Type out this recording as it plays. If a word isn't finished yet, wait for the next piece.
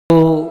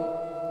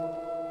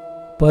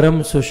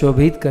परम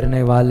सुशोभित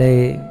करने वाले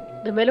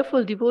the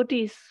manifold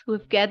devotees who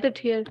have gathered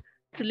here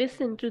to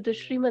listen to the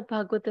Shrimad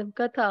Bhagavatam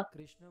Katha,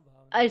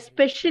 I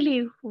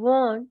especially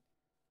want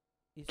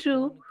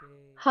to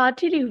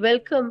heartily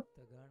welcome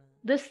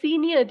the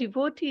senior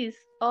devotees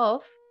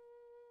of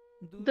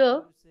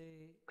the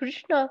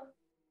Krishna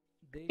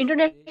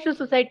International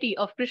Society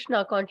of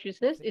Krishna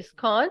Consciousness,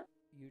 Iskcon.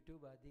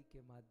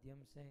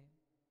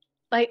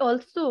 I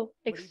also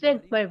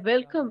extend my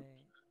welcome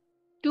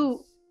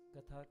to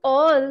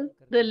all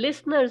the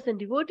listeners and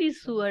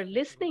devotees who are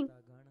listening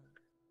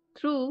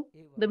through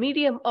the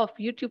medium of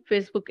YouTube,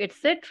 Facebook,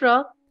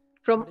 etc.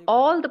 from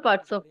all the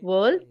parts of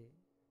world.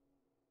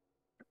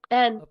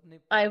 And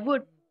I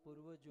would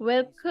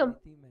welcome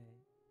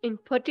in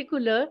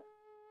particular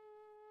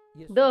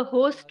the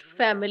host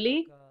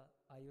family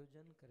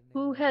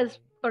who has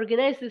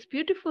organized this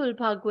beautiful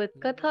Bhagvat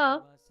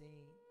Katha,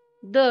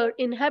 the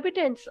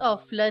inhabitants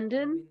of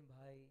London,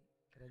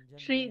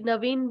 Shri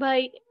Naveen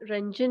Bhai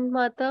Ranjan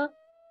Mata,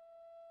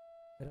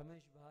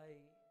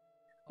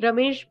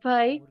 Ramesh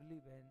Bhai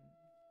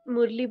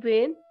Murli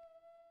Ben,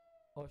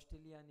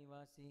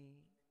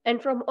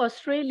 and from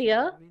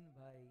Australia,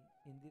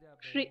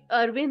 Shri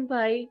Arvind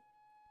Bhai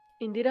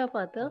Indira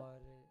Mata,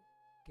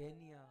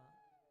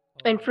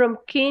 and from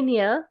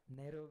Kenya,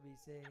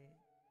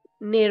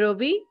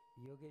 Nairobi,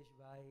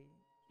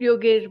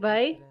 Yogesh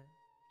Bhai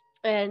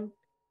and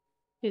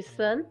his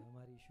son,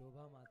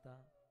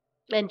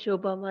 and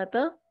Shobha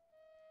Mata,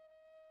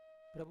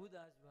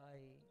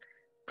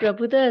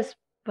 Prabhudas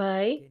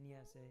Bhai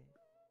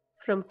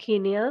from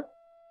Kenya.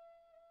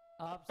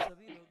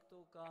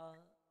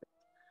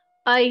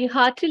 I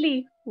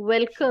heartily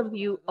welcome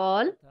you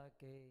all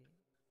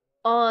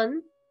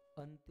on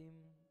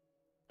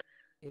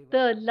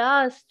the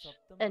last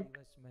and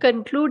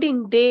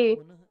concluding day,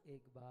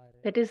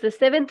 that is the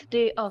seventh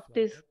day of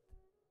this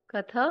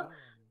Katha.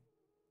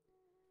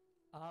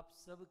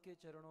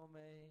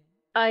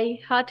 I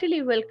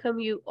heartily welcome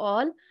you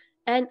all,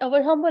 and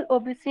our humble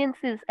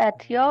obeisances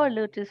at your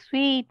lotus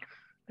feet.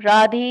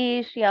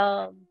 Radhe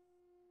Shyam.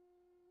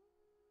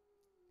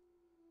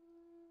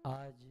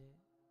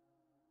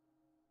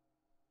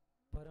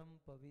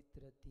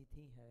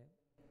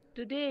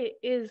 Today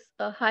is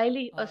a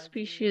highly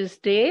auspicious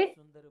day.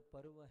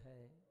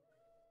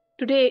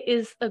 Today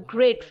is a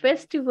great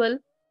festival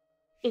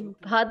in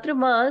Bhadra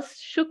Mas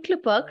Shukla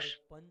Paksh,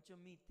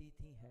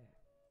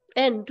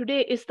 and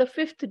today is the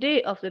 5th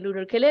day of the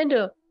lunar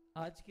calendar.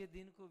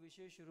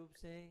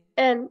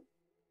 And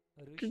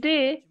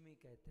today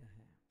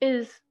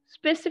is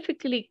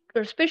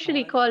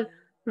specially called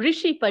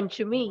Rishi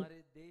Panchami.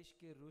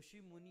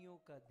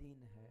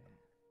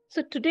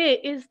 So today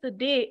is the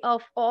day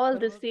of all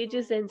the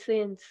sages and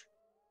saints.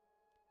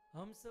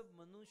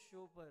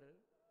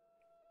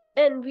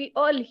 And we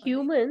all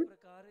humans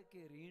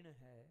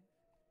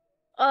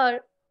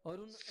are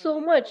so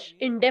much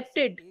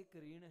indebted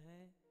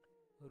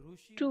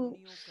to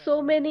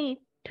so many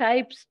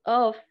types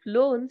of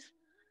loans.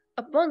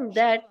 Among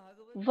that,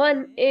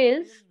 one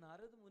is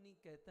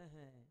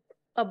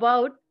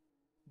about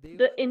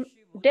the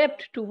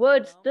debt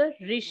towards the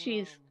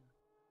rishis.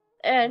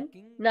 And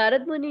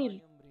Narad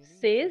Muni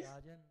says,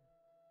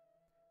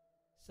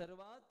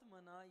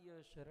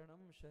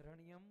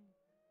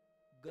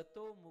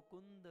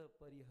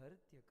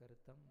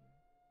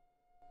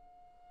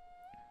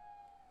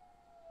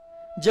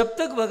 जब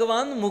तक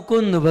भगवान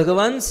मुकुंद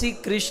भगवान श्री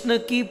कृष्ण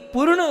की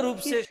पूर्ण रूप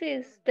से he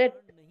says that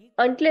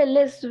until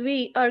unless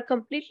we are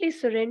completely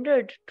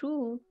surrendered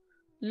to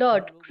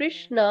Lord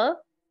Krishna,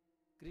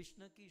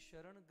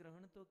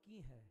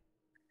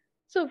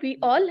 so we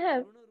all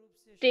have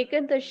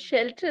taken the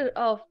shelter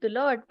of the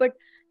Lord, but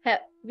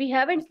we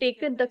haven't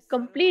taken the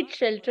complete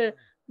shelter.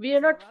 We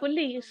are not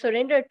fully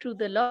surrendered to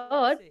the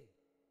Lord.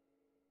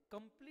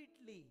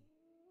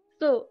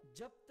 So,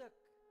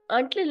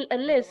 until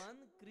unless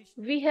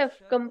we have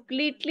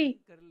completely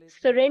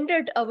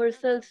surrendered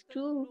ourselves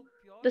to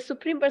the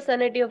Supreme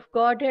Personality of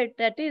Godhead,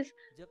 that is,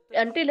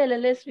 until and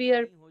unless we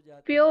are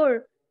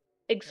pure,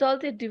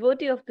 exalted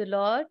devotee of the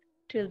Lord,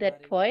 till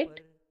that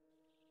point,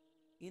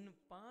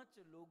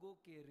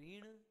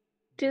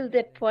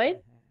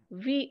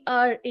 we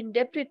are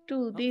indebted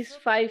to these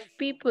 5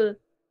 people,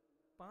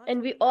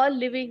 and we all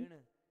living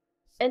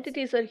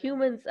entities or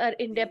humans are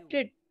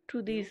indebted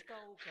to these.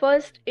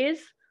 First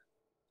is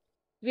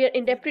we are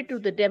indebted to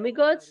the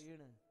demigods.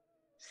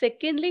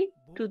 Secondly,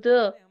 to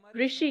the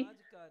Rishi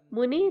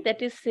Muni,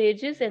 that is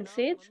sages and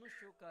saints.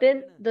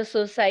 Then the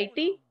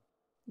society.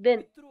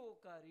 Then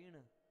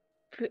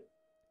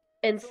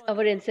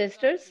our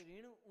ancestors.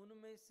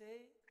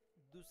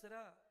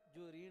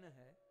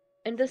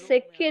 And the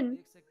second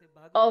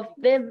of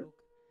them,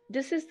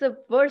 this is the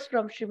verse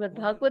from Shrimad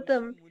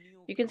Bhagavatam.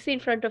 You can see in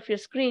front of your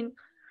screen.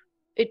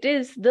 It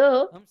is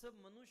the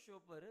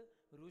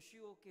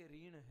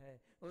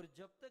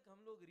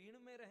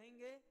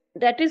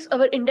that is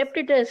our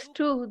indebtedness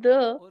to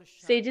the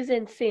sages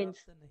and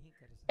saints.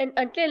 And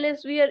until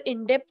unless we are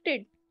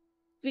indebted,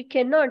 we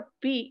cannot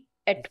be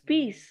at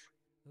peace.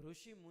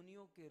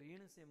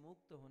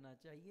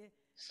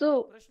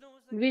 So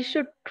we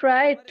should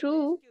try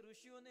to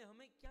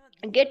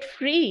get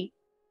free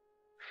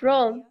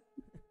from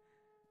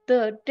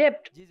the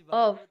depth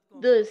of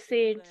the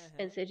saints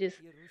and sages.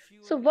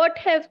 So what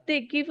have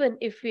they given,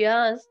 if we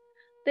ask?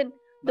 Then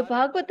the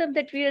Bhagavatam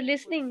that we are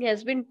listening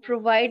has been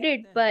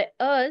provided by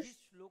us,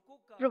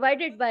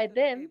 provided by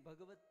them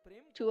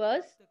to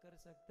us.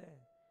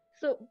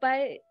 So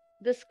by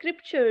the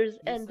scriptures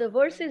and the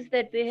verses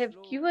that they have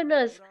given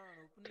us,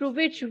 through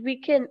which we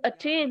can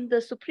attain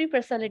the Supreme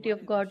Personality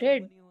of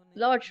Godhead,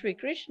 Lord Sri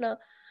Krishna,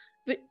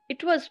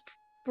 it was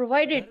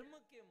provided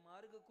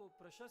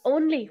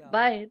only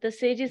by the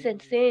sages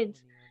and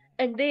saints,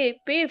 and they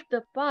paved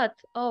the path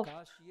of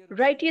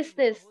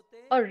righteousness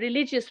or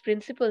religious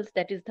principles,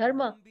 that is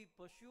dharma.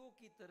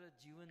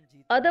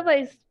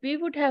 Otherwise, we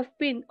would have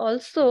been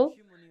also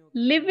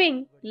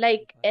living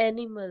like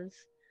animals.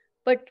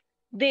 But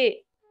the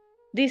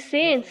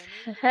saints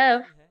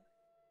have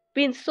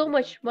been so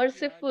much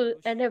merciful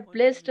and have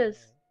blessed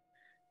us.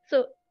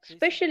 So,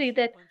 especially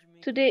that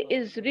today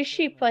is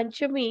Rishi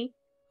Panchami,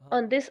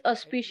 on this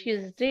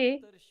auspicious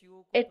day,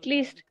 at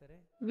least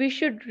we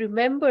should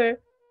remember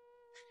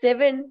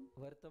 7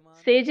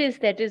 sages,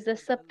 that is the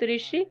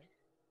Saptarishi,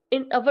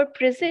 in our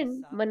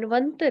present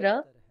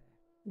Manvantara.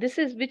 This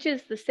is which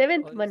is the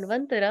 7th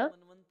Manvantara,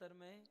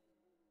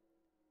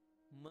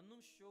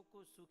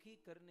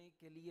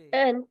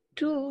 and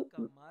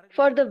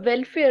for the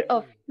welfare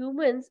of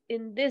humans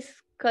in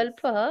this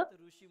Kalpa,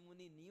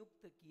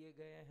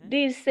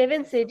 these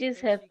 7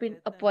 sages have been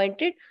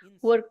appointed,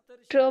 who are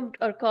termed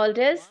or called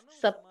as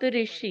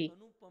Saptarishi,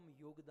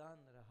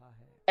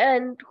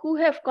 and who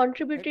have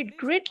contributed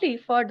greatly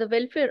for the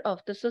welfare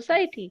of the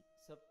society.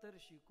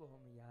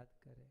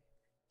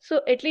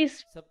 So at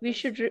least we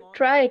should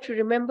try to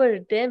remember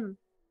them.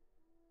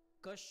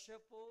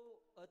 Kasyapo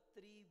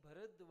Atri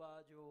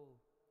Bharadvajo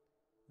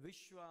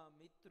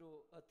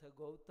Vishwamitro Ath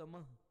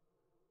Gautama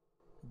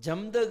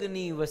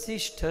Jamdagni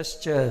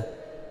Vasishthascha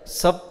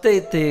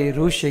Saptete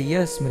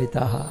Rushaya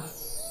Smritaha.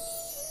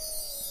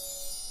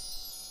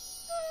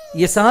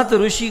 ये 7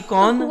 ऋषि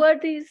कौन? So who are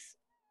these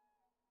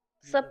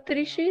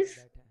Saptarishis?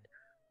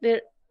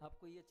 They're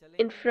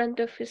in front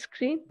of his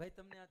screen.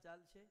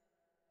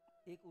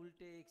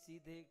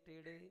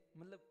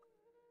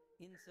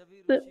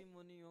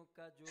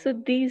 So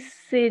these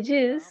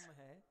sages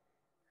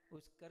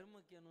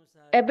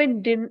have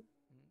been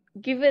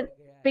given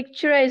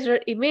picturized or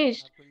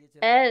imaged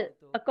and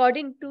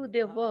according to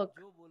their work.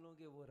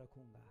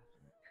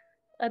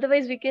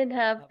 Otherwise, we can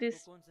have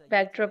this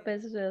backdrop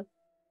as well.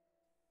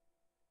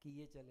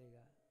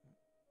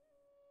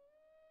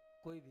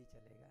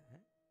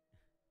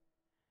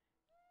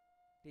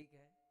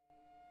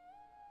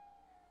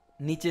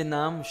 नीचे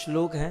नाम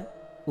श्लोक है,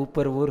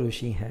 ऊपर वो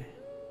ऋषि हैं,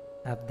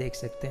 आप देख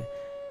सकते हैं.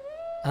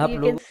 आप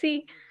You can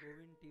see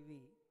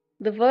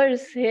the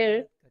verse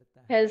here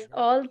has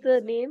all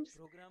the names,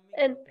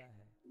 and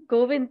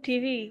Govind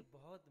TV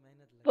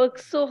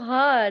works so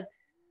hard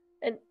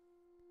and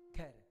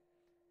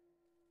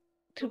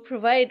to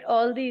provide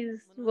all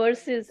these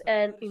verses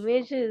and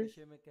images.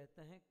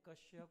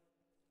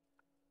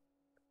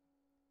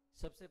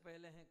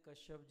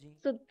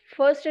 So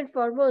first and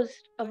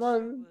foremost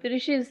among the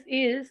rishis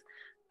is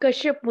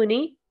Kashyap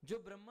Muni,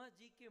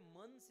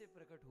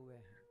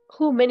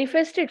 who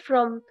manifested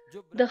from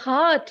the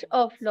heart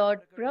of Lord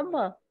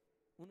Brahma.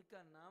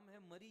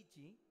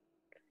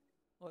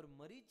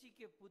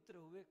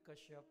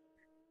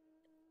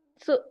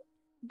 So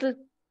the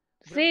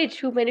sage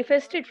who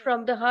manifested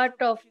from the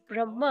heart of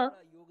Brahma,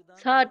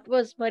 his heart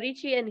was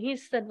Marichi and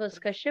his son was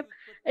Kashyap,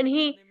 and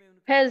he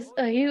has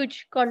a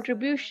huge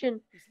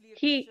contribution.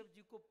 He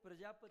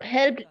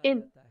helped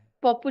in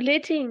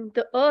populating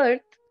the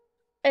earth,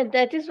 and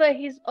that is why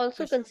he is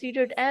also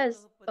considered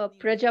as a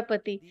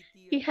Prajapati.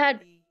 He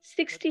had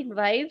 16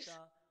 wives,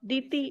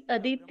 Diti,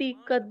 Aditi,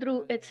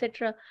 Kadru,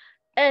 etc.,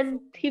 and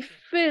he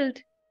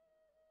filled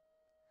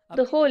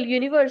the whole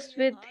universe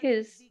with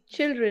his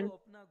children.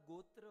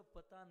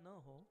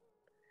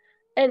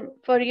 And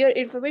for your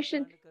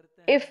information,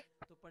 if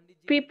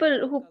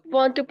people who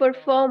want to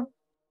perform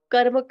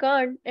karma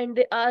kand and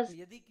they ask,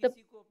 the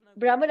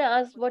Brahmana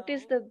asks, what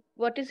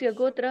is your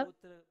gotra,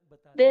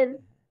 then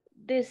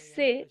they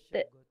say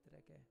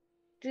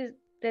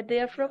that they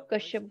are from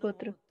Kashyap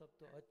Gotra.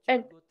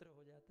 And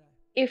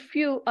if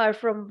you are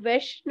from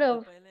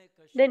Vaishnav,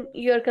 then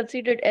you are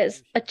considered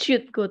as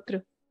Achyut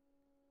Gotra.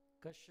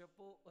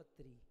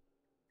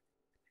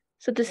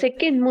 So the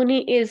second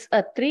Muni is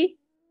Atri,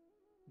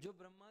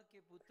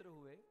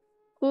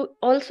 who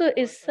also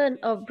is son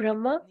of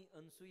Brahma,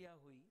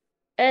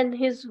 and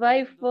his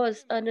wife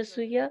was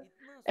Anasuya,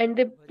 and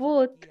they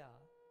both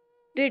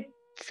did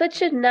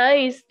such a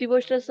nice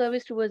devotional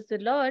service towards the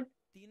Lord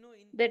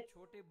that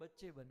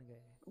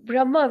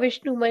Brahma,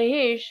 Vishnu,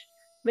 Mahesh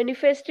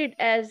manifested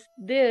as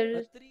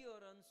their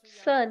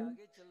son,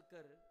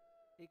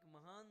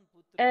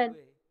 and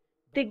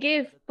they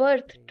gave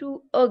birth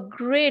to a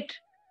great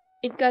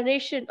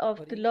incarnation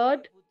of the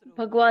Lord,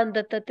 Bhagwan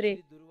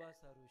Dattatreya.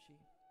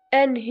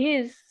 And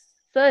his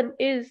son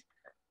is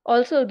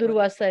also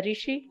Durvasa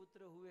Rishi.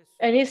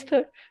 And his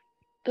third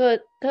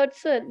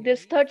son,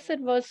 this third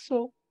son was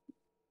So,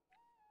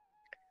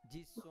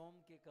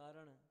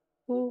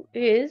 who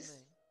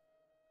is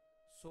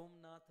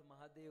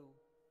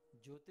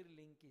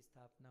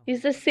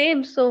he's the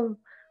same Som,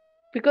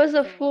 because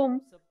of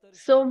whom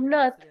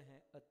Somnath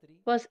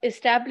was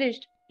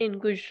established in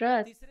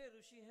Gujarat.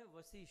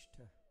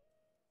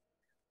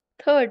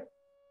 Third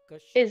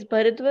is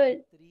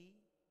Bharadwaj.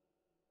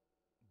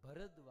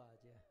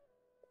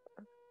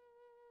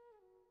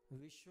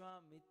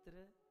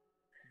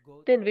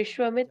 Then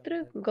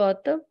Vishwamitra,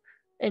 Gautam,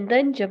 and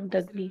then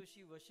Jamdagni.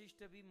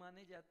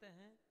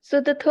 So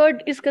the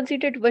third is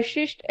considered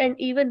Vashisht and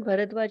even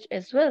Bharadwaj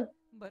as well,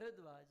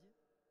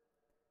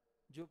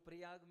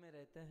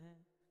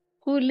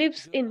 who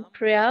lives in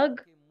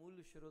Prayag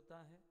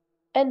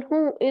and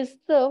who is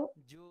the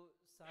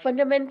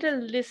fundamental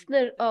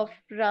listener of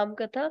Ram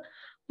Katha,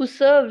 who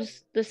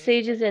serves the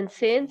sages and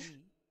saints,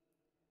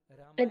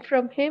 and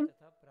from him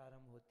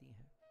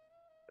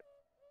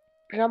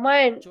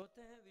Ramayan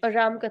or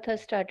Ram Katha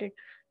started.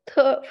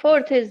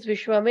 Fourth is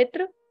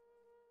Vishwamitra,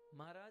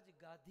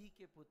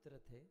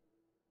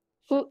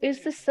 who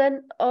is the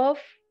son of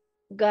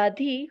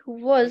Gadhi, who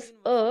was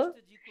a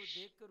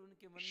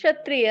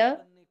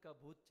Kshatriya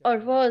or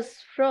was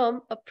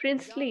from a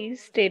princely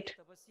state.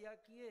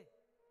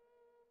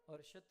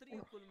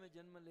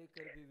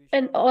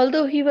 And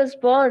although he was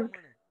born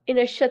in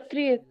a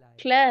Kshatriya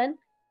clan,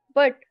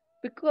 but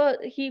because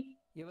he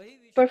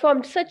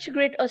performed such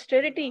great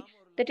austerity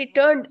that he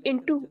turned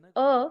into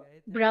a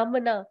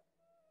Brahmana.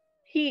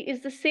 He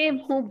is the same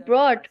who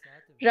brought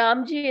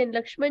Ramji and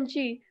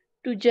Lakshmanji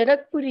to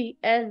Janakpuri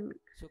and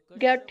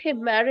got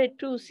him married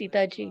to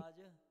Sitaji.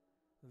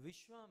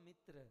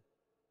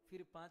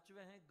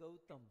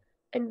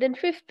 And then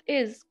fifth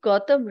is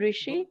Gautam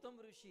Rishi,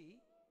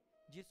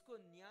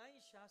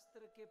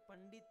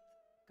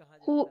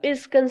 who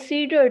is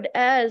considered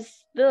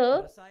as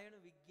the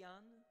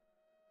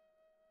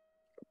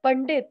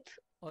Pandit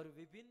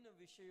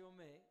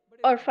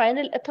or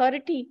final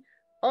authority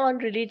on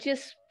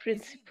religious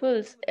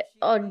principles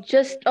on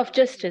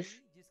justice.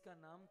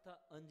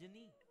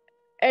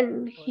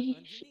 And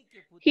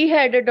he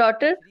had a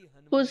daughter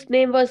whose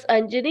name was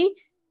Anjani,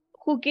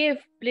 who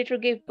later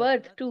gave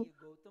birth to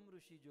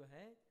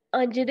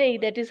Anjaneyi,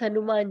 that is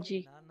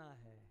Hanumanji.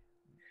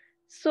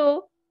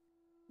 So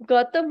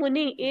Gautam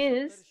Muni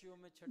is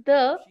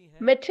the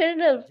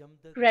maternal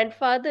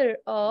grandfather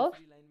of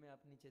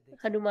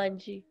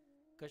Hanumanji.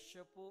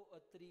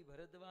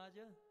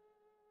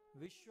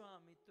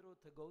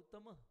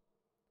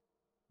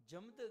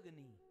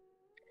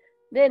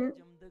 Then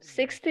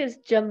sixth is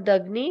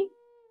Jamdagni,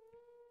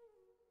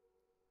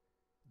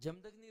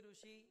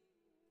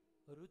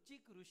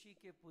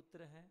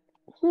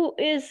 who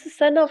is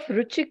son of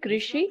Ruchik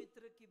Rishi,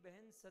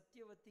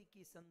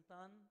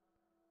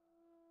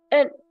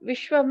 and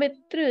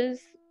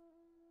Vishwamitra's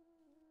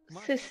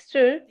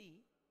sister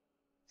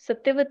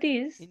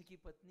Satyavati's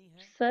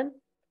son.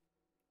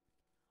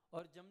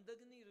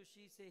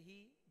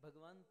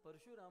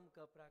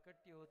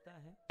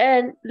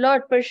 And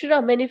Lord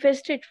Parshuram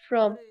manifested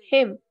from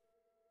him.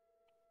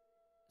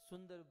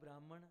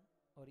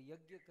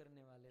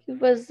 He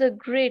was a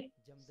great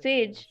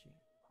sage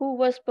who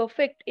was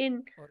perfect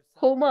in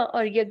Homa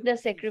or Yagna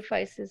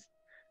sacrifices.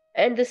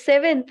 And the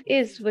seventh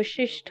is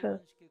Vashishtha,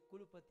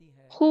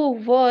 who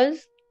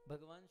was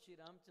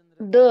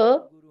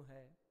the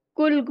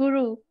Kul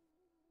Guru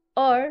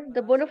or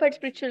the bona fide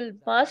spiritual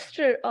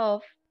master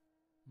of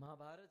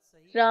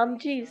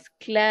Ramji's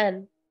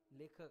clan.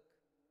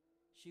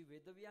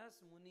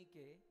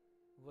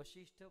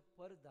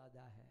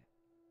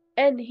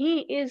 And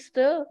he is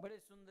the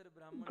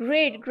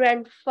great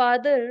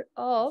grandfather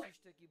of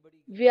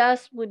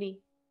Vyas Muni.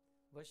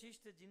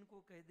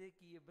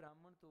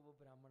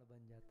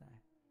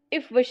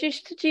 If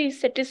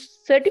Vashishtha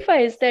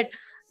certifies that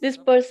this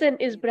person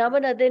is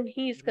Brahmana, then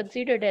he is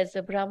considered as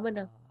a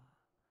Brahmana.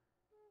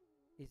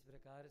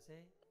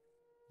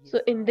 So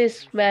in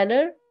this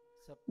manner,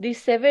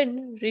 these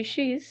 7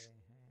 rishis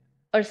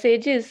or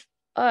sages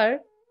are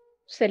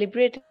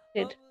celebrated.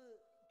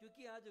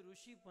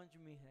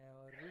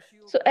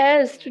 So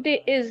as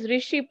today is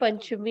Rishi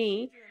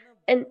Panchami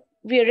and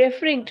we are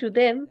referring to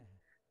them,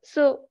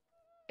 so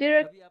there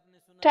are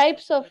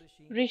types of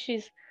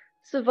rishis.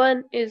 So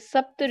one is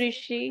Sapta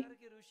Rishi,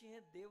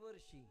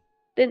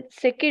 then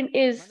second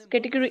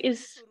category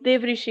is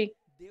Dev Rishi.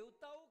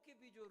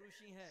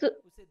 So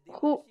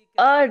who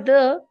are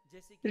the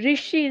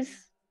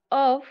rishis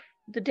of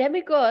the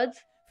demigods,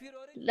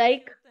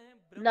 like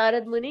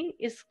Narad Muni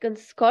is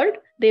called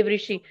Dev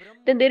Rishi.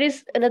 Then there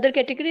is another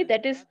category,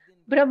 that is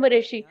Brahma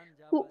Rishi,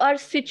 who are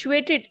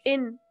situated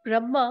in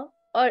Brahma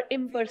or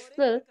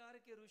impersonal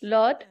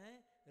Lord's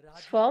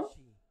form.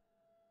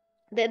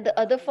 Then the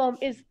other form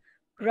is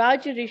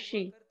Raj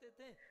Rishi,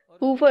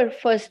 who were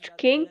first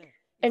king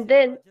and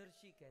then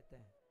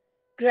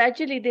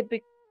gradually they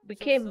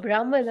became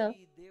Brahmana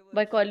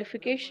by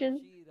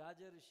qualification.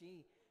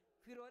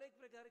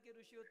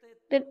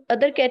 Then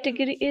other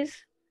category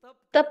is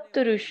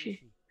Tapta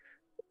Rishi,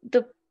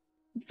 the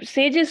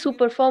sages who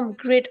perform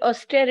great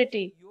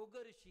austerity.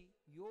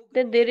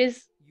 Then there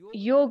is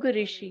Yoga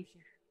Rishi,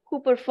 who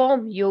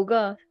perform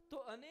yoga.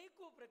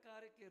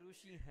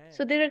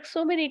 So there are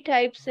so many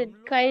types and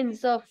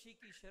kinds of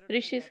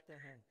rishis.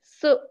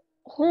 So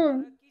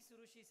whom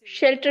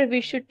shelter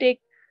we should take?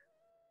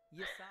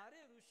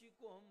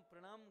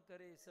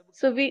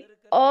 So we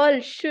all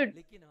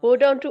should bow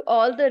down to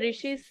all the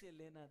rishis,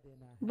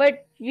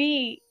 but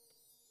we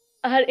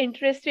are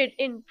interested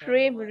in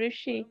Prem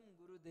Rishi.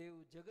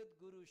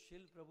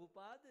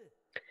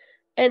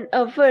 And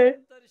our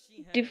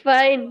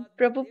divine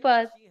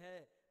Prabhupada,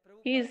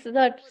 he is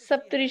not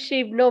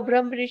Saptarishi, no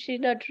Brahm Rishi,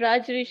 not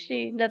Raj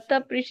Rishi, not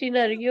Tap Rishi,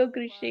 not Yog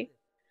Rishi,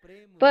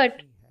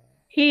 but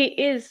he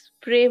is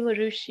Prem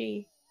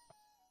Rishi.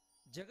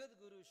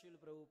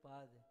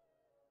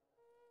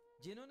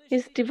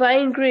 His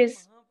divine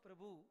grace,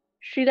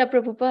 Srila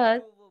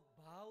Prabhupada,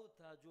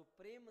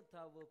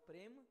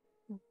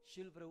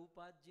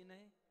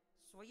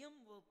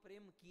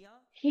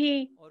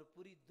 he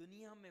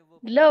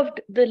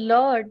loved the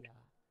Lord,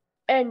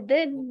 and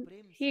then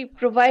he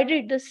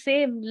provided the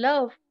same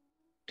love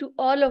to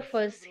all of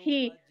us.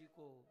 He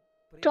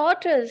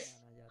taught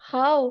us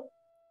how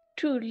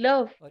to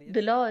love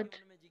the Lord.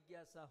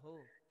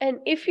 And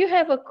if you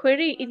have a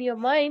query in your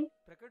mind,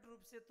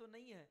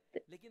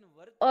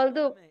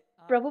 although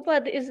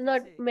Prabhupada is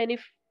not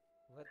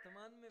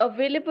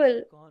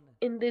available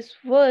in this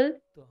world,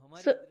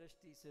 so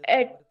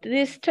at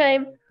this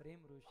time,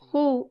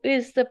 who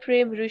is the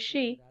Prem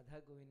Rishi?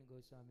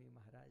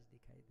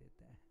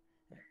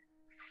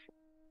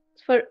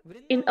 For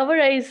in our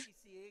eyes,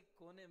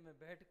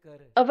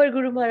 our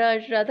Guru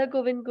Maharaj, Radha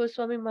Govind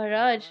Goswami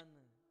Maharaj,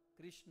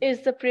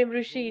 is the Prem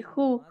Rishi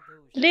who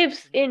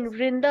lives in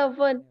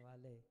Vrindavan,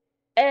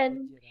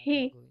 and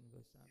he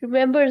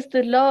remembers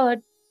the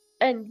Lord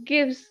and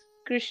gives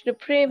Krishna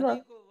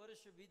Prema.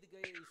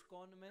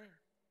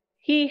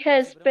 He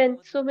has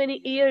spent so many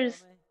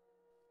years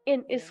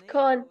in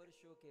Iskcon,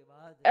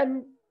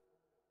 and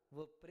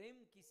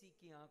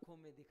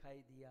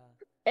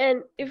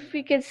if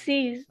we can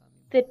see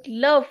that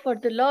love for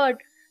the Lord,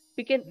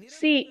 we can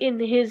see in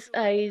his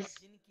eyes,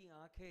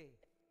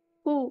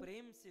 who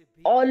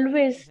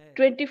always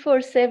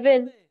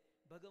 24/7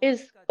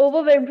 is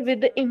overwhelmed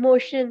with the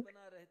emotion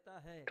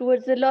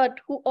towards the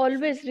Lord, who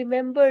always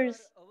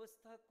remembers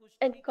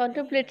and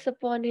contemplates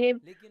upon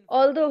him,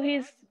 although he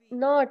is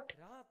not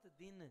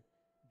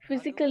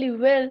physically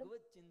well,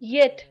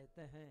 yet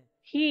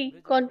he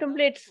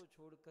contemplates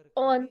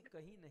on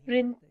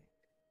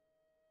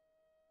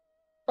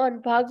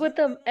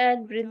Bhagvatam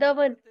and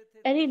Vrindavan,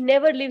 and he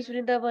never leaves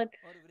Vrindavan.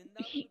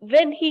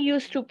 When he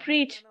used to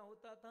preach,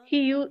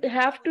 he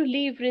have to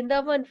leave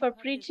Vrindavan for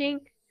preaching.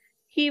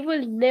 He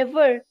will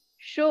never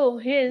show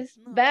his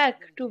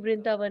back to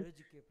Vrindavan.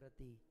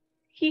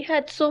 He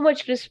had so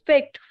much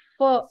respect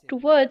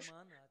towards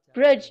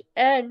Braj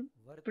and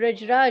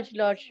Brajraj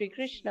Lord Sri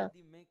Krishna.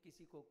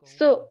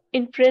 So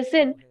in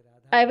present,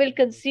 I will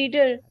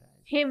consider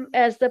him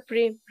as the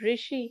Prem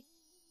Rishi.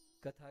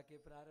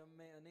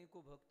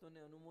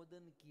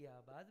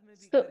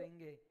 So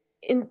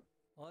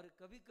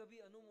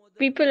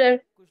people are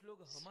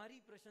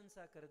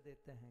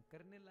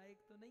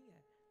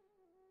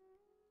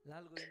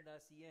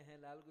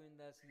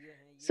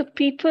so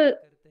people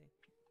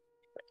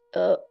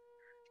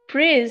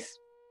praise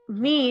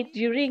me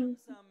during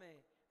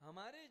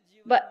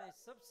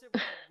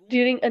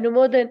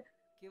Anumodan,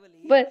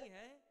 but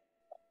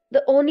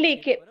the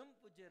only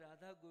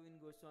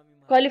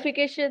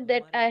qualification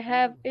that I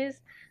have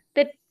is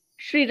that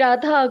Sri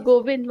Radha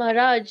Govind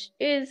Maharaj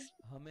is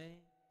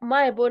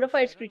my bona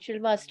fide spiritual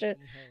master,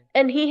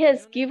 and he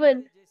has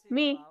given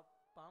me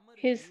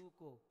his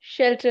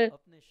shelter.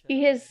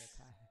 He has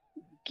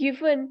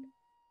given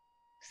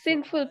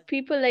sinful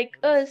people like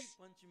us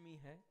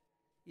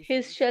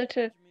his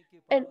shelter.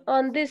 And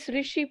on this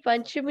Rishi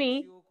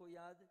Panchami,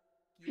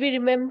 we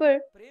remember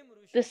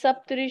the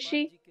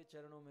Saptarishi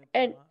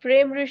and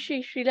Prem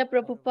Rishi Srila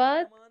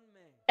Prabhupada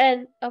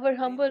and our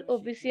humble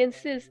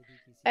obeisances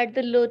at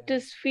the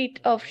lotus feet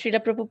of Srila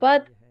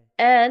Prabhupada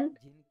and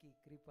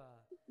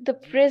the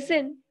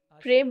present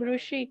Prem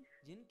Rishi,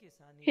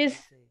 His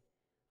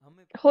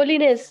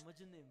Holiness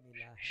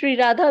Sri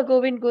Radha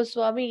Govind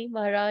Goswami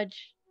Maharaj,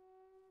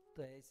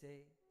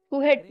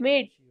 who had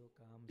made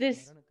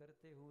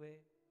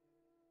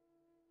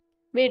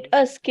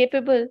us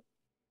capable.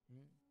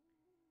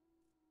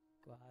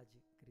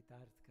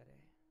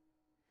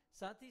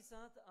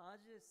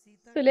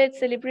 So let's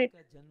celebrate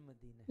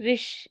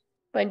Rishi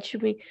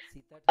Panchami.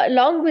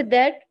 Along with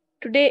that,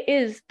 today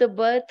is the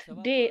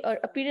birthday or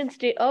appearance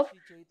day of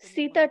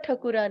Sita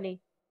Thakurani.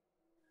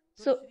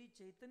 So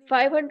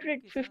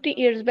 550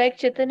 years back,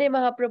 Chaitanya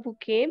Mahaprabhu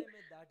came.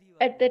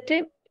 At that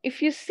time,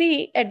 if you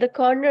see at the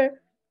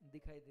corner,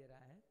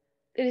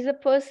 there is a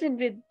person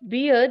with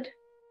beard.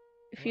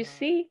 If you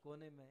see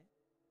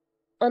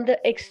on the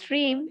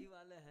extreme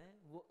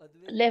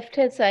left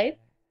hand side,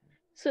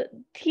 So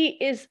he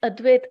is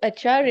Advait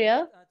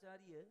Acharya,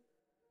 आचार्य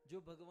जो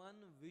भगवान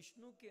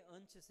विष्णु के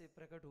अंश से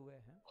प्रकट हुए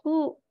हैं, who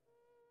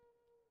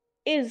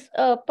is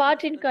a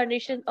part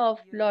incarnation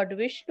of Lord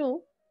Vishnu,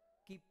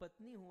 की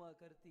पत्नी हुआ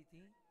करती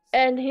थी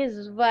and Sita his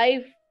Thakurani.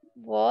 wife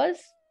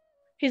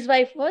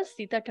was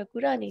Sita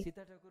Thakurani.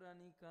 Sita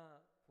Thakurani का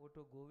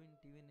फोटो गोविंद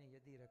टीवी ने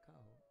यदि रखा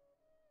हो,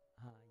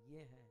 हाँ ये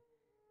है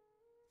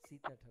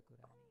Sita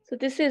Thakurani. So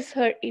this is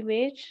her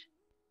image.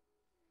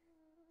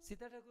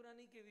 Sita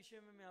Thakurani के विषय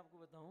में मैं आपको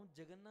बताऊं,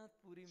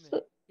 जगन्नाथपुरी में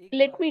So एक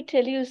let bar me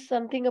tell you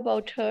something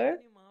about Shri her.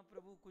 Chaitanya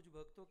Mahaprabhu कुछ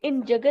भक्तों के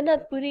In साथ रहते थे।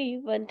 Jagannath-puri,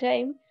 one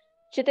time,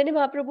 Chaitanya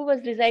Mahaprabhu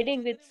was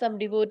residing with some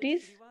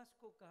devotees, Shrivas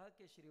को कहा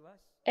कि Shrivas,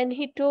 and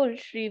he told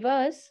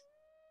Srivas,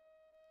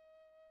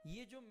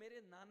 ये जो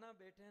मेरे नाना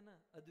बैठे हैं ना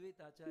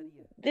अद्वैत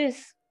आचार्य,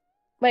 this,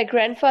 my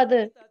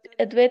grandfather,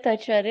 Advait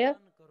Acharya,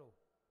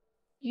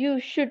 you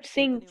should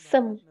sing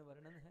some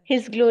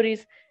his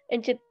glories.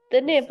 And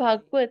Chaitanya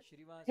Bhagvat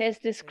has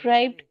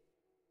described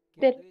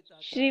that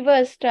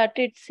Srivas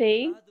started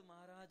saying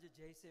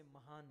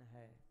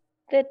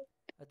that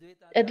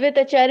Advait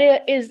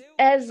Acharya is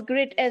as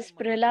great as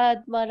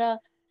Prahlad Maharaj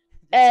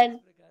and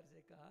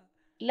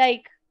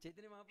like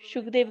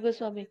Shukdev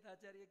Goswami.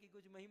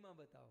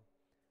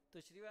 तो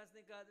श्रीवास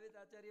ने कहा अद्वैत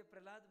आचार्य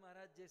प्रहलाद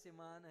महाराज जैसे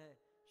महान है,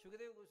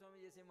 सुखदेव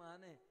गोस्वामी जैसे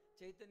महान है।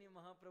 चैतन्य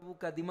महाप्रभु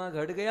का दिमाग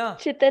हट गया।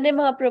 Chaitanya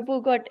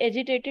Mahaprabhu got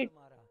agitated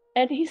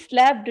and he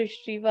slapped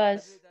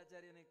Srivas.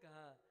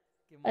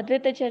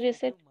 Advait Acharya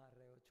said,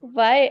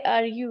 "Why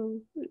are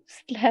you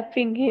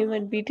slapping him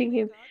and beating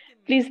him?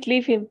 Please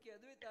leave him."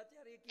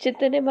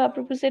 Chaitanya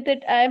Mahaprabhu said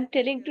that I am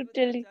telling to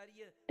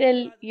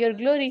tell your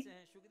glory,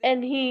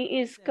 and he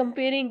is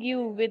comparing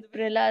you with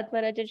Prahlad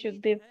Maharaj and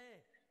Shukdev.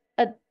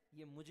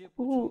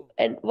 Who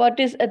and what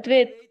is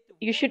Advait?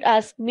 You should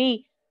ask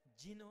me.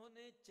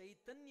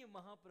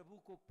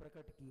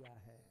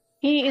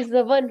 He is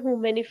the one who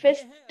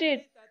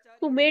manifested,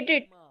 who made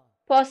it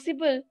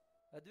possible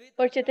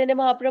for Chaitanya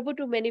Mahaprabhu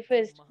to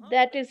manifest.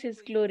 That is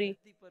his glory.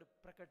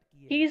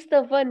 He is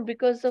the one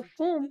because of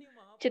whom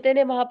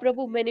Chaitanya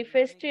Mahaprabhu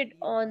manifested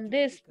on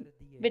this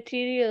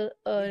material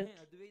earth.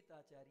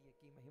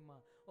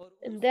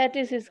 And that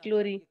is his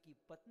glory.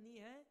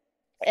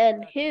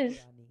 And his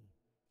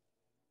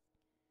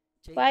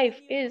wife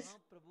is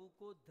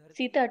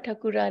Sita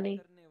Thakurani.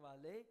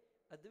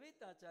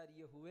 अद्वैत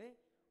आचार्य हुए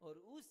और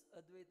उस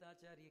अद्वैत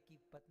आचार्य की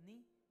पत्नी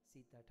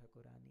सीता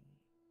ठाकुरानी।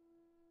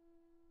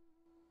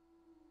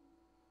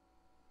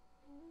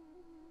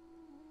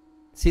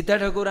 सीता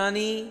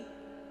ठाकुरानी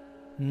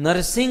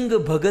नरसिंह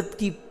भगत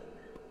की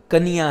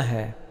कन्या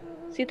है।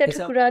 Sita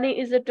Thakurani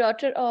is the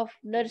daughter of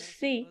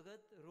Narsi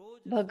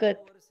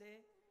Bhagat,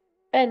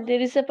 and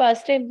there is a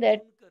pastime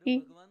that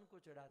he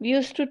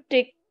used to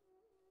take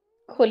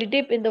holy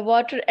dip in the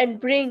water and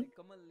bring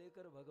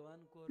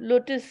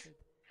lotus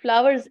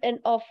flowers and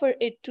offer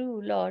it to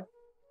Lord.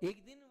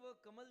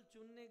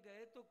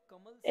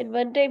 And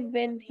one time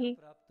when he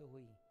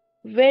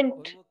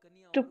went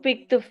to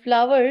pick the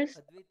flowers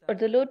or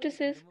the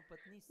lotuses,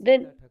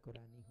 then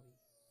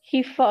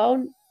he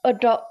found a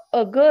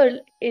girl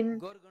in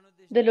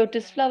the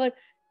lotus flower,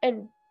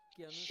 and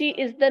she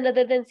is none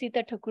other than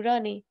Sita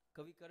Thakurani.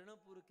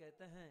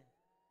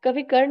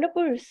 Kavi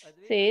Karnapur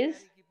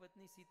says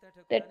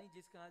that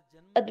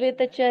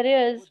Advait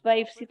Acharya's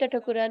wife Sita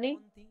Thakurani,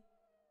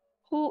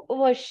 who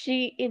was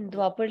she in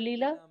Dwapar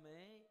Leela?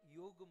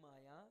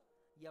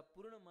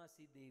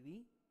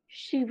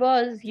 She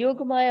was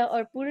Yogamaya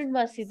or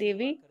Puranmasi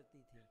Devi,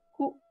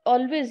 who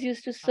always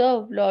used to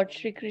serve Lord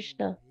Shri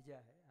Krishna.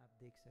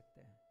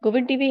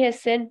 Govind TV has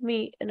sent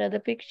me another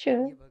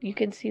picture. You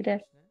can see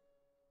that.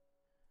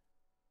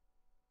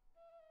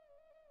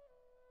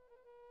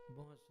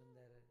 बहुत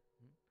सुंदर है,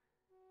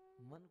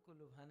 मन को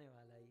लुभाने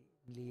वाला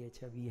लिए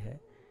छवि है।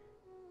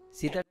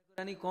 सीता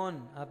ठाकुरानी कौन,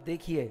 आप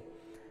देखिए।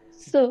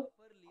 So,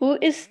 who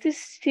is this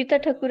Sita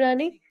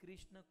Thakurani?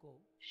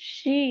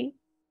 She,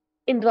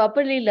 in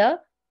Dwapar Leela,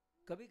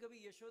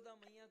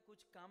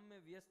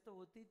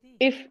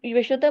 if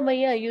Yashoda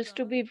Maya used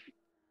to be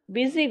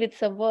busy with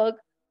some work,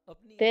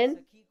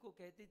 then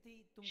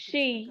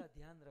she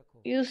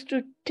used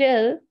to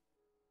tell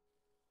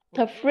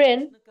her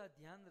friend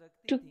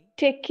to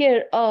take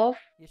care of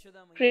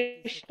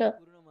Krishna.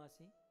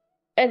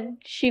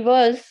 And she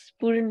was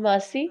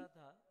Puranmasi,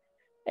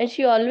 and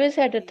she always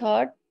had a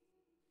thought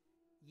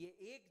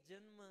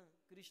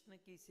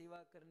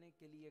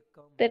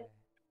that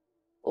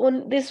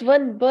on this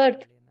one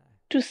birth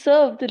to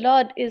serve the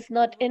Lord is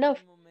not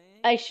enough.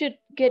 I should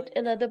get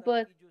another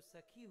birth.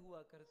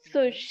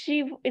 So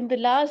she, in the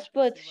last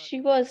birth, she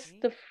was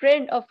the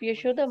friend of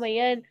Yashoda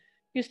Maya and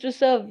used to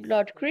serve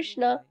Lord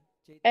Krishna.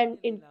 And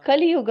in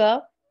Kali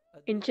Yuga,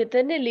 in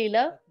Chaitanya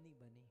Leela,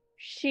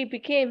 she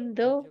became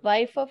the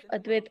wife of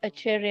Advait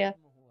Acharya.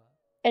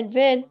 And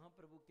when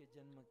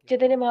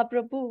Chaitanya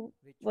Mahaprabhu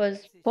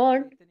was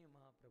born,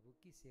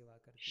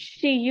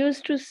 she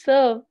used to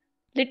serve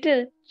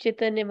little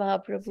Chaitanya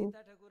Mahaprabhu.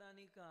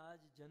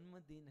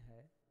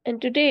 And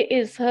today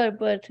is her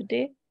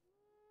birthday.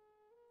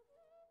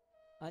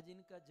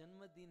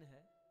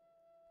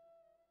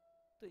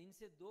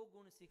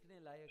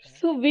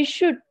 So we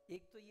should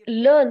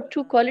learn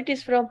two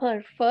qualities from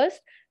her.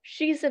 First,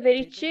 she is a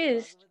very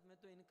chaste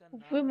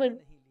woman.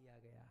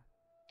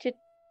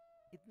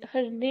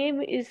 Her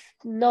name is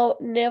now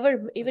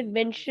never even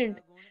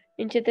mentioned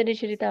in Chaitanya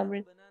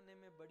Charitamrut.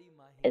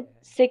 And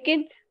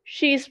second,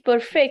 she is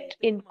perfect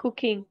in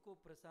cooking.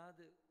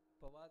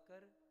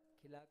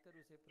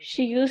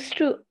 She used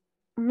to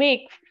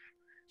make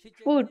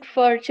food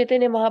for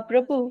Chaitanya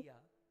Mahaprabhu,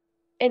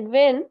 and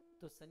when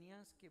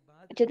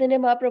Chaitanya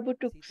Mahaprabhu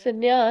took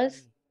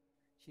sannyas,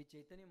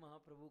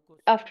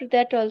 after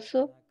that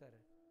also,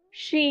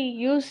 she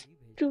used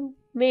to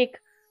make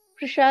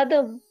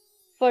prasadam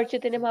for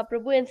Chaitanya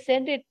Mahaprabhu and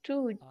send it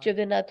to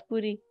Jagannath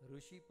Puri.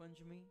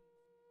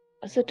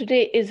 So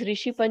today is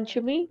Rishi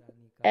Panchami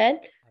and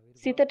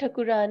Sita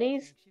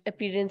Thakurani's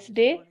appearance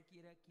day,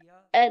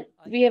 and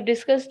we have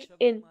discussed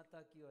in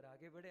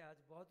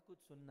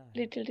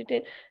little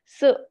detail.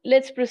 So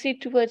let's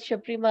proceed towards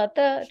Shabari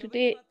Mata.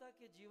 Today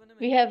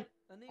we have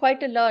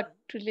quite a lot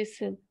to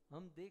listen.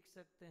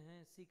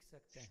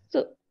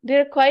 So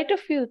there are quite a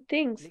few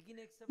things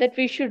that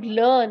we should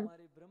learn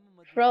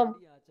from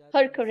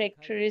her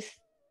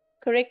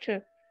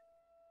character.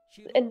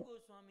 And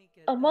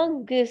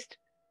among this,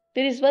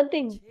 there is one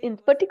thing in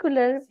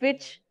particular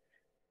which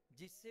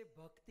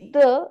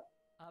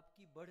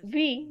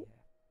we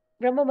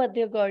Brahma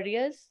Madhya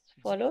Gaudiyas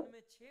follow.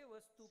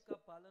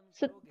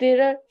 So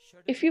there are,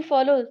 if you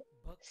follow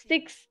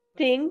 6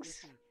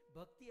 things,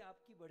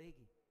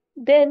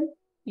 then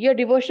your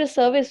devotional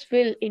service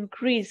will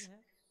increase.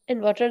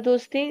 And what are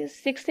those things?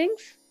 6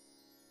 things?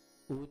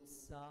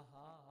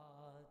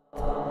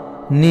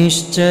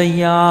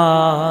 निश्चया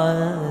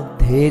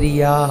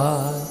Dhairya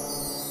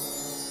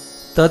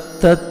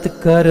तत्तत्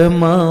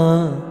कर्म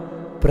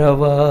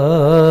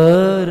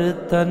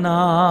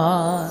प्रवर्तना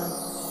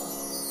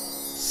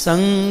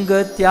संग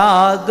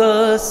त्याग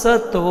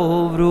सतो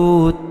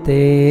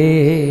वृत्ते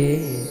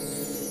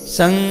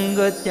संग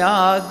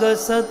त्याग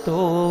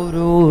सतो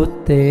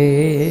वृत्ते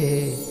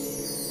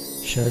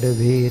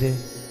षड्भिर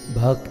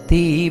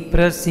भक्ति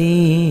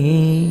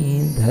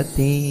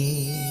प्रसिद्धति।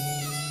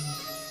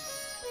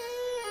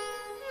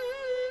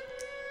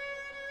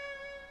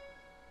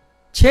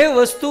 6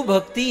 वस्तु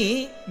भक्ति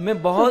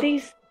में बहुत, so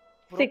these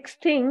 6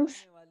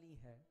 things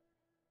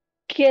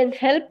can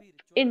help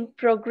in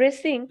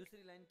progressing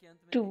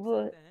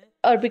toward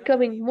or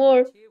becoming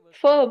more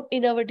firm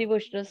in our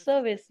devotional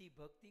service.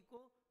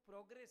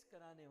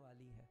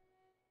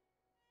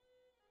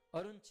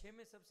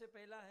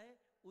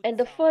 And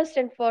the first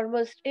and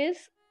foremost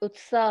is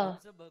utsaha,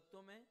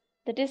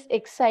 that is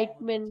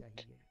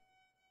excitement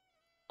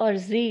or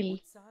zeal.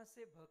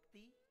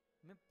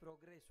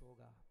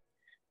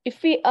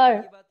 If we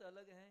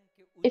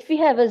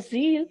have a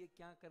zeal,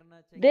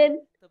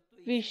 then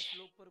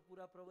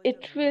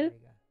it will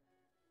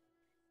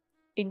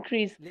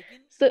increase.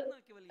 So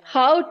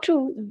how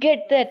to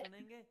get that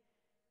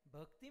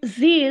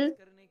zeal?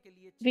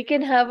 We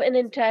can have an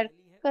entire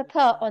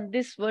katha on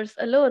this verse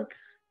alone.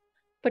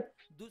 But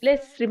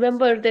let's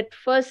remember that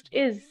first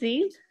is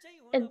zeal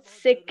and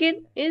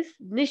second is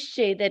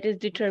nischay, that is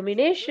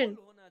determination.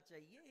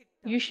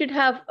 You should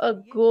have a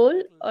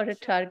goal or a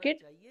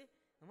target.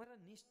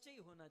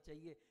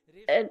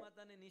 And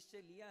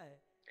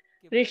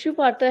Reshu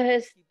Mata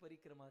has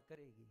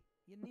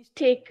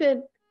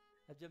taken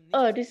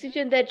a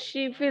decision that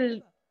she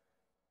will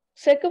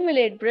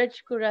circumvallate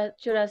Braj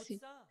Chorasi,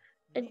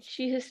 and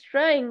she is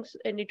trying,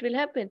 and it will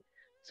happen.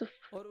 So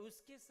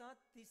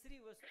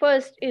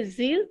first is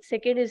zeal,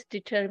 second is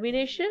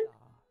determination,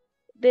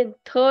 then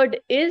third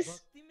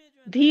is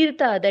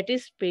dhirta, that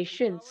is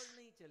patience.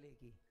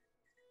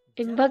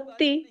 In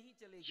bhakti,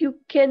 you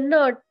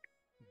cannot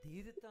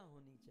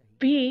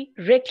be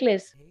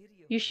reckless.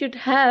 You should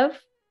have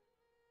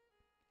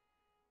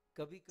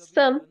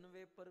some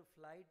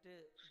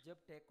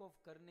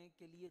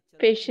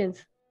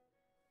patience.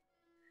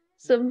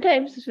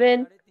 Sometimes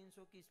when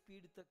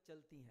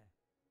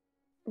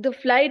the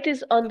flight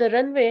is on the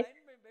runway,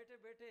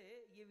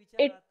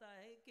 it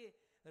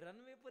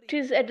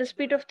is at the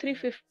speed of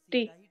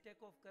 350.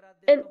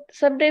 And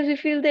sometimes we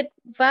feel that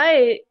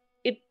why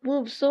it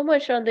moves so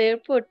much on the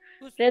airport,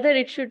 rather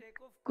it should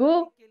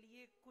go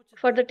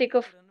for the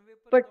takeoff,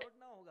 but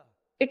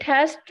it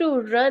has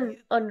to run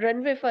on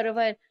runway for a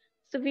while.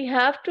 So we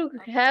have to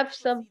have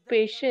some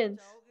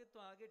patience.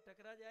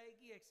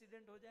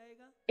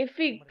 If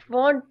we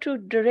want to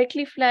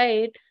directly fly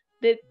it,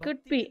 there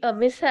could be a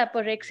mishap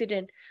or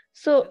accident.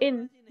 So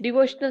in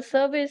devotional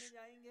service,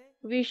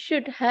 we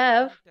should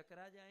have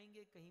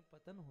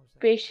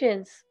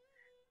patience.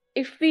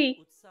 If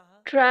we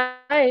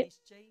try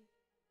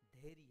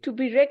to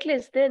be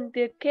reckless, then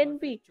there can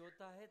be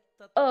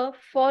a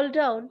fall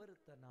down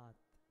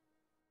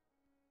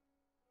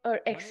or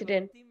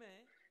accident.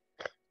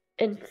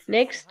 And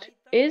next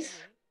is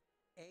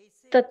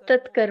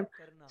tat karma.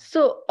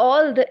 So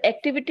all the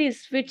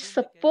activities which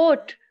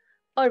support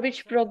or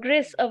which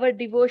progress our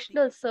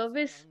devotional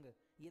service,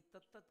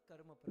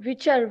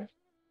 which are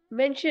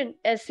mentioned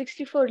as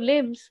 64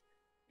 limbs,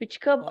 which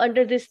come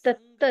under this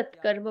tat tat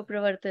karma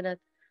pravartanat.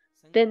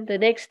 Then the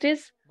next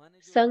is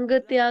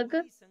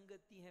sangatyaga.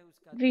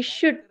 We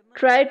should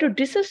try to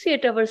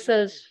dissociate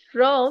ourselves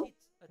from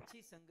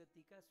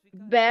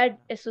bad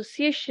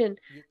association,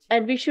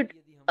 and we should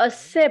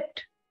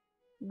accept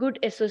good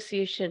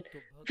association.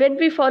 When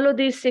we follow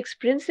these 6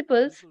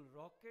 principles,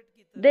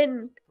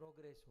 then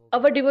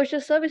our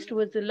devotional service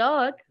towards the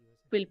Lord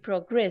will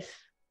progress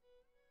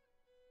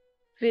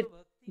with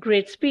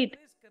great speed.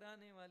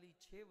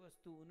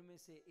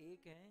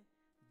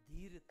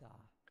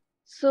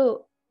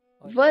 So,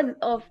 one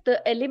of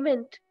the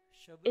element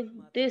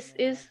in this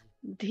is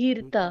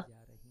dhirta,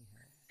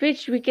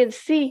 which we can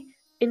see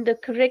in the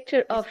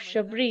character of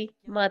Shabari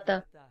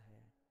Mata.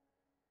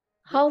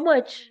 How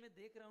much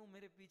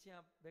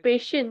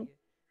patience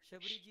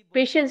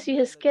she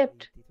has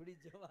kept.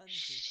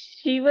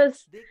 She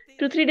was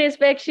 2-3 days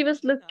back, she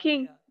was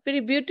looking very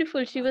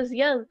beautiful, she was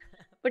young,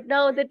 but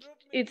now that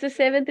it's the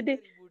 7th day,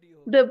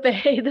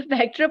 the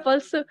backdrop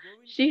also,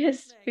 she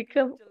has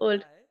become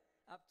old.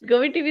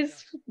 Govind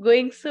is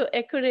going so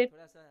accurate.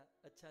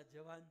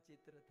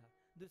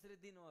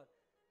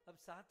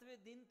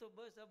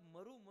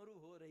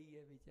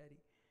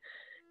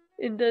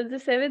 In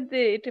the 7th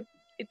day,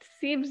 it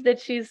seems that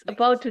she's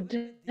about to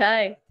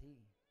die.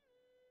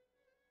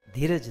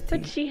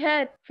 But she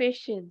had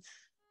patience.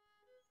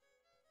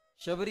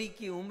 Shabari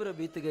की उम्र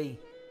बीत गई,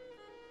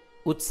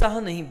 उत्साह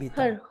नहीं बीता.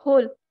 Her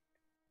whole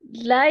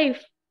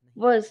life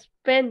was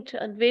spent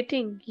on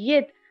waiting,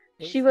 yet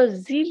she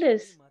was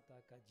zealous,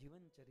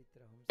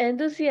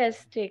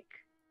 enthusiastic,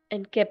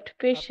 and kept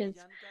patience.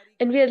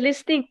 And we are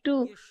listening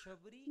to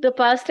the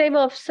pastime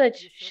of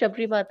such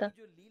Shabari Mata.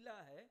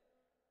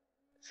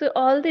 So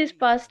all this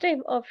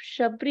pastime of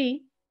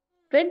Shabari,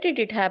 when did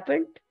it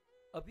happen?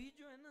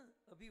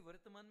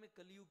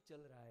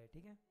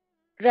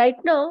 Right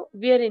now,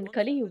 we are in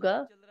Kali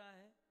Yuga.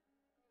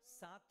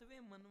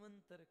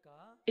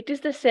 It is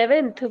the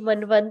 7th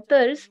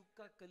Manvantar's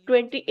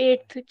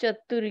 28th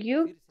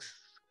Chaturyug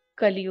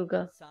Kali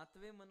Yuga.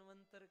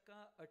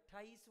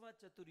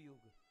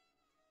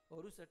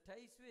 और उस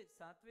 28वें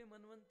 7वें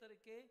मनवंतर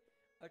के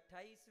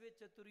 28वें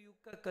चतुर्युग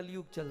का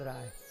कलयुग चल रहा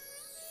है.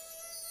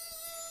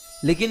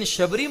 लेकिन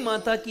शबरी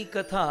माता की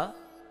कथा,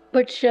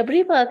 but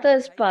Shabari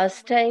Mata's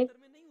pastime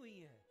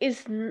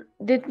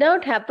did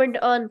not happen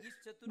on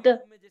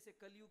the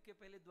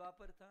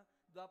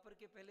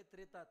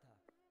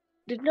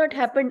did not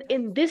happen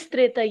in this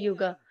Treta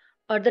Yuga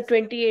or the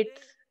 28th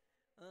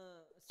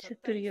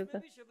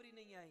Chaturyuga.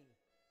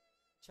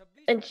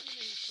 And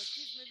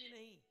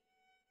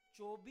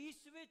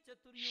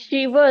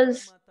she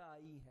was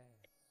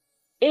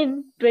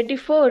in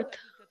 24th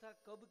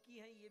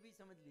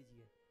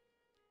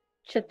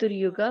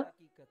Chaturyuga.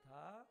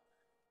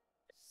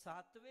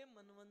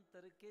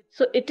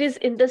 So it is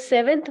in the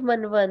 7th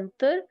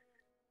Manvantar,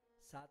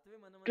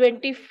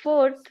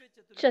 24th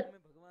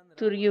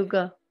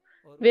Chaturyuga,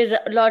 where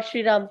Lord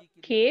Sri Ram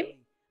came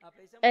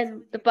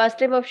and the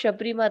pastime of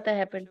Shabari Mata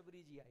happened.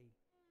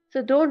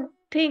 So don't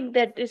think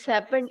that this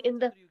happened in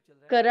the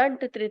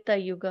current Treta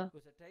Yuga.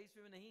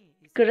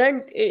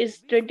 Current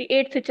is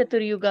 28th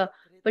Chaturyuga,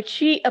 but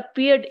she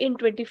appeared in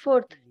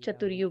 24th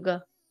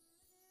Chaturyuga.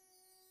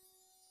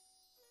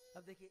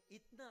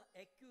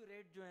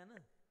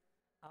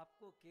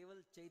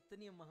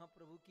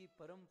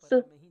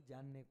 So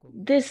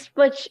this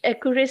much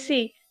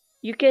accuracy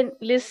you can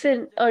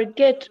listen or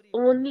get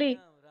only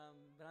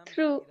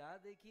through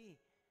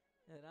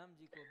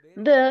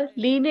the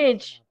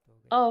lineage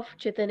of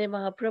Chaitanya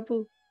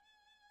Mahaprabhu.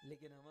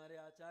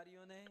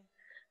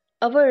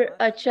 Our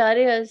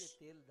Acharyas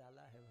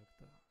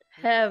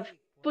have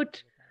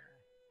put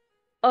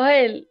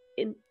oil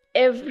in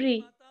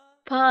every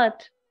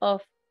part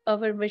of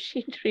our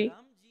machinery.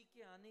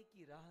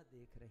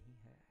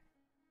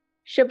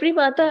 Shabari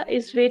Mata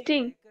is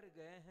waiting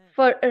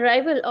for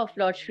arrival of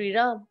Lord Sri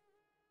Ram.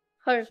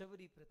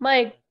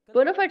 My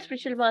bona fide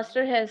spiritual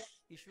master has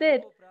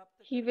said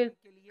he will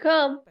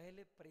come,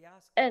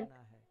 and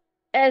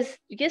as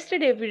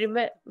yesterday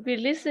we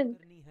listened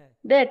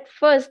that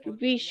first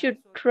we should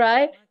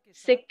try,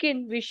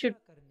 second we should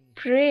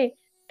pray,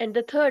 and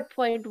the third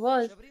point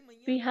was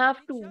we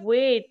have to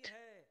wait.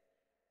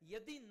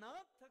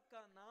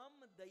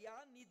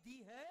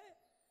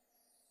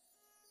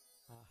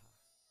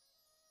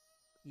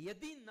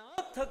 यदि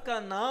नाथ का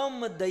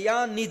नाम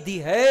दया निधि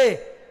है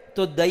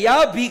तो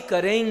दया भी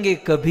करेंगे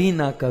कभी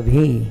ना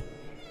कभी.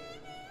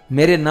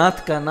 मेरे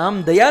नाथ का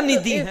नाम दया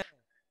निधि है.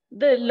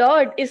 The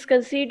Lord is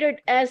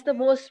considered as the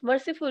most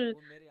merciful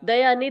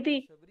Daya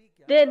Nidhi,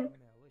 then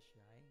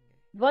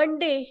one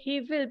day he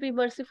will be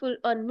merciful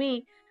on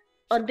me.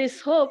 On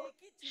this hope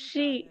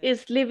she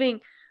is living,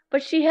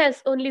 but she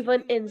has only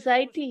one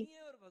anxiety.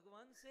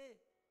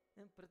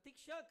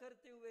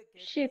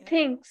 She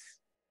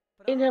thinks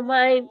in her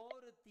mind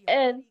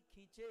and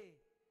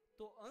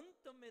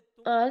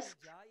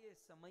asks,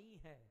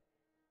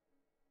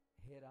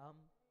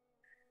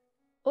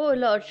 "Oh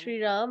Lord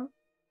Sri Ram,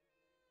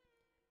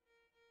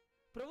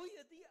 प्रभु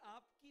यदि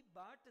आपकी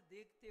बाट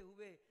देखते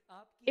हुए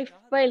if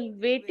while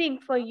waiting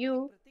for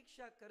you,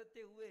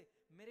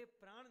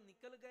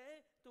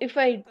 if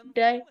I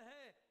die,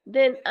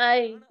 then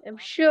I am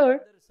sure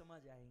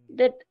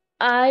that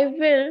I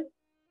will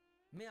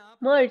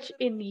merge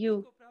in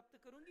you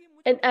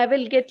and I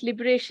will get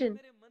liberation,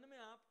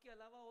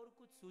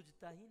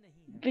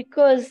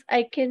 because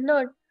I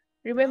cannot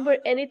remember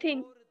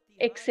anything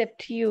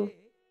except you.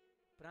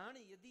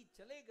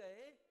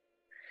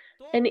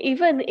 And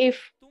even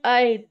if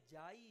I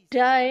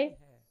die,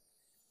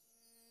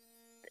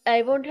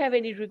 I won't have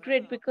any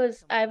regret,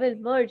 because I will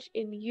merge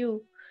in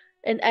you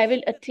and I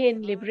will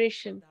attain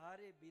liberation.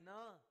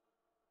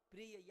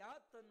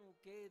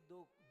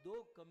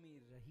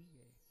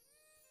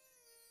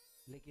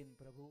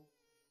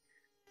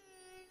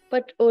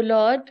 But, O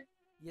Lord,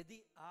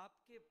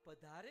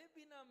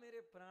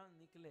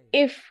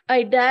 if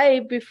I die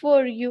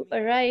before you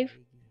arrive,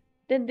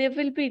 then there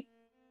will be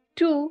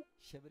two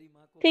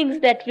things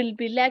that will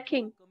be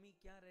lacking.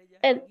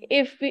 And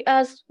if we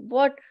ask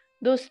what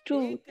those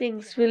two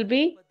things will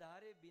be,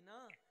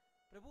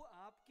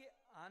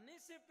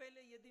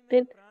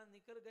 then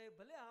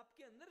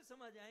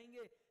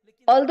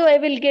although I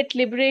will get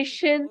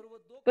liberation,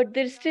 but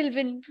there still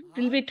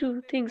will be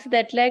two things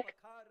that lack.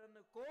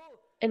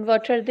 And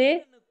what are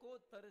they?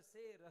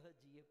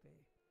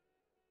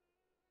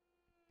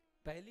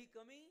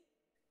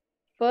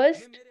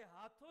 First,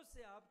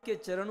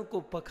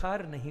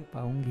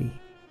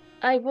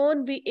 I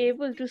won't be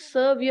able to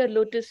serve your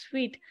lotus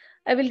feet.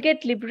 I will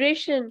get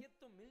liberation.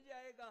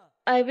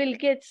 I will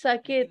get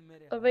Saket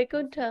or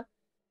Vaikuntha,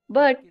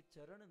 but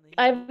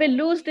I will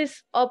lose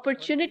this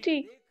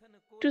opportunity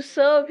to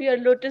serve your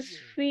lotus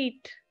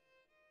feet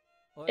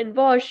and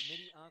wash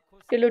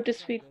your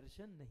lotus feet.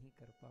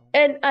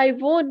 And I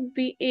won't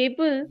be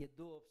able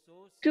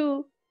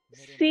to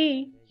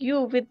see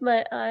you with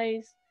my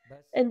eyes.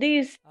 And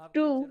these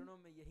two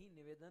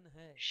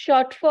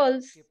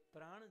shortfalls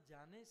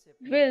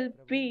will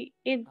be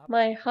in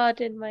my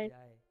heart and mind.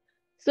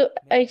 So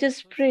I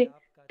just pray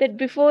that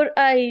before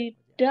I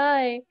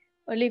die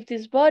or leave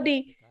this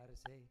body,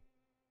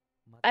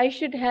 I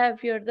should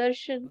have your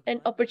darshan and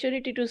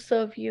opportunity to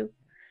serve you.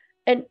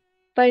 And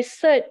by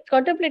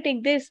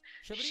contemplating this,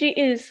 she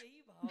is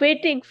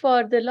waiting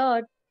for the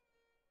Lord.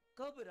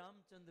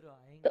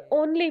 The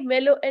only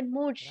mellow and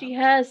mood she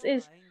has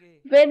is,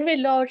 when will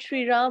Lord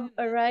Sri Ram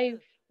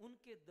arrive?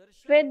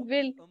 When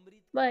will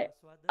my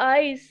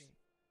eyes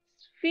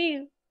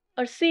feel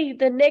or see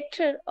the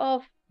nectar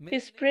of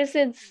his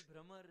presence?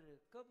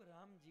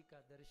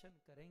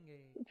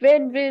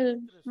 When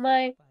will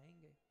my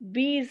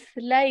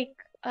bees-like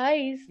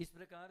eyes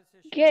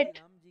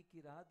get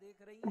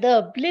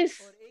the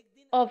bliss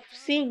of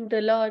seeing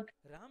the Lord?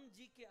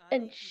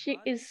 And she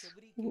is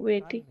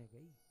waiting.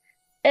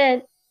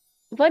 And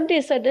one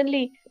day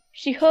suddenly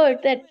she heard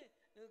that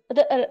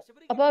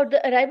about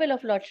the arrival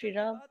of Lord Sri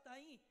Ram.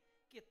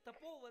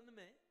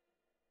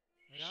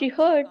 She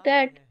heard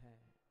that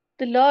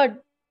the Lord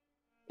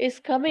is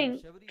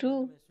coming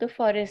to the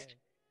forest.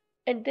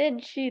 And then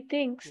she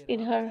thinks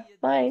in her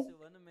mind,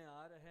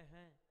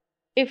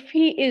 if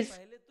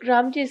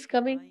Ramji is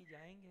coming,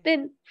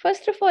 then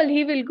first of all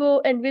he will go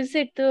and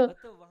visit the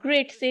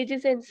great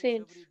sages and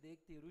saints.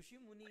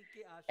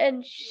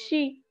 And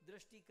she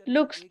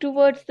looks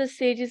towards the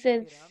sages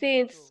and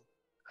saints'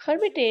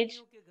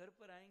 hermitage,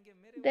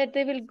 that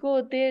they will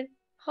go there.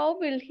 How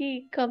will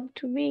he come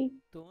to me?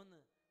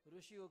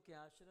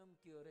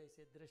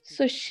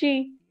 So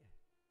she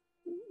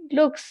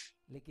looks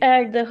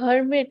at the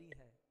hermit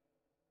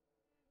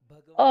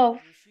of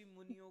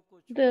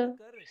the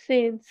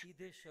saints.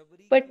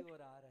 But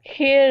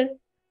here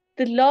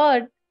the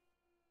Lord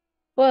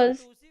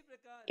was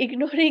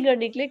ignoring or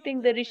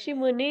neglecting the Rishi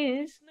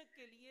Munis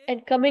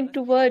and coming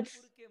towards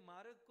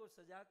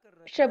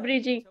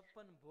Shabariji,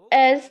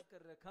 as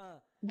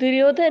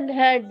Duryodhan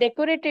had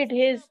decorated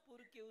his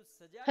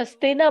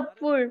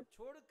Hastinapur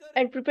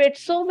and prepared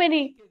so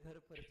many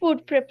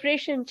food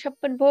preparation,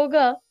 Chappan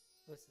Bhoga,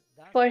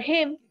 for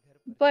him,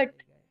 but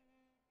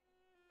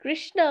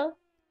Krishna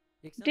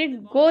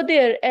didn't go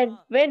there and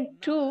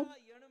went to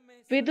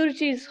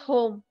Vidurji's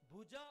home.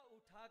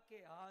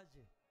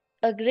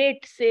 A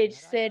great sage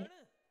said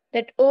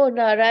that, "Oh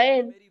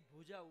Narayan,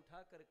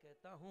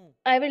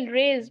 I will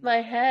raise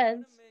my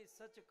hands,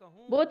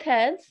 both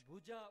hands,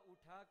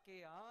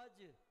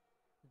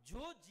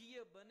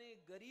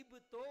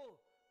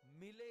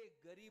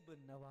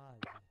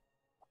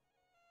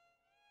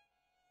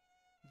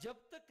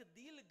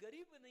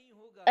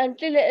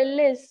 until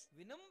unless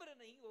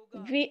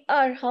we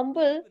are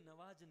humble,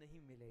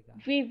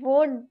 we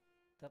won't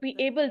be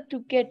able to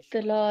get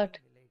the Lord."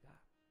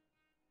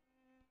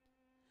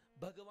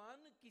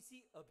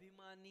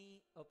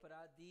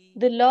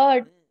 The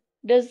Lord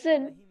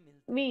doesn't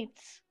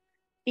meet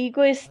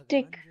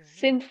egoistic,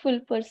 sinful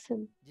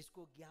person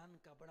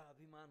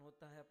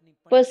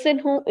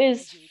who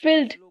is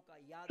filled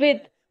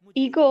with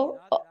ego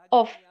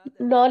of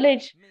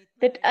knowledge,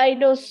 that I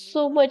know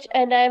so much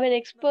and I am an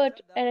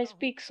expert and I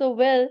speak so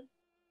well,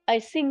 I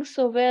sing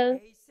so well.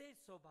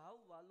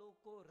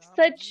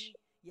 such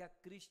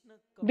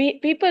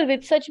people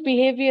with such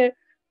behavior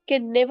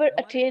can never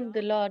attain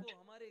the Lord.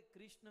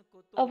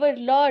 Our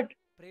Lord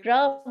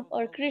Ram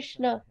or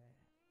Krishna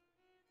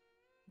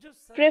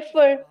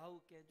prefer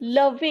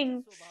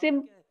loving,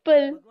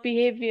 simple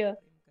behavior,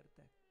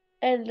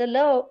 and the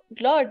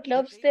Lord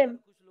loves them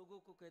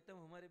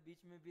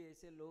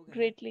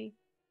greatly.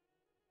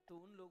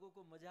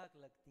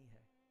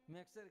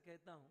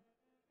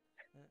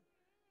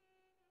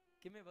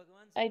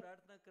 I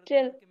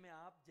tell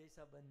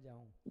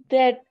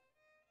that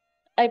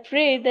I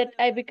pray that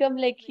I become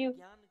like you.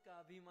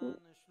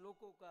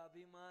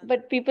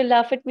 But people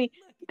laugh at me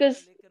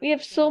because we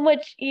have so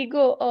much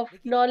ego of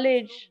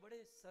knowledge,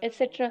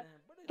 etc.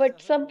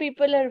 But some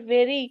people are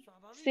very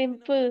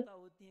simple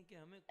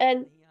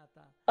and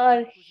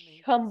are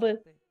humble.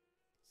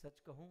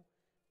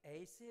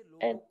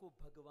 And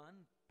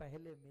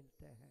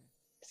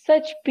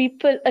such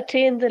people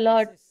attain the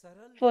Lord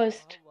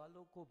first.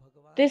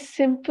 This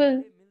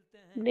simple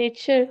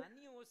nature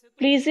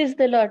pleases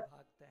the Lord.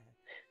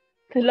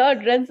 The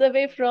Lord runs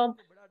away from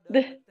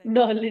the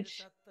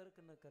knowledge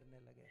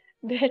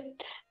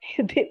that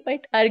they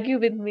might argue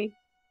with me.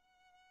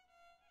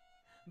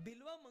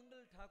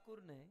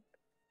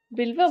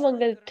 Bilva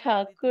Mangal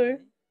Thakur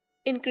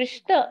in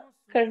Krishna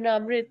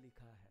Karnamrit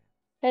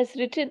has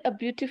written a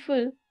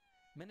beautiful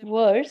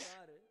verse,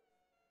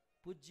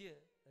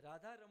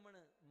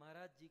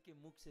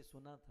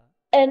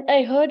 and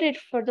I heard it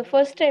for the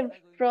first time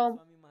from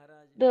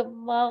the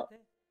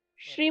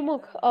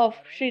Srimukh of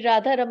Sri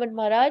Radha Raman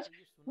Maharaj,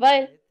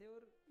 while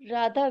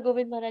Radha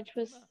Govind Maharaj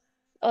was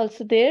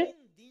also there,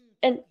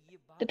 and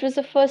it was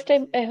the first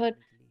time I heard.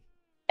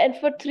 And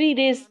for 3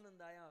 days,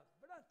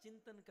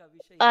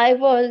 I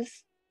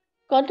was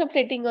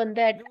contemplating on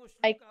that.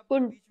 I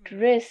couldn't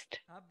rest.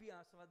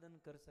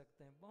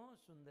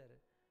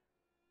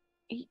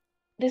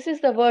 This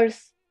is the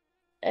verse,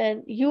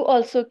 and you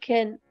also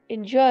can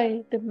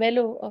enjoy the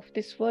mellow of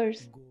this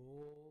verse.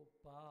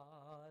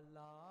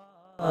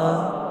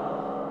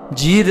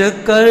 जिर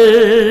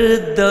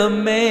कर्द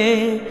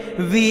में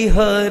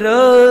विहर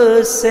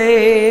से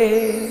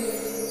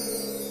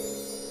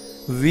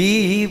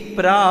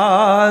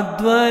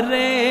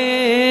विप्राद्वरे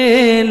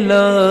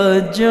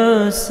लज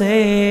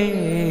से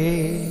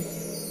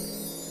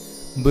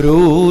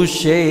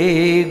ब्रूषे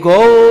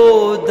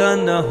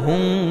गोदन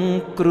हूँ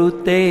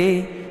कृते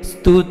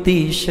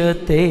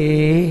स्तुतिशते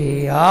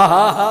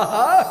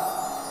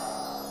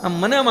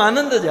મને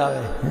આનંદ જ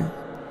આવે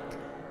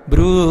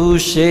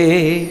ब्रूषे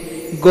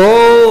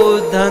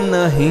गोधन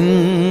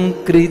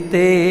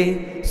हिंकृते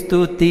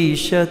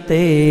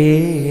स्तुतिशते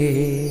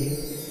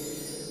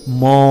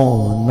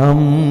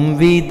मौनम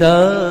विद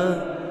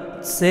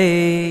से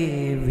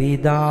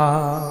विदा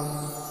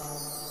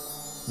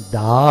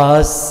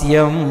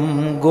दास्यं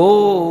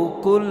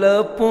गोकुल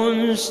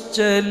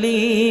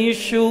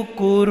पुंश्चलीषु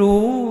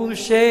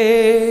कुरुषे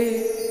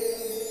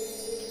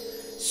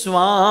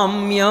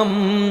स्वाम्यं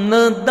न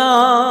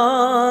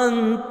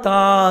दान्तात्मसु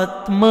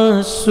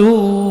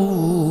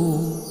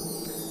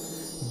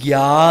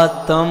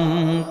ज्ञातं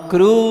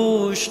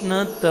कृष्ण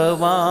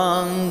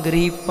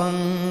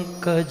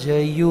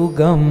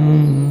तवाङ्घ्रिपङ्कजयुगं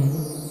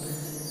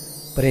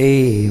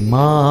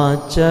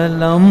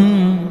प्रेमाचलं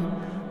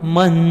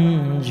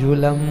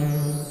मञ्जुलं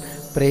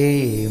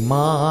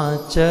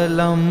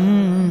प्रेमाचलं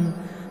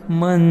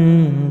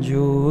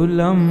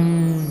मञ्जुलम्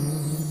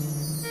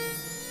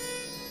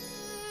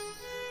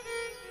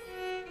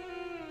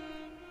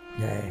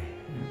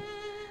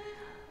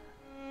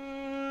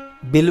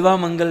बिल्वा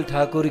मंगल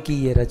ठाकुर की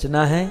ये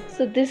रचना है.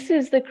 So this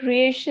is the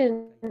creation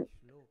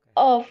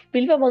of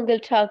Bilva Mangal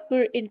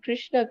Thakur in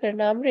Krishna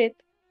Karnamrit.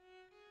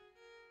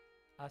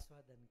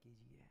 आस्वादन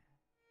कीजिए.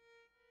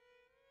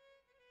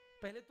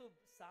 पहले तो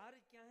सार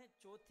क्या है,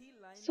 चौथी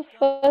line. So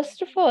first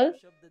of all,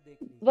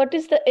 what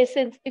is the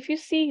essence? If you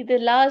see the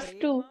last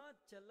two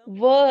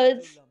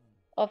words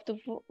of the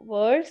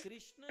verse,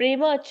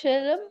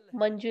 Premachalam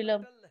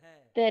Manjulam,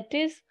 that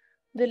is,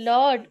 the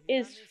Lord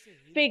is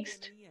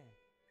fixed.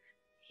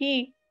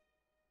 He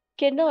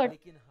cannot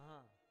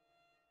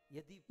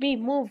be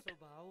moved.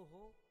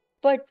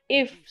 But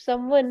if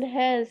someone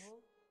has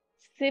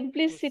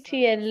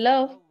simplicity and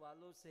love,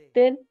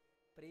 then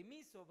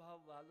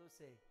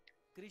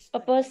a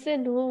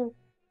person who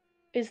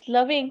is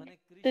loving,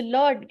 the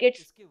Lord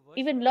gets,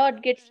 even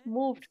Lord gets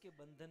moved.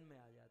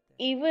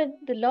 Even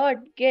the Lord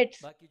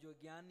gets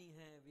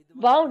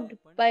bound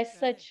by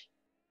such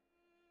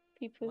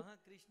people.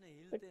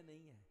 But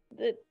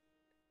the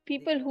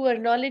people who are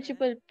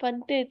knowledgeable,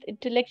 pandit,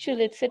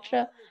 intellectual,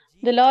 etc.,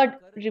 the Lord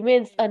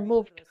remains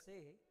unmoved.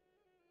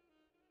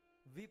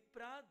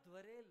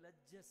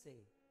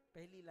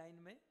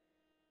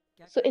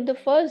 So in the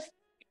first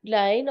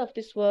line of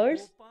this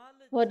verse,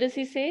 what does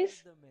he say?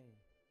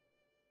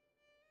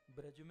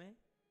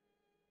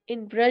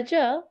 In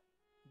Braja,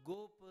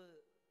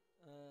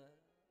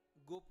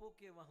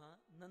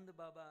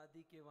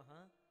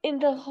 in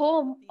the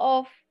home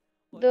of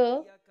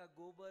the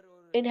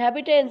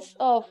inhabitants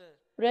of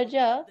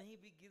Braja,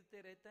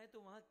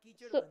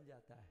 so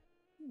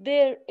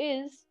there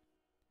is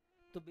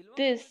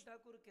this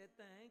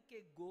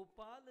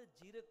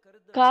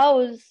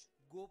cows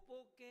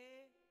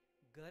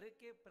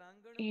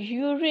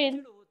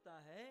urine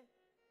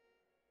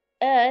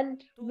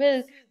and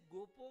milk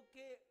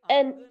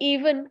and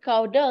even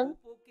cow dung,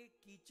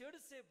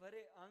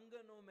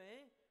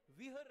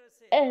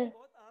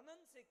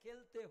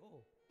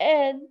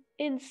 and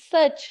in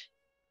such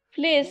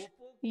place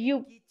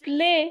you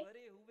play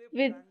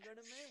with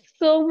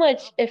so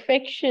much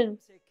affection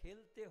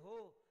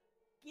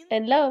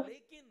and love,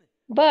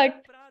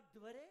 but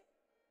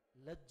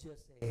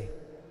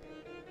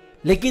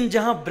लेकिन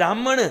जहां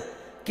ब्राह्मण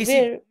किसी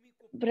where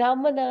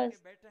brahmanas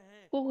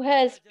who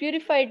has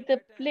purified the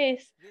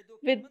place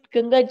with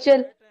Ganga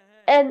Jal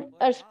and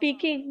are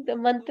speaking the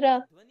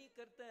mantra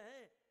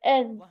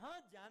and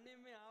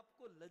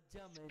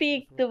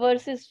speak the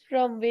verses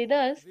from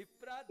Vedas,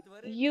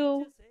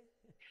 you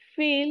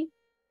feel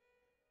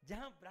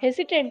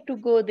hesitant to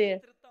go there.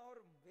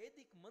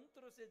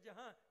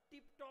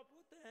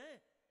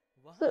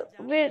 So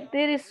where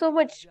there is so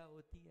much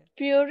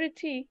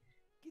purity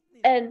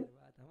and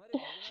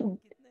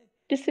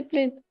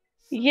discipline,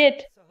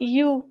 yet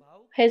you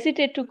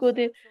hesitate to go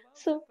there.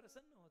 So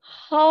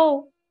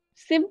how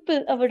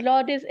simple our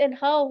Lord is and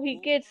how he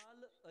gets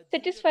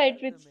satisfied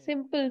with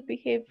simple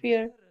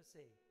behavior.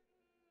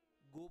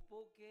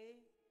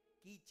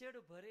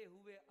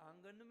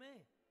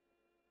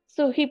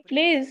 So he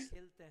plays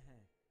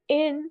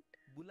in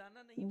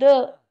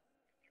the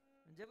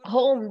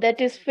home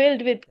that is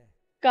filled with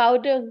cow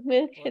dung,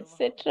 milk,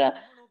 etc.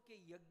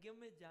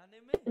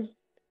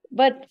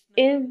 But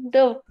in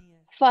the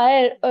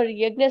fire or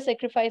yajna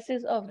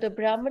sacrifices of the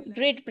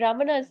great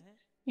brahmanas,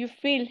 you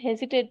feel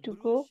hesitant to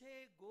go.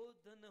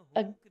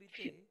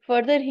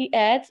 Further, he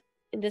adds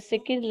in the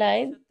second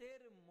line,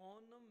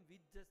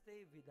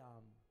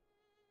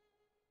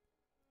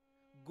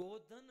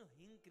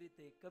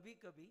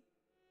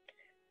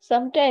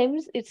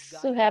 sometimes it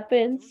so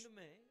happens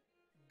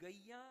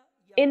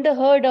in the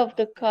herd of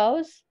the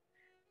cows,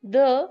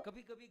 the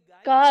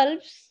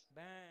calves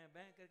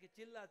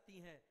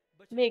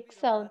make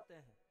sound.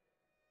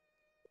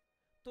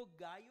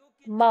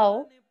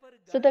 Mow.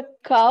 So the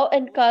cow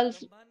and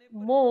calves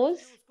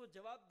mows,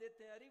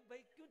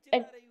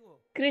 and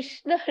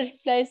Krishna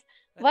replies,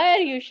 "Why are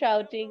you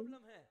shouting?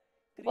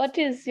 What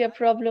is your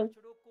problem?"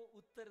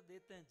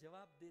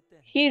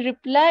 He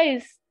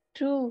replies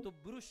to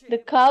the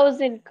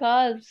cows and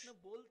calves,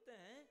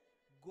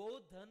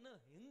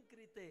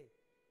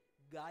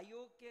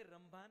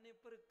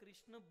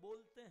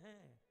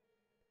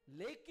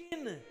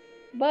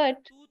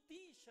 but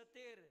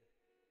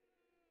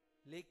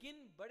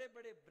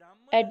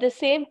at the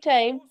same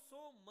time,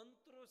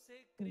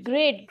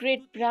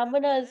 great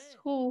brahmanas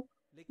who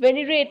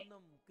venerate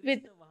with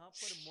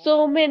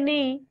so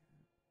many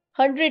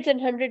hundreds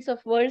and hundreds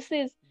of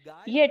verses,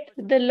 yet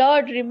the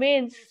Lord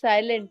remains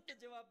silent.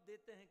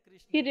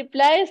 He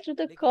replies to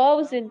the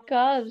cows and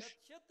calves,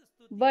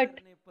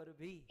 but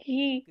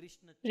he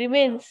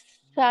remains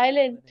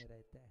silent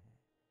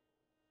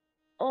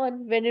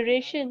on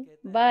veneration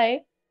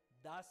by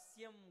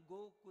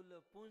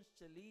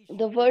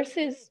the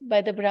verses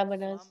by the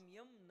brahmanas.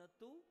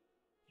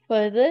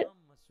 Further,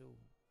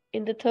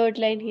 in the third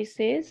line, he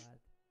says,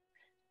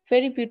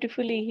 very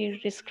beautifully, he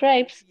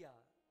describes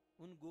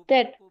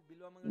that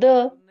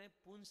the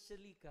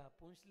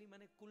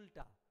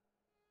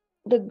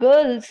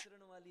girls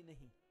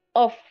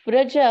of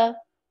Vraja,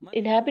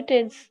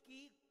 inhabitants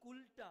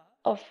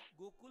of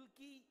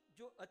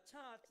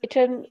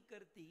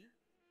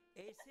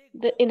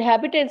the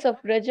inhabitants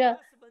of Vraja,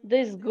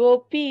 these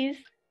gopis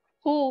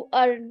who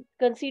are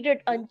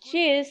considered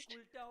unchaste,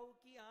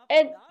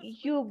 and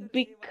you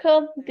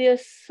become their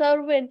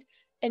servant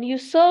and you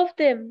serve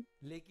them.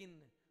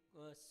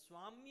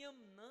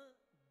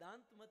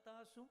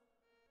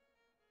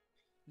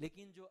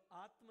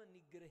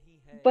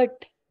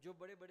 But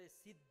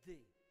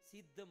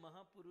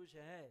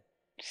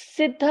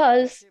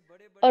siddhas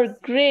or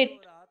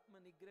great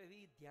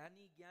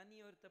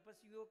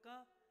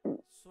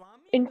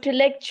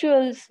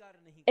intellectuals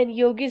and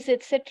yogis,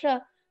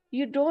 etc.,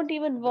 you don't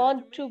even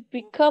want to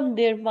become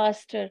their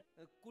master.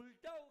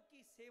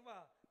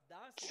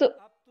 So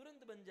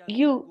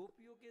you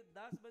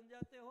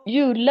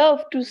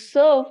love to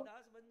serve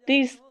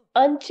these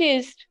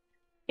unchaste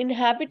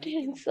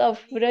inhabitants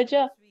of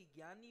Vraja,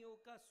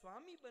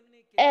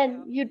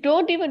 and you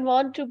don't even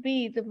want to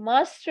be the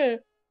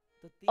master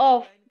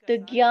of the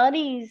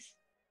jnanis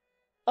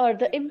or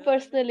the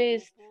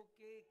impersonalists,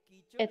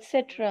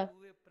 etc.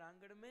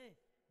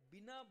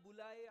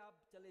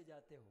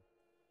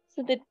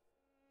 So that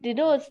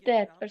denotes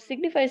that or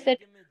signifies that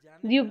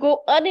you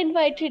go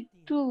uninvited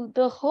to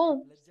the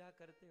homes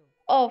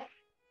of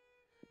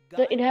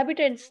the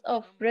inhabitants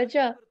of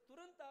Vraja,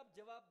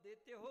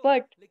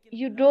 but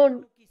you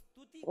don't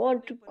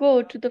want to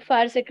go to the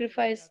fire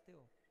sacrifice.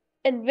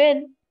 And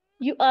when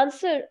you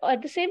answer,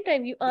 at the same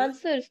time, you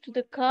answer to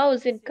the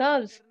cows and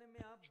calves,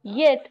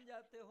 yet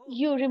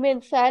you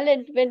remain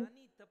silent when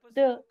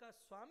the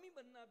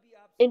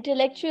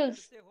intellectuals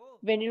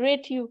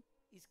venerate you,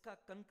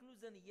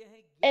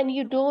 and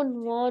you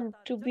don't want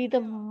to be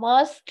the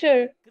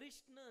master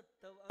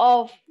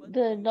of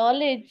the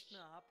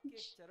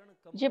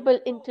knowledgeable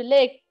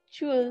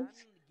intellectuals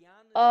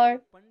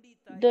or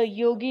the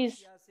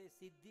yogis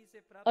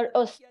or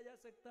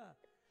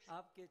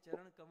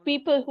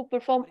people who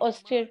perform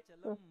austere.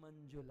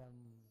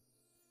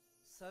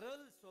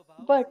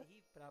 But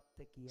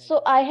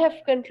so I have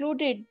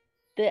concluded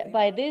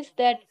by this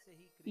that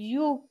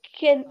you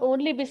can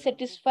only be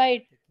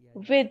satisfied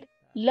with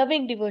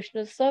loving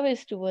devotional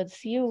service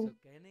towards you.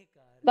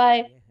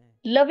 By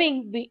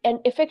loving and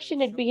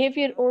affectionate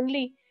behavior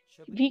only,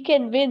 we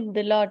can win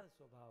the Lord.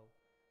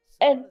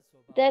 And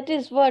that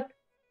is what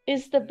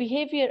is the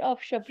behavior of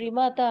Shabari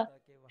Mata.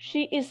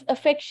 She is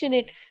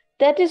affectionate.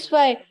 That is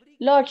why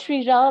Lord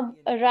Sri Ram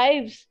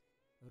arrives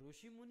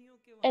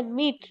and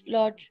meet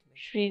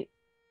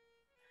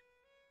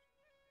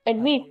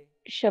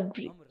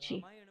Shabari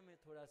ji.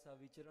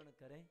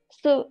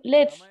 So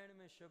let's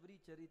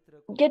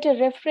get a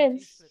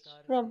reference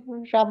from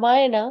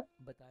Ramayana.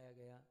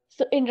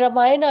 So in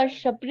Ramayana,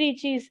 Shabari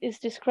ji is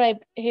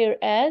described here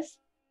as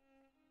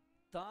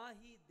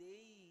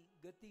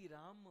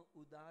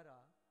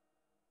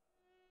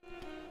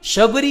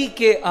Shabari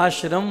के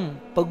आश्रम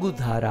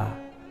पगुधारा.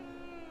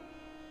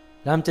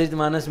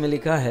 रामचरितमानस में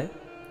लिखा है.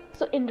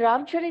 So in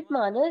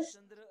Ramcharitmanas,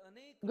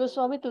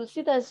 Goswami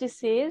Tulsidas ji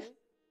says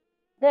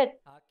that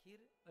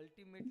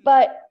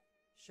by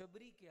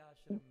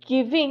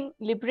giving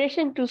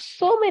liberation to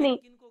so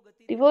many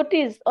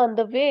devotees on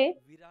the way,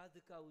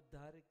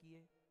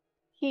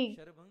 he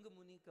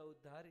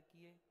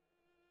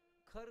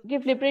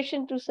gave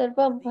liberation to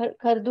Sarvam,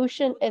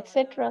 Khardushan,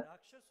 etc.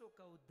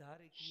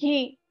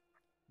 He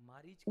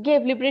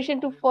gave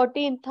liberation to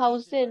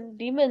 14,000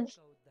 demons,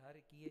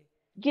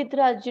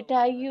 Gidra,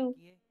 Jatayu,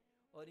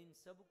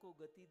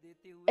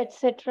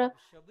 etc.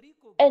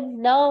 And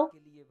now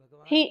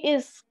he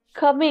is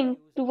coming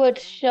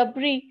towards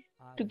Shabari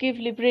to give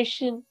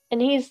liberation,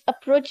 and he is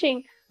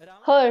approaching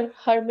her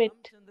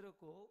hermit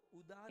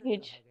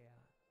age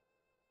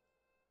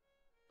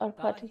or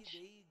cottage.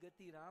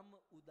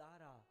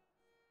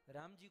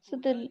 So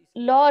the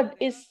Lord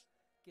is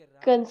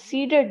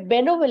considered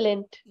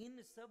benevolent.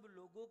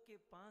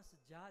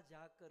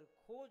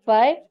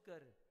 Why?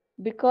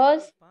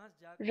 Because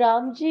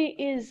Ramji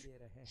is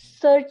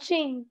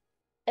searching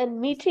and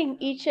meeting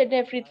each and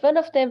every one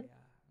of them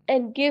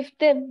and give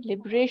them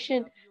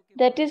liberation.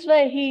 That is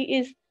why he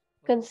is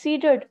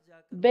considered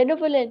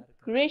benevolent,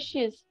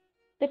 gracious,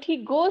 that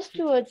he goes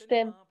towards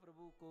them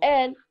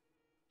and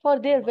for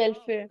their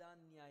welfare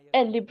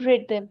and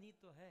liberate them.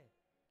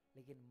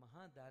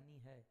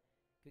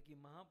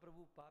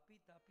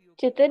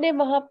 Chaitanya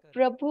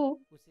Mahaprabhu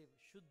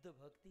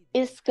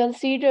is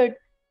considered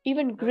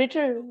even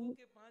greater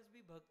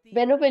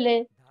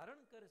benevolent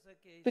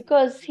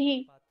because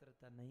he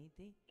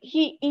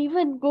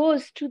even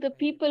goes to the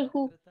people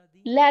who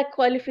lack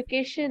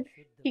qualification.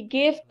 He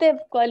gave them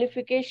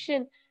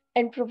qualification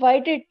and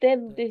provided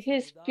them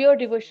his pure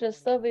devotional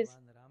service.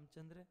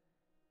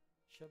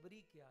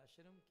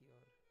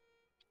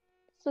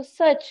 So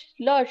such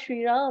Lord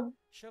Sri Ram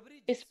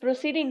is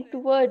proceeding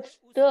towards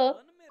the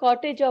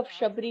cottage of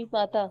Shabari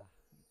Mata.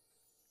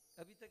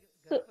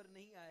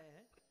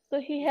 So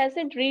he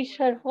hasn't reached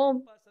her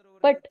home,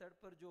 but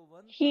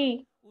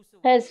he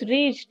has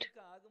reached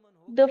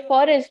the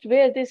forest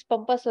where this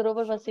Pampa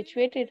Sarovar was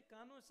situated.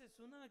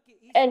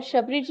 And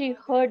Shabriji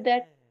heard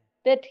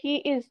that he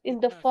is in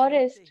the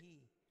forest,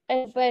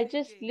 and by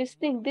just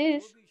listening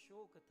this,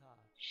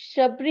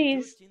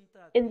 Shabri's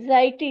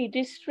anxiety,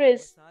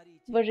 distress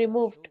were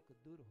removed.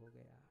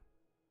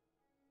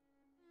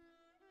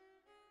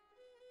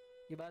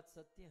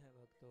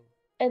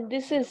 And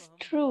this is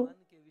true.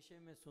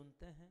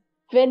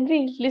 When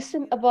we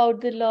listen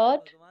about the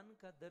Lord,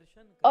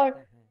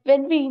 or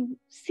when we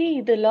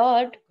see the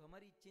Lord,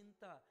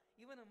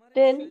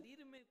 then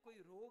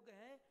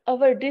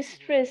our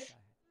distress,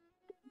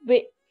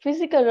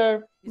 physical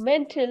or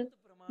mental,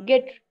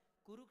 get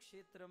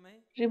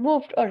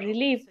removed or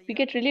relieved. We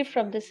get relief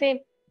from the same.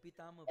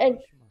 And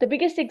the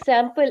biggest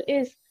example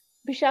is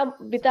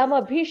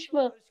Pitama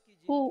Bhishma,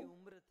 who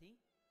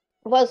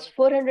was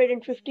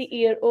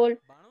 450-year old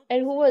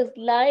and who was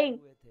lying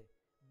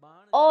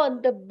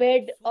on the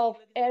bed of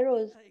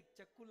arrows.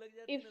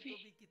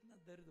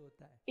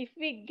 If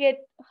we get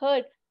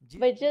hurt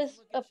by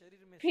just a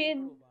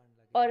pin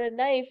or a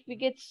knife, we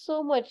get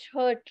so much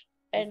hurt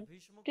and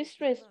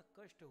distress.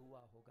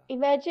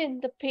 Imagine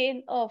the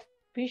pain of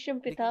Bhishma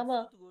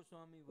Pitama.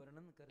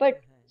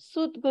 But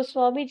Sut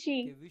Goswami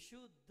ji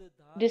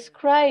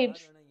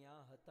describes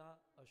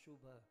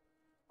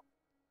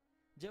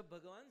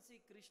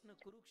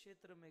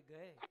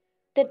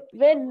that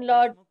when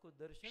Lord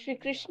Shri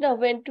Krishna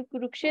went to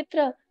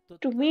Kurukshetra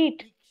to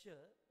meet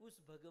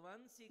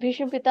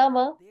Bhishma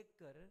Pitama,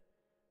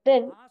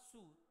 then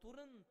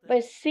by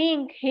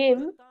seeing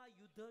him,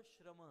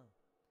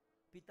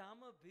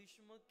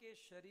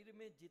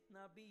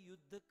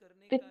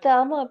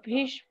 Pitama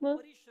Bhishma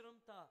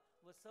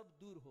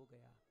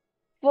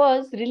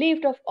was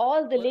relieved of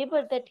all the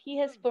labor that he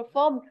has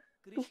performed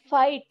to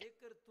fight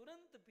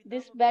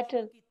this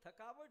battle,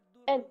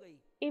 and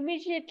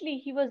immediately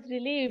he was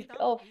relieved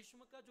of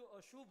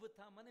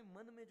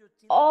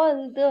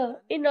all the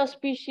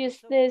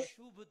inauspiciousness,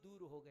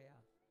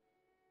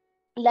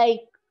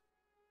 like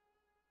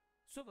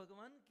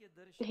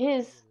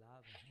his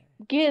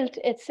guilt,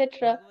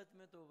 etc.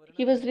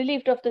 He was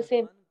relieved of the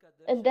same,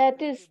 and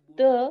that is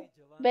the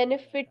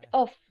benefit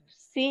of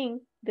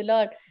seeing the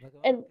Lord.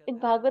 And in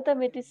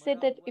Bhagavatam it is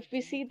said that if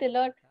we see the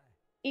Lord,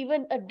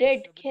 even a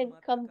dead can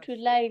come to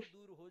life,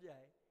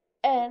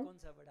 and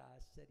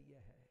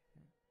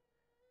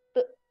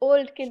the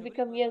old can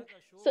become young.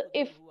 So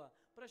if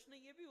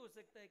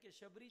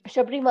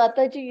Shabari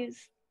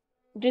Mataji's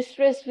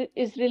distress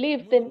is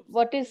relieved, then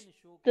what is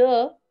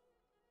the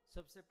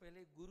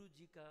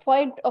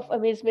point of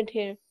amazement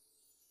here?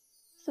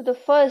 So the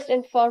first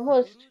and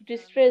foremost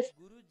distress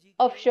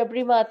of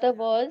Shabari Mata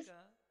was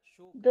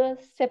the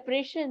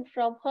separation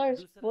from her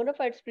bona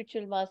fide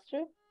spiritual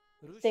master.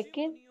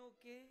 Second,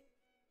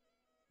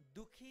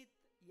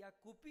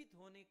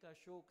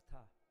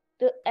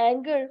 the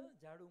anger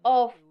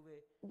of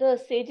the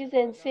sages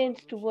and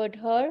saints toward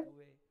her.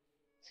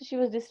 So she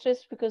was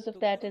distressed because of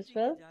that as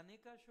well.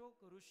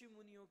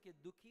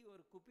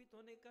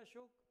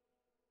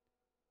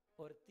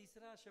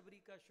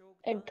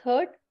 And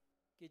third,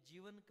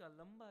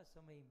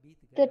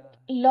 that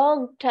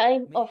long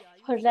time of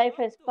her life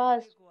has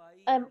passed.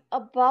 I'm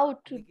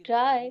about to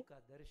die,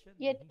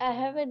 yet I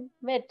haven't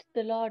met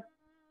the Lord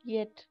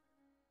yet.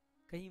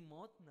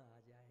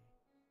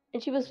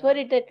 And she was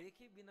worried that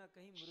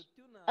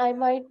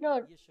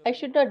I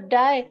should not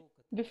die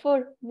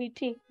before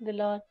meeting the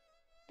Lord.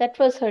 That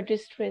was her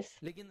distress.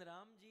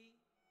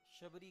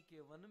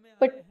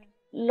 But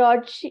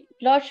Lord Sri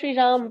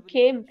Ram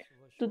came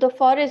to the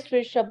forest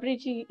where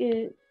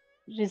Shabriji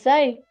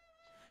resides,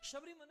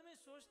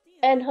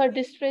 and her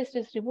distress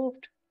is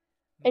removed.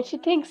 And she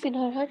thinks in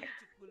her heart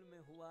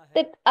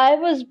that I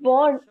was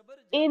born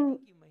in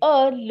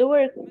a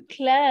lower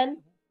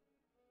clan.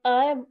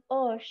 I am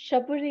a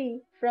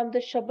Shabari from the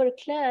Shabar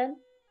clan.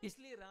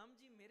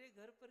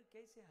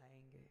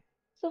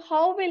 So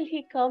how will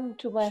he come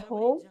to my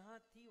home?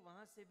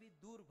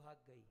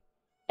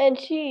 And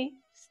she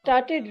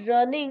started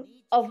running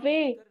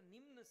away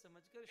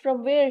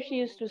from where she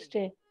used to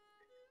stay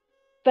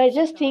by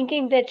just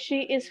thinking that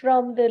she is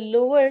from the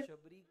lower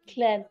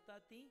clan.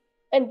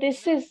 And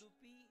this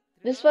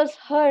was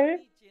her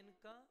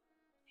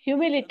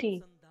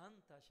humility,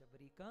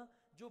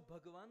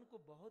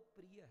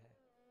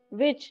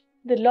 which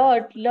the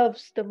Lord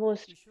loves the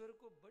most.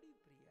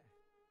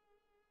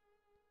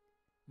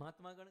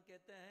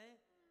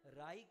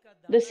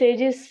 The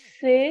sages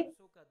say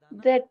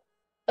that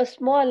a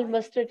small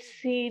mustard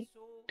seed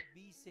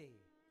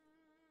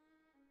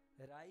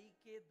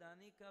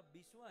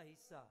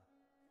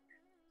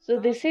so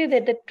they say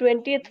that the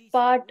 20th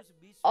part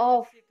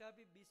of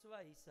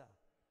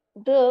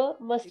the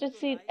mustard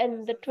seed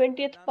and the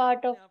 20th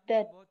part of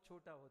that.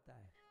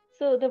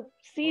 So the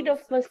seed of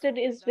mustard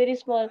is very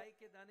small.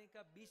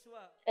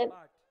 And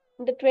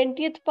the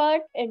 20th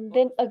part, and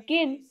then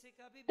again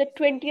the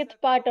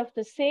 20th part of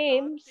the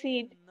same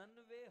seed.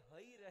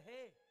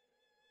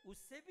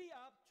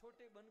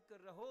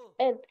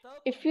 And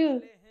if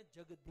you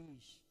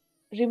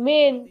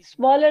remain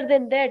smaller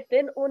than that,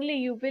 then only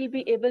you will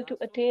be able to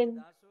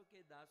attain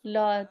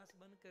Lord.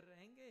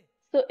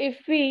 So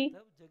if we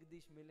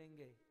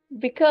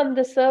become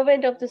the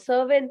servant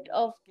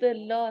of the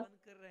Lord,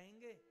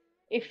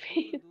 if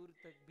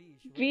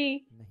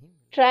we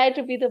try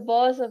to be the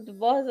boss of the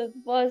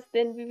boss,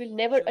 then we will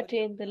never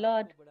attain the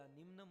Lord.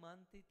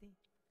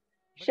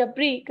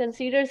 Shabri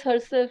considers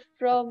herself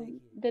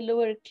from the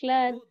lower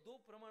clan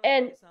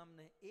and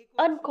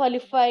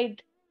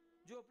unqualified.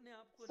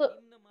 So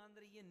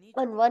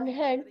on one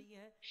hand,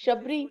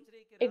 Shabri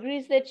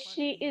agrees that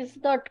she is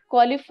not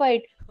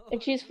qualified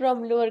and she is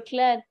from lower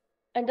clan.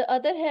 On the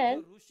other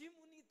hand,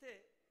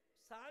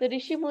 the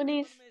Rishi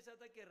Munis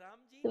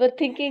were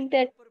thinking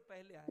that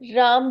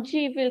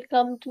Ramji will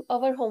come to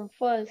our home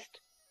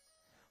first.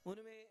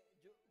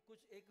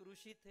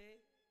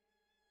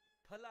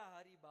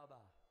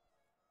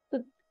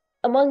 So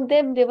among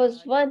them, there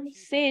was one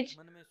sage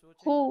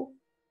who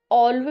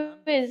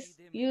always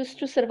used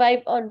to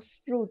survive on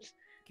fruits.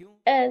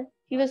 And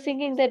he was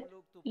thinking that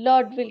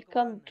Lord will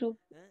come to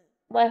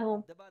my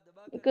home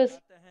because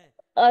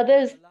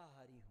others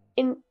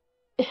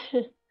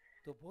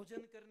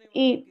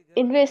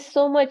invest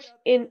so much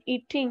in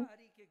eating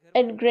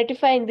and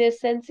gratifying their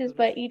senses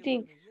by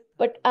eating,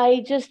 but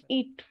I just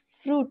eat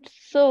fruit,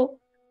 so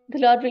the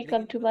Lord will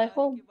come to my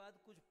home.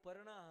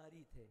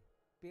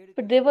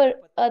 But there were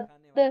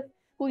others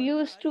who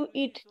used to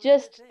eat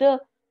just the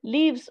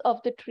leaves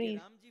of the trees,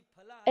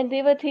 and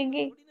they were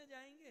thinking,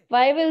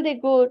 why will the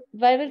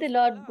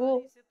Lord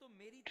go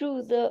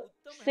to the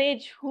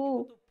sage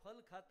who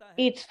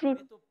eats fruit?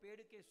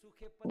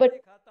 But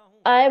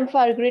I am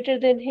far greater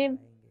than him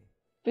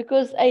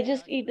because I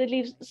just eat the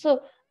leaves.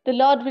 So the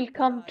Lord will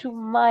come to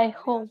my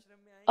home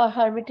or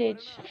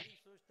hermitage.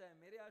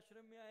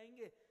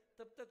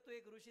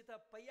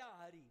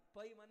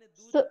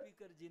 So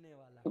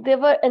there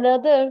were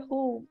another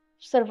who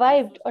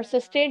survived or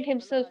sustained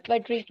himself by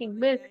drinking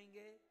milk,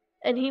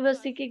 and he was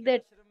thinking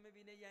that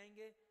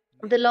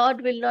the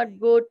Lord will not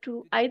go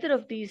to either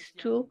of these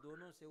two,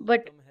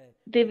 but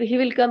he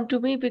will come to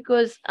me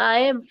because I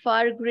am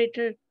far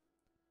greater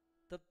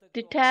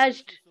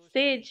detached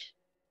sage.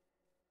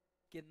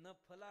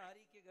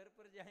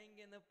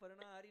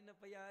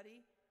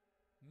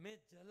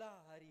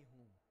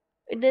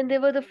 And then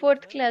there were the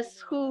fourth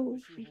class who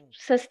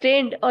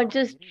sustained on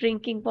just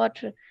drinking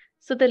water.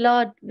 So the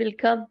Lord will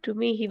come to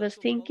me, he was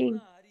thinking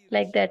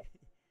like that.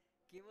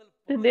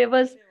 Then there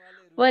was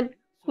one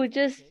who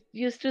just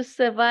used to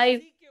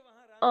survive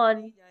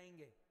on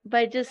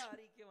by just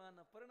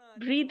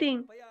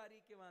breathing.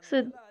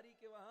 So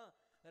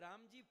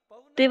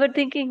they were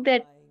thinking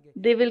that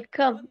they will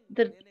come,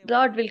 the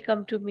Lord will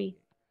come to me.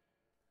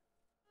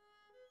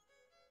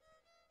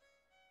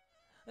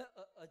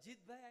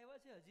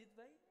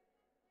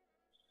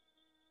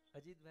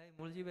 Ajitbhai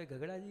Muljibhai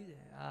ગગડાજી છે.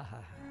 આહા,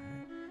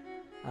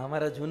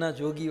 અમારા જૂના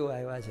જોગીઓ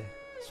આવ્યા છે.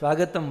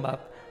 સ્વાગતમ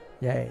બાપ.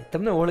 જય.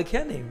 તમને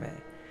ઓળખ્યા નહીં મેં.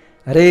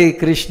 હરે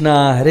કૃષ્ણ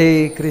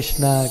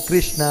કૃષ્ણ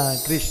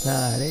કૃષ્ણ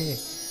હરે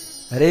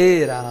હરે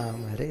રામ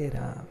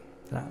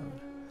રામ.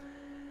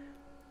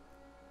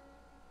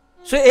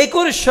 So एक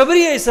और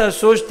शबरी ऐसा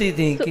सोचती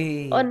थी कि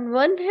on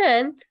one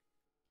hand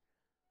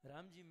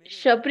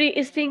Shabari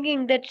is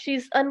thinking that she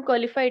is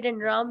unqualified and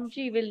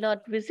Ramji will not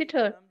visit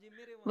her,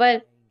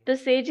 while the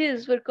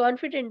sages were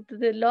confident that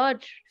the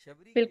Lord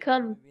will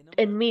come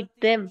and meet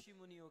them.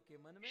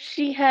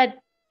 She had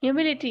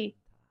humility,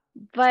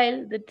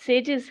 while the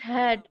sages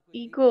had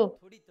ego.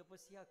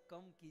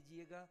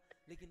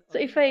 So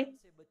if I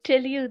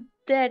tell you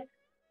that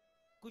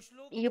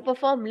you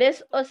perform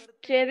less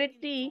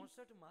austerity,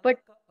 but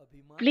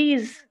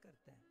please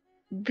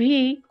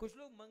be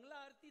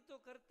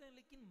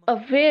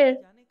aware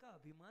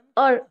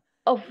or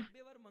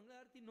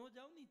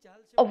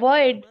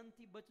avoid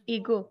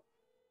ego.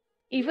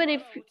 Even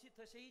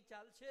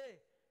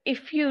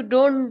if you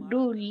don't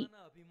do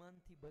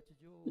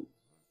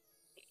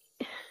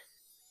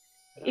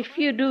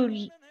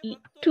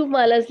two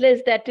malas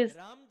less, that is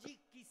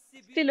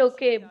still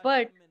okay,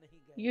 but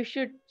you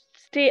should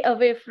stay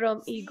away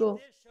from ego.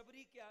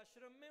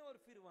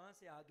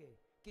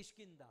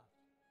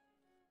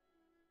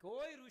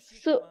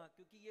 So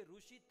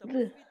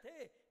the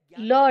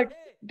Lord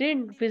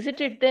didn't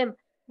visit them.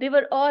 They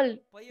were all,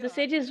 the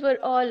sages were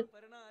all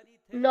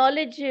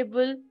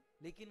knowledgeable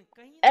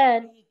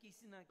and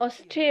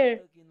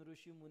austere,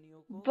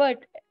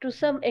 but to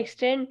some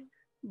extent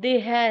they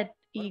had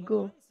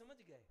ego.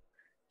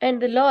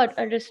 And the Lord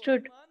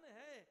understood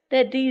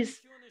that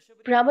these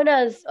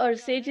brahmanas or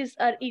sages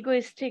are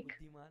egoistic,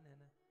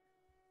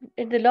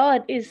 and the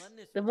Lord is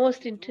the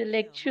most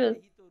intellectual,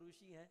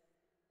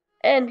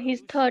 and he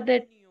thought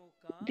that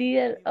they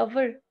are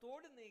our.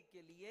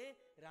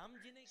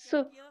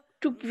 So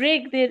to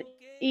break their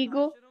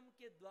ego,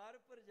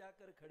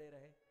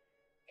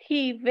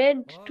 he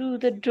went to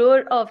the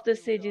door of the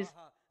sages,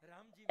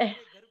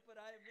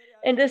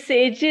 and the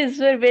sages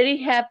were very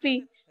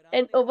happy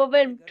and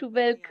overwhelmed to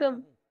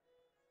welcome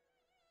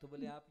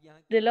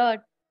the Lord.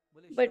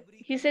 But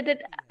he said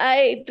that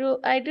I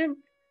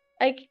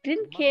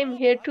didn't came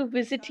here to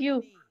visit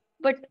you,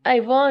 but I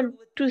want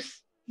to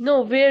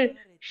know where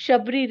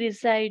Shabari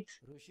resides.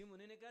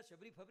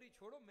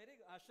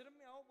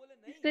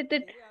 He said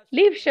that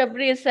leave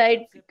Shabari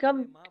aside,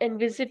 come and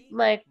visit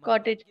my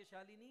cottage.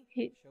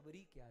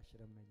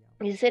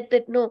 He said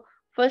that no,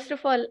 first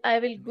of all, I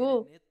will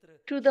go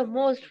to the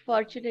most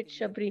fortunate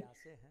Shabari.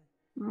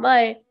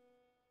 My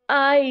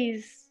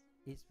eyes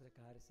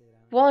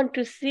want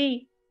to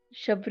see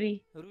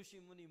Shabari.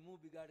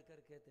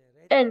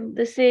 And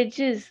the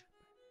sages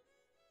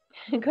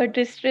got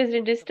distressed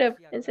and disturbed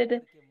and said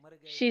that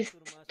she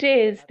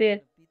stays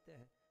there.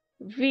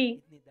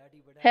 We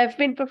have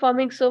been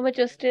performing so much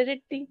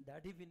austerity.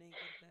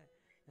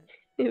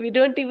 We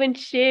don't even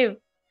shave.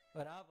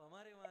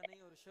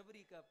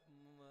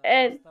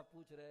 And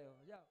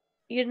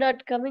you're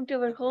not coming to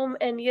our home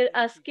and you're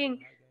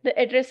asking the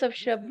address of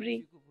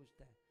Shabari.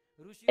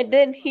 And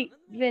then he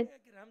went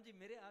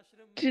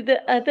to the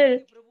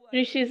other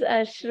Rishi's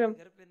ashram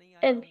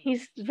and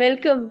he's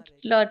welcomed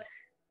Lord.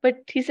 But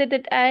he said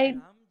that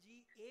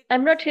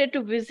I'm not here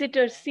to visit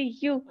or see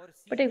you,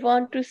 but I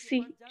want to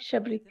see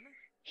Shabari.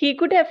 He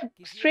could have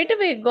straight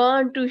away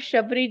gone to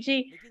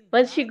Shabariji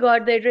once she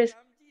got the address,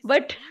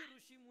 but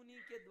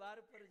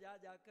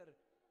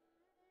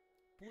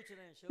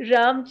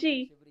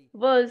Ramji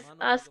was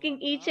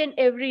asking each and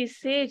every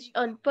sage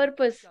on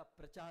purpose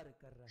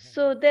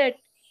so that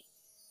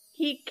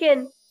he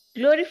can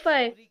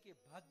glorify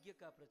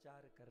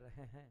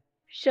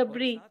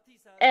Shabari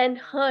and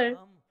her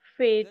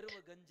fate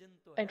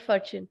and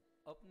fortune.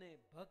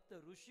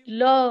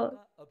 Lord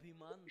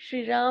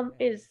Sri Ram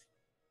is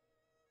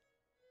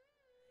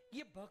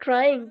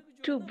trying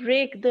to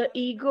break the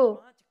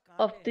ego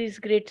of these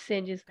great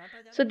sages.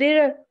 So there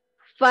are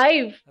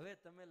 5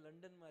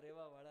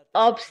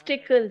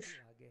 obstacles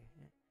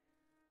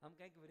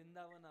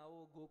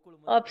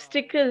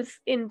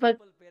in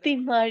Bhakti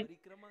Marg.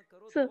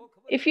 So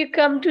if you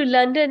come to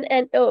London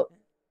and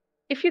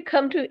if you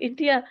come to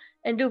India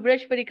and do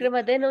Braj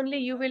Parikrama, then only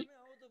you will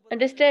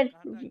understand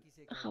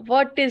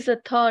what is a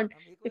thorn.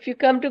 If you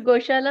come to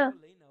Goshala,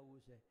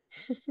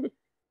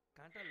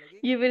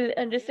 you will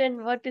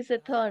understand what is a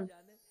thorn.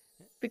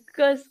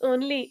 Because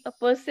only a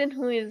person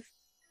who is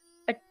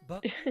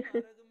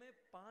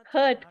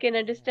hurt can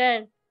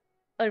understand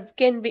or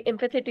can be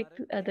empathetic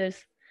to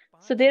others.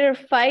 So there are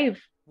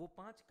 5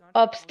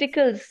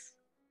 obstacles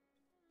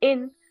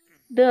in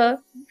the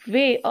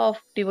way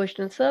of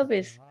devotional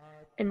service.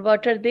 And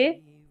what are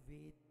they?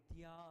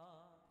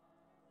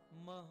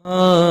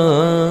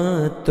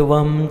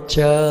 Tvam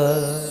cha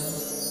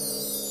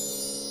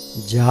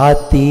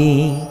jati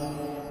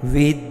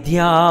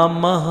vidya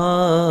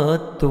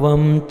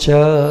mahatvam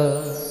cha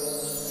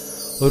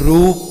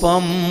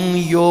rupam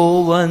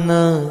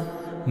yovana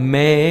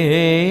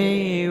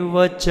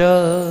mevacha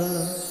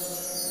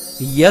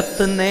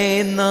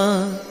yatnena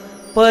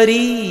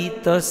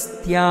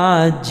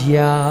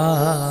परितस्त्याज्या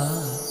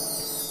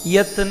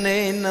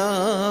यत्नेन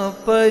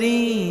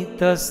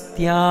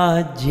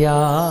परितस्त्याज्या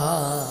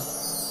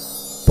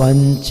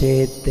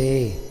पंचेते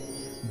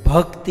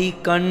भक्ति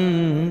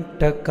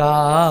कंटका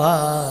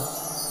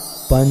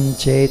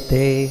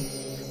पंचेते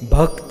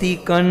भक्ति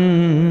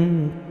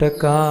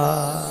कंटका।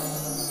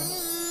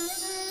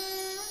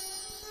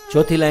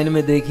 चौथी line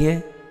में देखिए।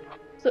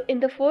 So in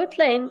the 4th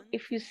line,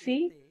 if you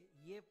see,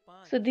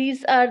 so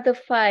these are the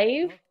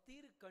 5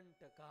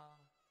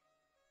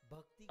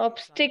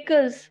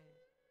 obstacles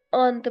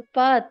on the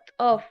path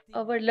of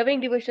our loving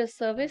devotional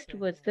service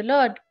towards the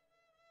Lord.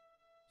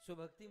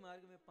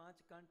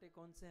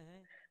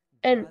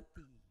 And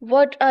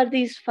what are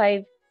these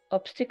 5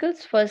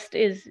 obstacles? First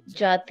is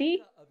jati,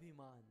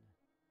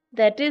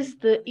 that is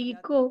the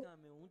ego,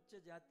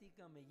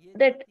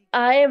 that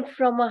I am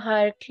from a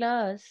higher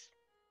class.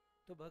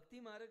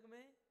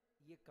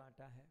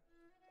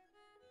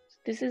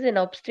 This is an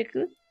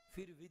obstacle.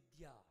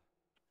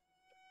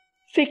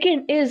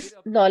 Second is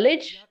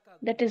knowledge,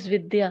 that is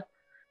vidya.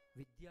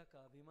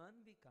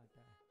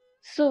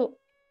 So,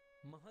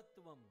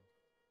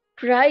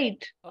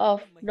 pride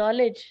of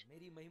knowledge.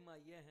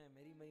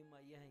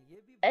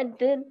 And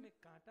then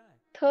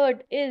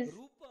third is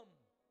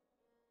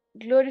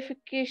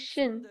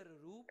glorification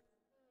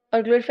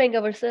or glorifying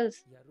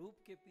ourselves.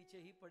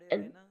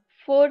 And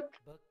fourth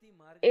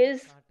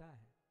is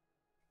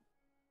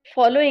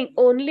following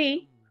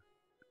only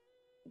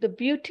the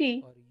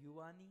beauty.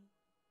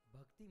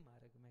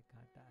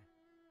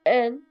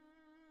 And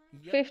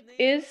fifth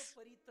is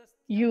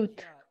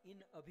youth.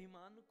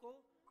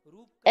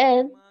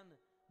 And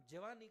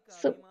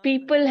so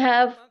people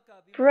have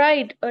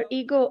pride or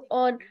ego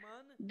on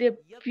their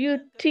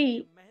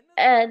beauty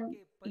and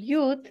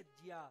youth.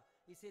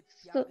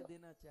 So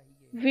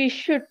we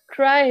should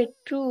try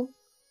to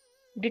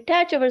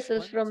detach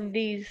ourselves from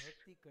these,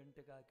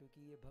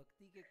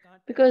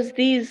 because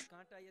these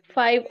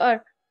 5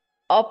 are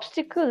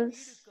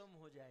obstacles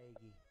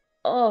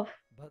of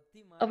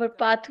our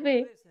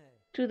pathway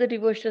to the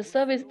devotional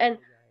service, and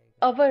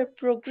our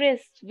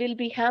progress will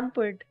be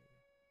hampered.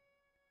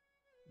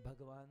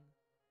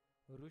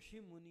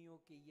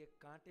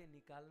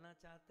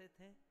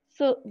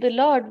 So the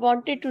Lord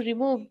wanted to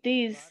remove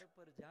these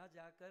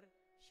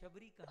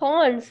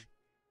thorns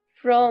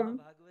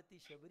from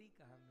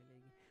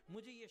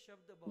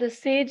the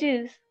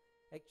sages,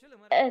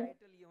 and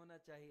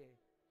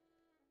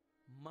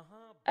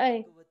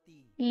I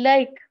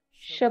like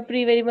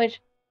Shabari very much.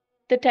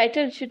 The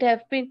title should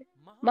have been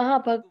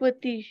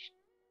Mahabhagavati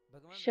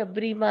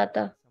Shabari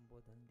Mata,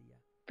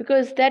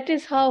 because that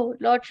is how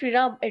Lord Sri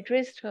Ram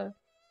addressed her.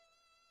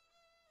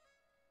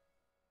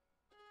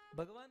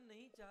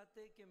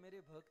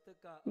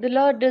 The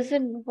Lord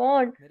doesn't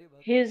want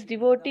his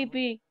devotee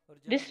be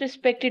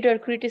disrespected or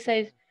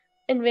criticized.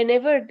 And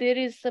whenever there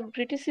is some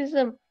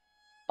criticism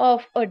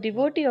of a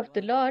devotee of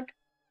the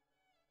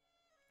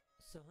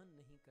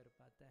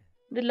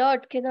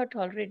Lord cannot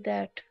tolerate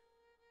that.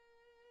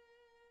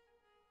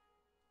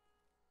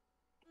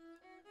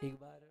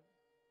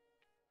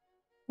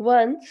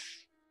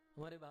 Once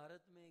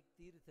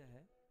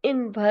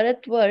in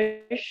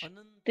Bharatvarsh,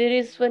 there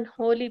is one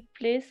holy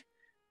place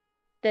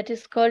that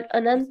is called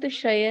Anant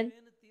Shayan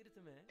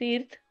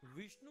Tirth,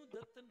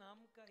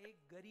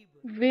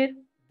 where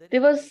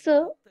there was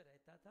a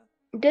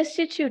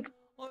destitute,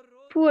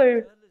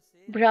 poor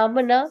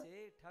Brahmana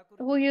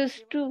who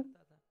used to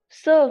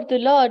serve the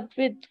Lord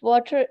with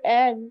water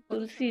and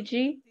tulsi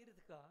ji,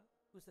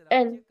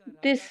 and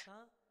this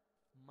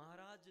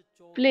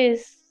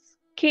place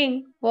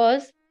king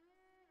was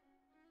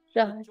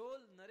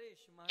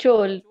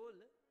Chol,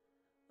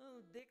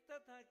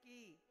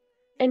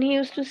 and he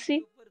used to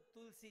see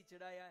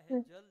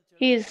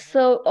he is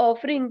so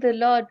offering the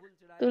Lord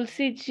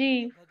tulsi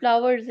ji,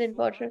 flowers and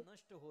water.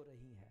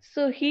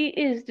 So he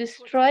is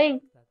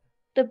destroying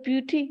the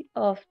beauty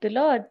of the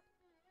Lord.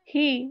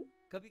 He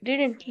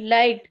didn't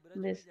like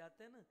this.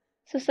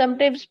 So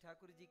sometimes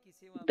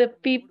the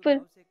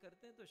people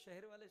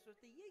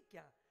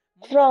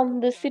from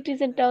the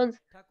cities and towns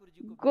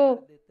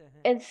go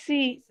and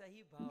see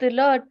the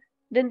Lord.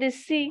 Then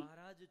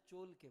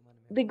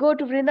they go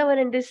to Vrindavan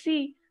and they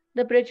see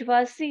the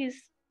Brajvasis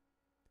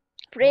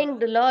praying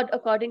the Lord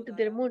according to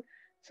their mood.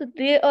 So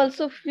they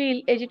also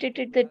feel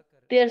agitated that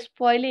they are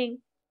spoiling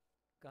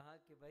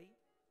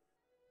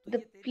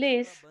the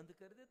place.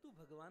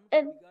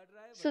 And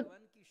so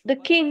the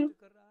king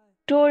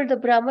told this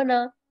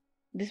Brahmana,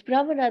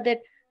 that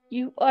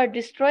you are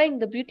destroying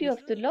the beauty of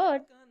the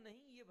Lord.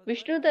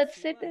 Vishnudat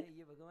said that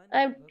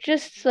I'm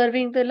just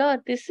serving the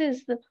Lord. This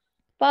is the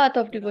path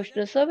of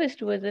devotional service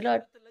towards the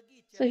Lord.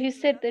 So he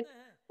said that,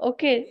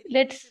 okay,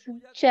 let's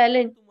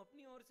challenge.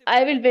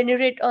 I will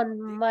venerate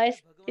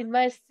in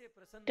my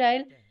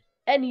style,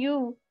 and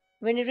you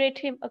venerate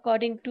him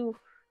according to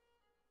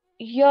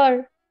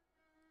your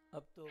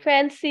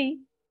fancy,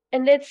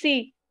 and let's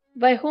see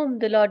by whom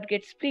the Lord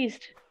gets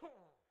pleased.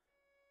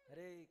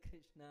 Hare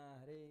Krishna,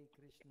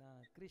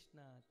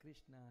 Krishna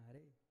Krishna,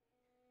 Hare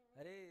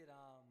Hare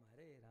Ram,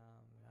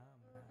 Ram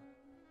Ram.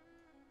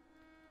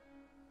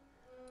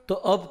 तो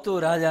अब तो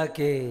राजा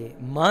के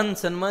मान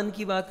सम्मान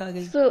की बात आ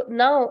गई. So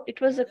now it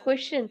was a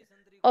question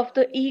of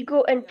the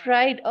ego and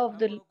pride of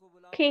the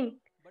king.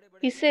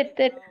 He said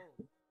that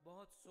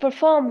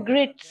perform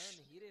great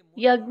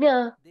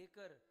yajna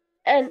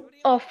and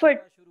offered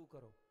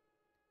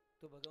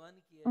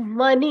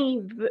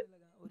money,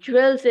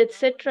 jewels,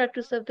 etc.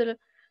 to serve the Lord.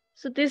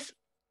 So this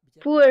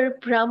poor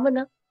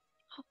Brahmana,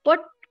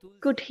 what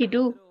could he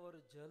do?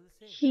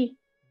 He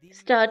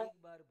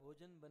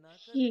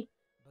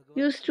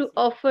used to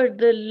offer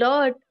the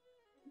Lord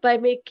by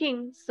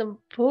making some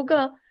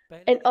bhoga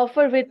and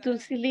offer with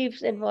tulsi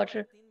leaves and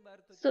water.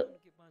 So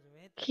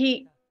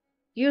he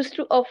used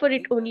to offer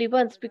it only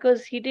once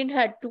because he didn't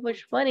have too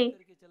much money.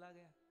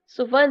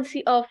 So once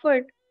he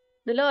offered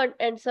the Lord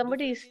and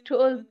somebody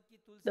stole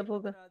the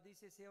bhoga.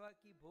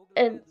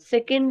 And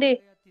second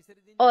day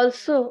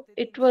also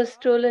it was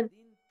stolen.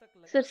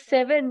 So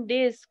 7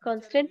 days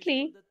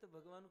constantly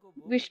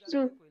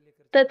Vishnu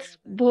Tat's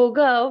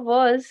bhoga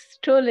was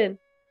stolen.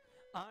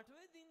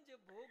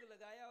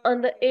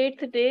 On the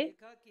 8th day,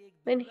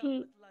 when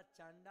he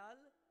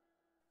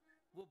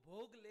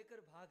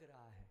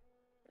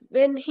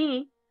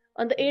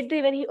on the 8th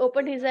day when he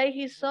opened his eye,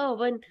 he saw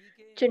one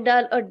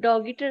Chandal, a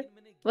dog eater,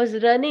 was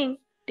running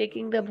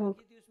taking the bhog.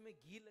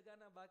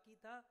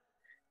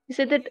 He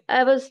said that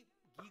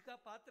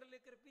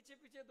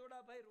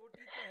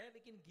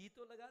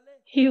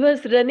he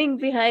was running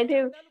behind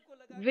him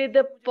with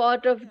a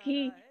pot of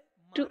ghee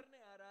to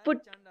put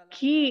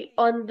ghee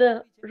on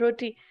the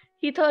roti.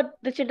 The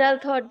Chandal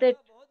thought that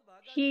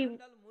he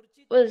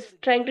was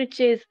trying to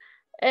chase,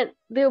 and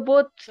they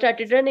both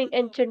started running,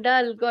 and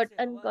Chandal got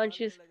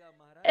unconscious.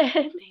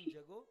 And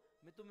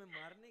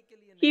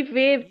he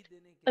waved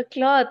a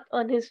cloth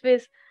on his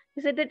face.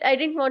 He said that I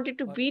didn't want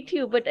to beat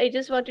you, but I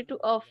just wanted to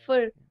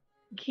offer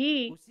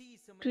ghee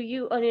to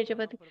you on your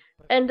chapati.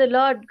 And the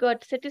Lord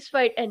got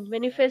satisfied and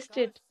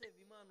manifested.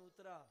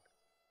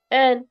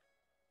 And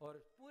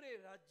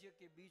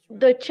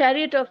the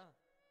chariot of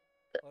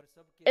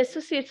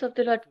associates of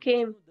the Lord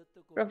came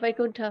from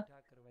Vaikuntha,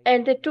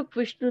 and they took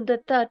Vishnu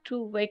Datta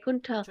to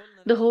Vaikuntha,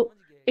 the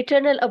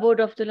eternal abode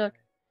of the Lord.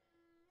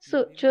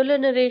 So Chola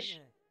Naresh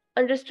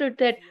understood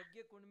that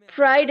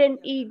pride and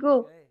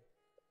ego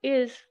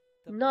is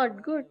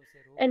not good,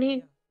 and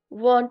he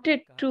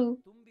wanted to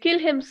kill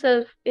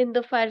himself in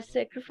the fire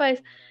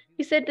sacrifice.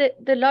 He said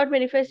that the Lord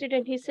manifested,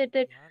 and he said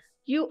that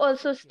you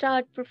also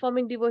start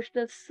performing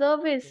devotional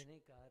service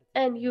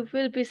and you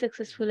will be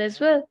successful as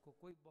well.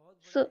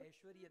 So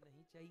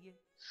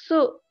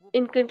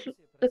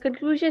the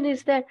conclusion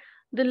is that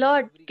the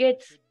Lord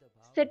gets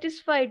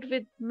satisfied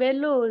with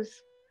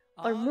mellows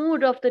or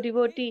mood of the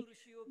devotee,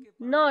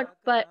 not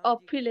by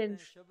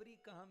opulence.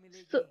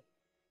 So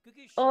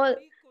all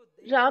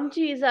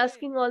Ramji is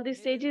asking all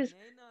these sages,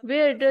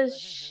 where does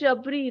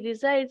Shabari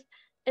resides?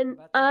 And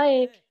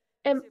I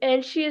am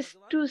anxious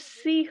to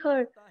see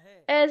her,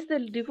 as the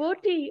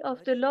devotee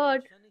of the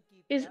Lord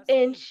is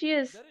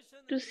anxious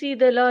to see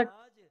the Lord.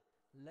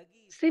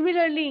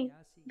 Similarly,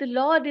 the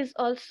Lord is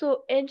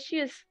also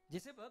anxious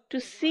to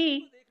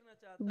see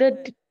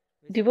the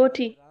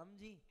devotee.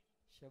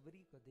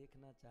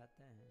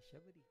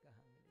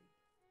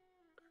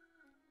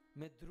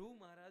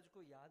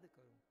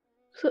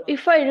 So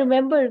if I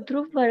remember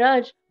Dhruv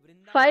Maharaj,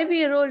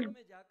 5-year-old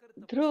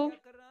Dhruv,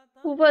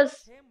 who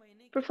was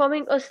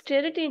performing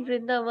austerity in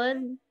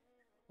Vrindavan,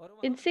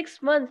 in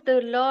 6 months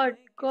the Lord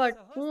got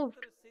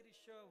moved,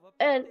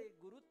 and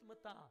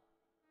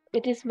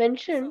it is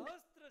mentioned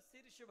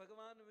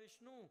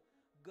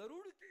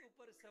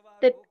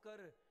that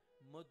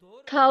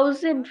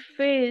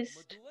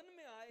 1,000-faced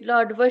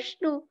Lord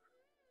Vishnu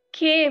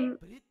came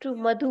to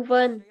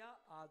Madhuvan.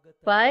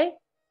 Why?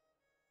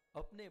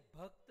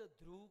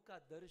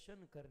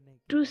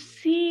 To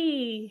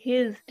see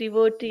his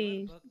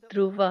devotee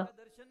Dhruva.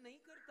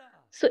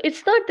 So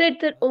it's not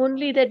that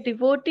only that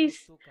devotees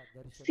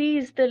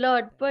sees the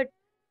Lord, but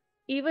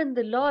even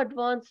the Lord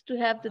wants to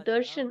have the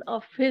darshan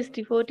of his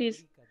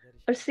devotees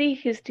or see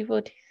his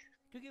devotees.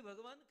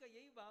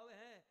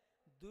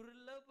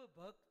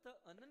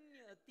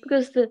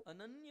 Because the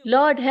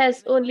Lord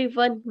has only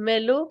one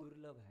mellow,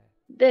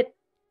 that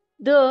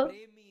the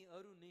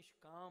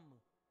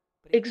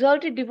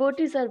exalted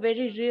devotees are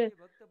very rare,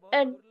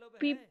 and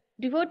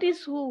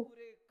devotees who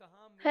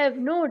have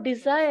no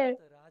desire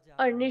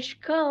or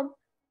nishkam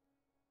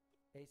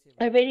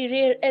are very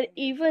rare, and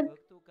even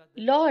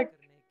Lord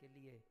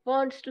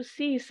wants to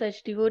see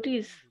such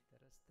devotees.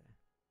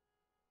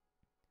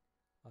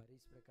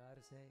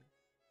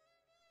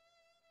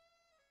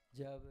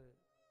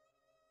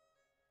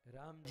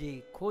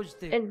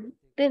 And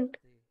then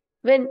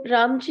when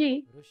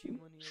Ramji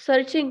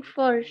searching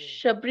for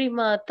Shabri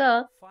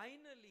Mata,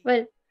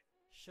 well,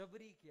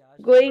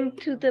 going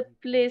to the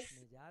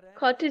place,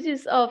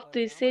 cottages of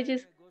the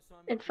sages,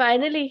 and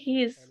finally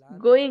he is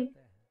going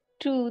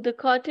to the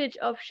cottage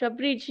of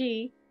Shabri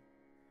ji,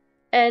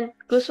 and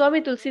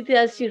Goswami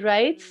Tulsidas ji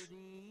writes,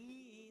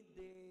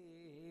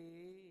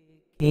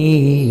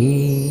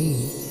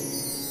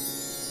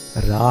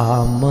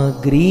 Ram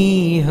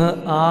गृह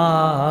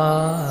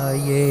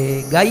आए।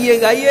 गाइए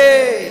गाइए।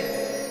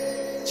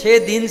 6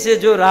 दिन से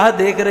जो राह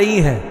देख रही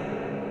है,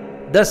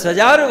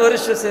 10,000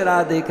 वर्ष से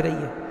राह देख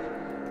रही है।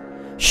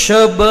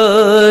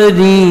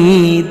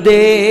 शबरी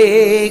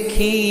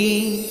देखी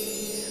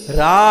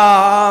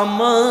राम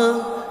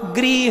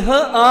गृह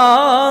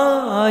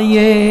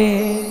आए,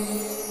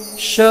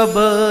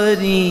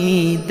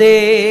 शबरी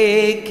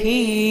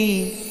देखी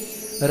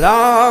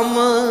राम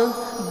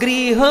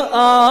गृह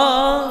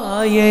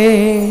आए,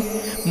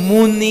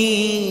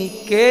 मुनि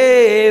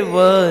के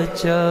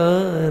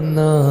वचन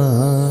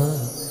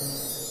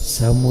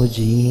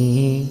समुझी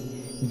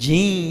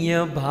जिय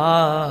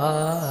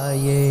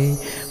भाये,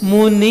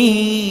 मुनि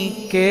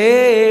के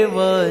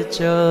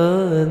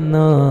वचन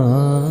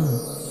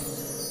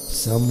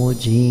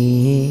समुझी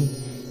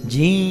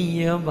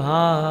जिय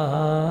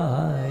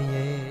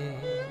भाये।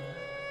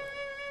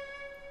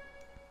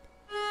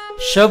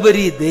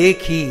 शबरी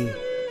देखी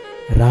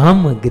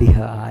राम गृह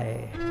आए।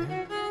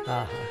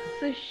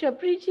 So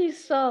Shabri ji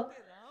saw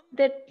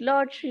that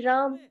Lord Sri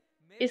Ram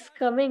is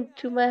coming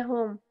to my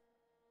home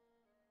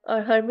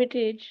or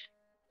hermitage.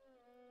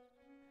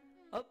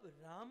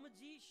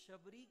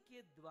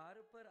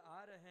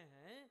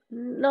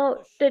 Now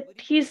that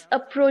he's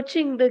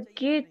approaching the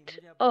gate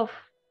of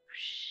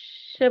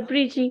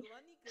Shabri ji,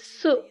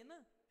 so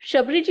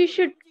Shabri ji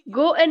should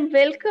go and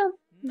welcome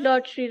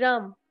Lord Sri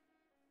Ram.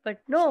 But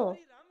no,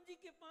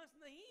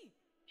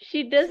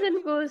 she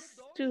doesn't go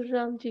to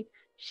Ramji.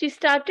 She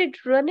started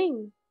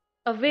running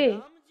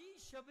away.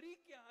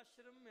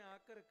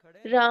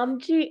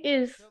 Ramji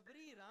is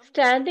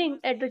standing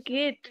at the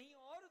gate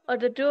or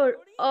the door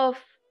of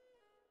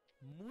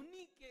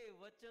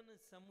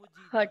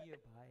hut.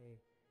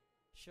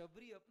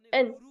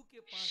 And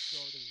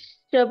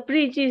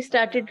Shabri ji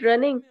started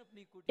running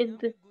in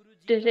the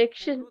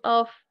direction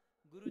of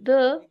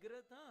the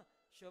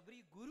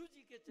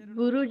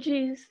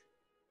Guruji's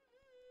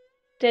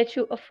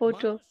statue or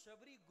photo.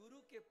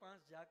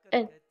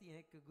 And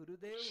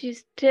she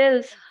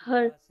tells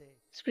her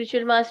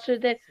spiritual master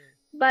that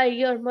by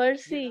your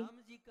mercy,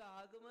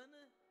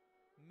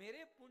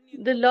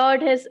 the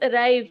Lord has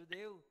arrived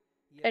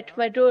at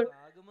my door.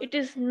 It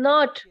is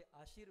not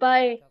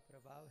by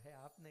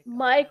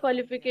my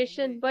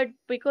qualification, but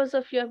because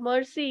of your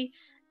mercy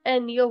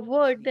and your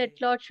word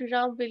that Lord Sri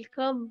Ram will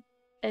come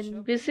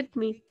and visit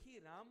me.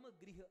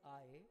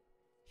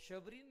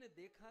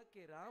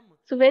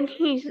 So when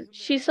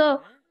she saw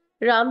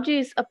Ramji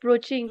is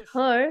approaching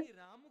her,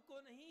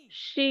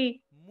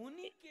 she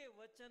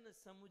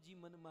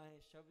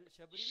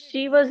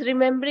was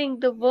remembering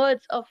the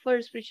words of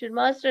her spiritual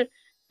master,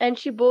 and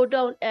she bowed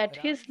down at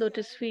his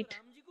lotus feet.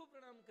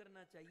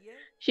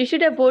 She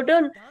should have bowed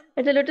down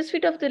at the lotus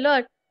feet of the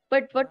Lord.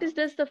 But what does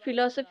the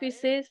philosophy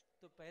says?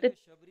 That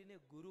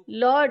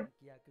Lord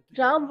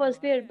Ram was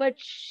there, but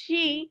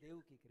she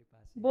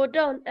bowed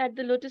down at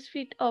the lotus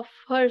feet of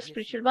her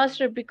spiritual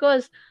master.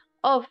 Because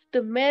of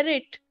the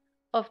merit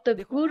of the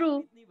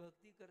Guru,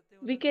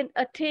 we can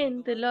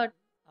attain the Lord.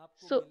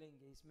 So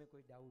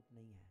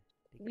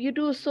you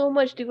do so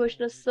much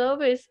devotional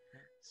service,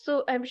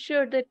 so I'm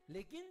sure that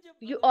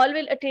you all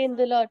will attain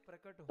the Lord.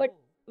 But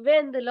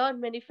when the Lord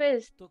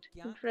manifests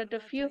in front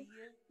of you,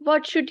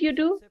 what should you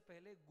do?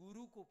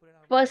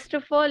 First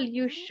of all,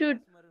 you should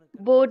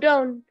bow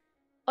down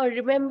or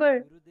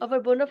remember our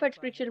bona fide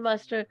spiritual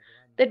master,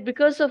 that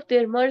because of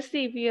their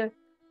mercy we are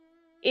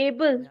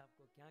able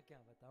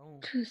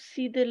to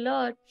see the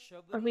Lord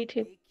or meet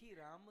him.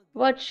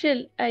 What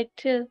shall I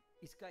tell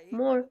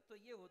more?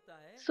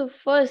 So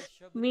first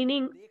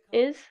meaning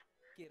is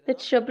that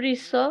Shabri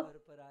saw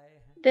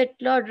that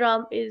Lord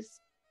Ram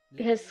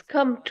has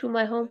come to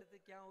my home.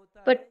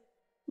 But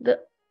the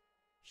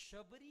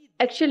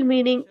actual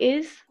meaning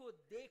is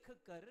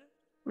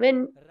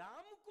when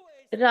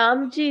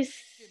Ramji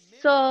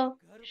saw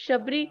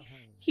Shabri,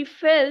 he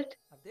felt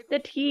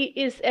that he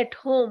is at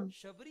home.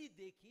 Shabari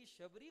देखी,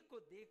 शबरी को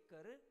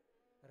देखकर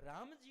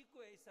राम जी को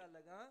ऐसा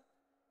लगा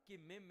कि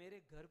मैं मेरे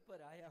घर पर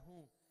आया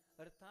हूँ,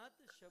 अर्थात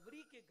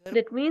शबरी के घर।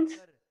 That means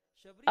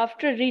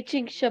after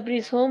reaching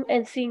Shabari's home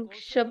and seeing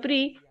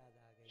Shabari,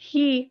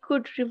 he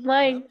could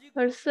remind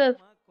herself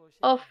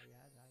of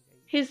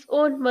his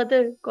own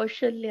mother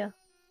Kaushalya.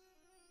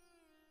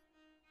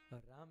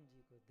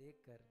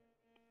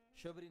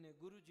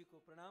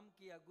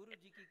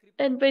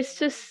 And by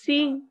just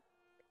seeing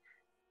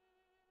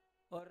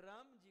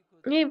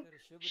him,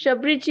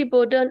 Shabariji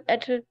bowed down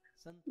at the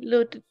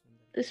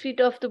feet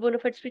of the bona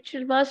fide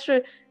spiritual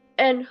master,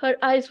 and her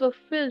eyes were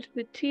filled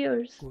with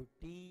tears.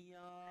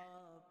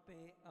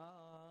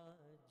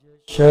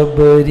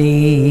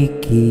 Shabari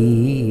की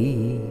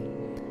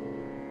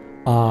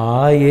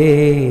आए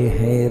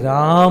हैं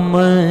राम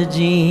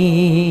जी,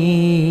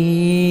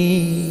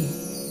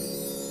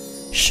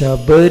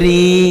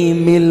 शबरी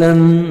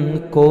मिलन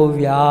को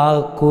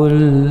व्याकुल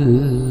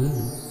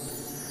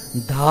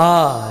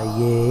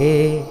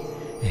धाये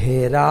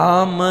हे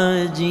राम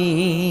जी।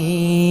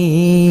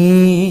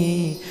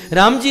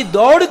 राम जी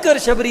दौड़कर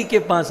शबरी के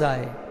पास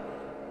आए,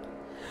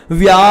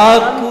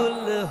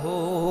 व्याकुल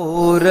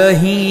हो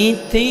रही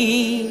थी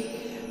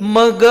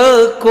मग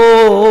को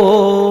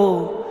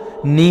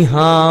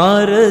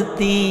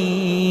निहारती,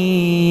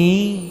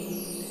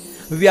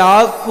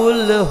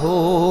 व्याकुल हो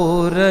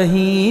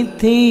रही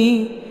थी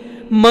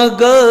मग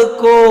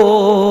को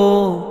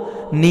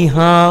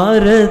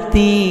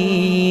निहारती,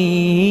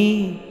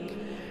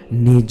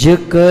 निज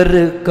कर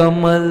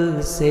कमल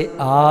से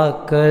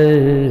आकर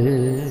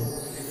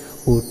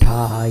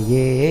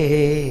उठाए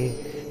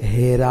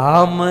हे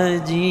राम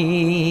जी।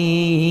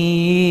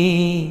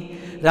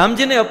 राम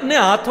जी ने अपने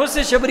हाथों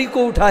से शबरी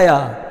को उठाया,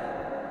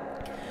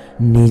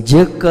 निज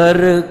कर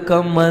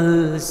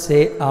कमल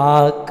से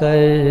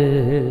आकर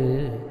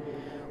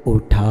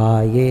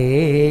उठाए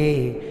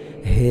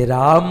हे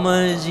राम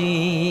जी।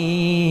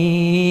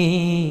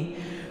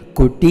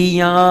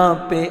 कुटिया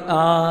पे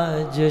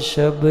आज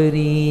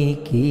शबरी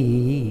की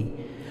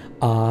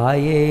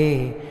आए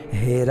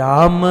हे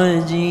राम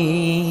जी,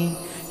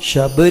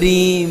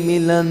 शबरी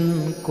मिलन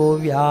को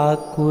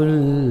व्याकुल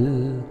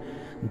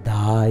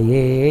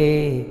धाये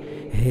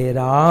हे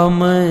राम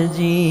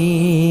जी।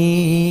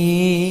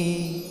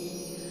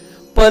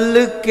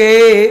 पल के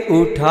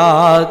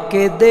उठा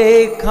के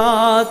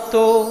देखा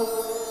तो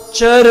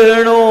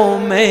चरणों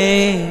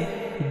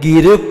में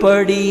गिर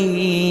पड़ी,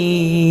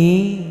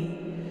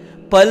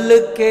 पल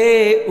के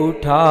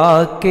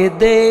उठा के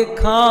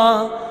देखा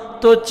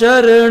तो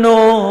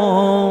चरणों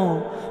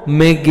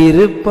में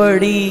गिर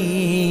पड़ी,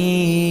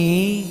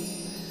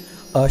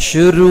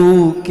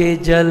 अश्रु के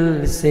जल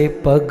से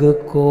पग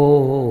को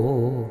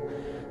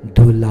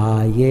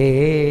धुलाए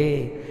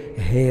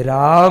हे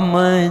राम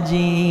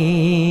जी।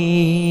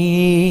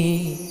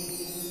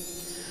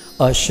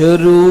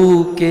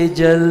 अश्रु के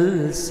जल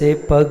से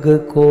पग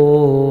को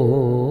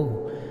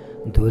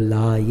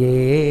धुलाए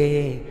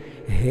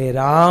हे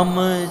राम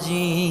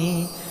जी।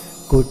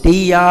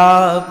 कुटिया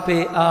पे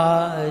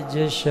आज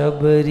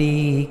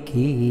शबरी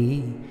की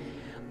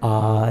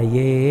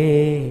आए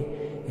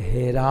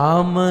हे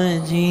राम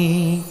जी,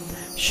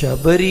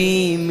 शबरी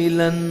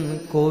मिलन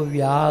को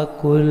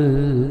व्याकुल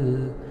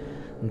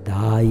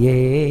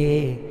धाये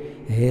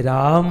हे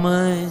राम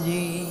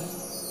जी।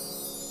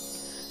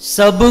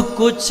 सब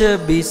कुछ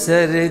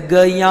बिसर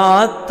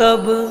गया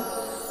तब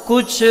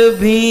कुछ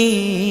भी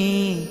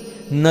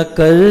न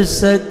कर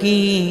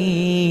सकी,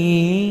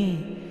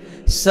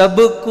 सब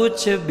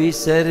कुछ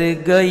बिसर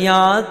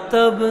गया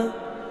तब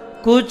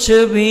कुछ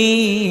भी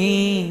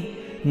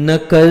न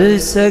कर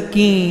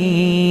सकी,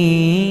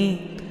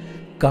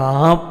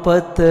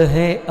 कांपत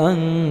है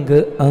अंग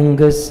अंग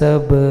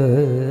सब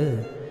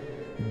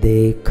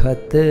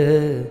देखत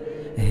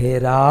हे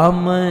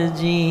राम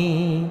जी।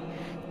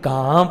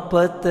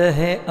 कांपत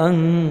है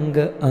अंग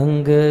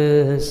अंग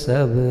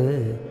सब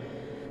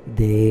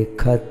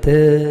देखत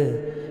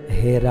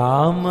हे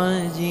राम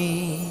जी।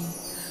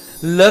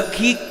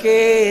 लखी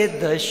के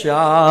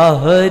दशा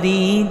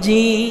हरि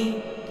जी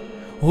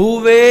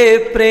हुए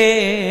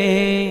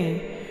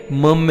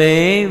प्रेम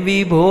में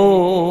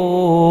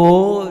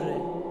विभोर।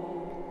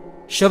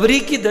 शबरी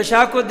की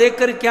दशा को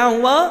देखकर क्या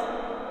हुआ?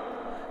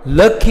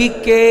 लखी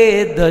के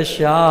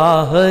दशा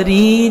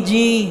हरि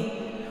जी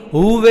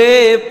हुए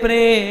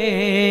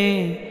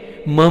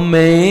प्रेम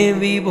में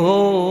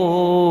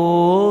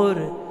विभोर।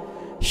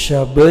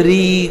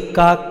 शबरी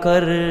का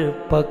कर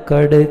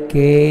पकड़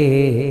के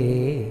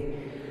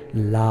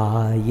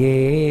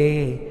लाए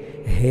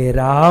हे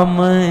राम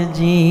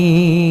जी।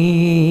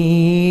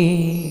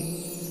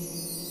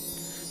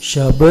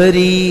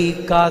 शबरी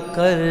का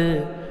कर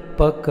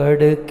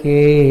पकड़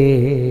के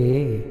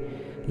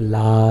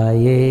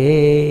लाए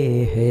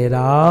हे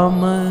राम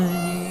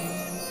जी।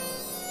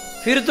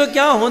 फिर तो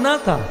क्या होना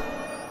था?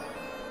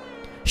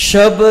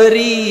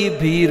 शबरी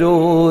भी रो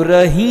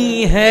रही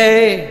है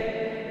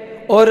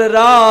और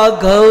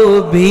राघव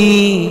भी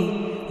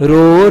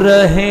रो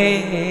रहे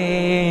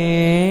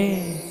हैं।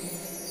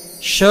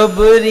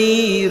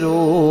 शबरी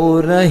रो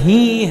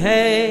रही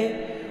है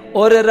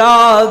और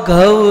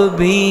राघव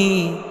भी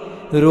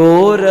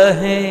रो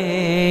रहे,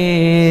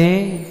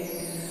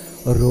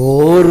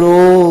 रो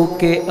रो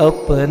के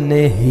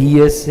अपने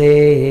ही से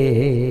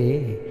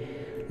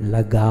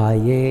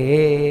लगाए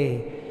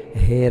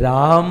हे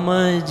राम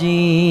जी,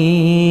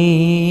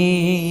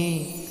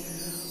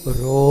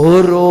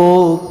 रो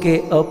रो के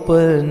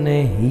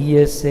अपने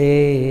ही से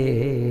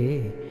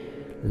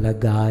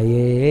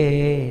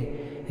लगाए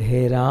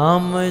हे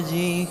राम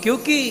जी।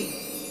 क्योंकि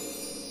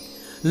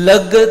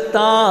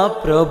लगता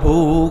प्रभु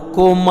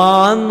को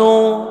मानो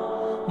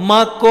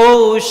माँ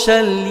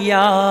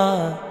कौशल्या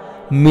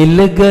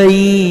मिल गई,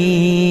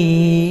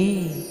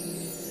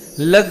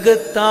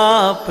 लगता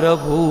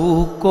प्रभु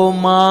को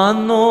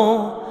मानो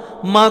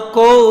माँ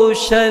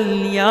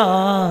कौशल्या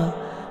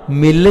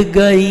मिल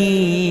गई,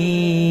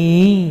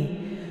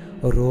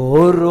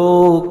 रो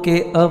रो के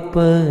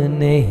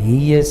अपने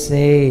ही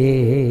से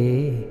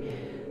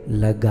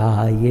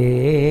लगाए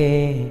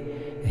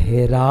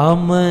हे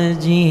राम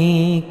जी।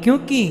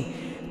 क्योंकि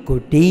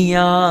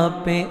कुटिया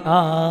पे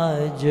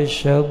आज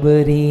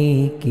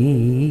शबरी की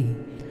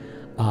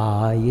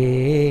आए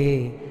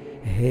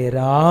हे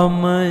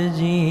राम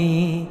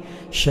जी,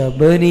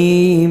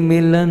 शबरी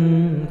मिलन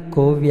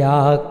को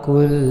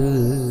व्याकुल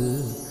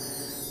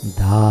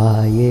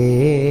धाये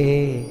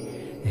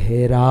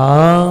हे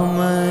राम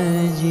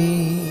जी।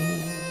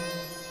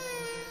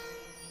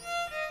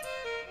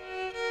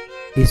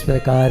 इस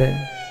प्रकार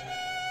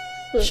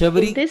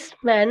Shabari, in this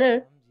manner,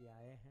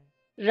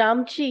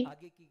 Ramji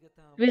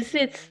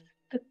visits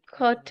the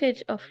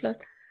cottage of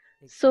Lord.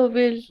 So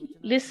we'll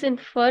listen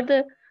further,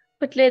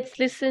 but let's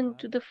listen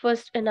to the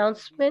first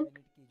announcement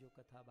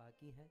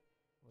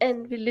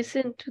and we'll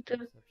listen to the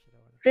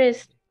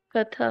rest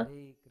Katha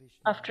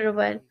after a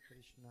while.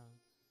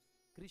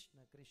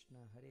 Krishna Krishna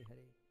Hare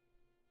Hare,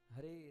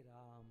 Hare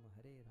Ram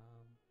Hare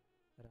Ram,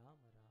 Ram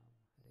Ram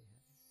Hare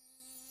Hare।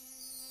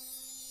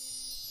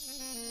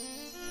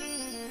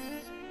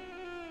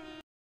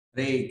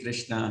 हरे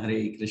कृष्णा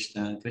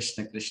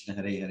कृष्ण कृष्ण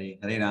हरे हरे,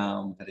 हरे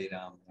राम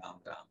राम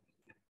राम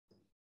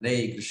हरे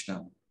कृष्णा।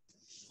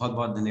 बहुत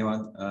बहुत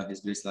धन्यवाद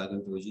his grace लाल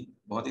गोविंद प्रभु जी।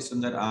 बहुत ही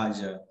सुंदर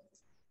आज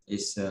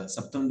इस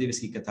सप्तम दिवस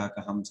की कथा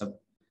का हम सब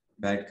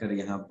बैठकर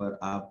यहाँ पर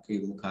आपके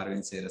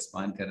मुखारविंद से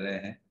रसपान कर रहे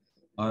हैं।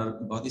 और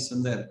बहुत ही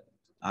सुंदर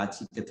आज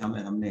की कथा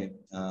में हमने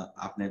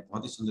आपने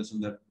बहुत ही सुंदर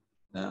सुंदर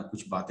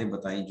कुछ बातें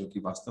बताई जो कि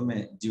वास्तव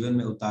में जीवन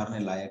में उतारने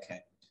लायक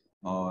है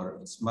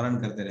और स्मरण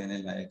करते रहने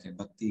लायक है।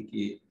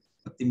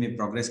 भक्ति में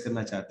प्रोग्रेस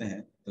करना चाहते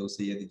हैं तो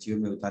उसे यदि जीवन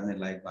में उतारने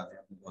लायक बातें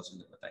आपने बहुत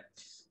सुंदर बताई।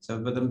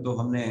 सर्वप्रथम तो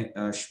हमने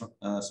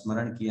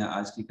स्मरण किया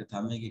आज की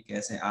कथा में कि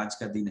कैसे आज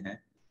का दिन है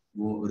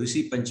वो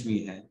ऋषि पंचमी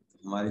है।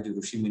 हमारे जो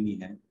ऋषि मुनि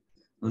हैं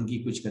उनकी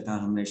कुछ कथा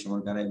हमने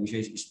श्रवण करा है।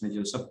 विशेष इसमें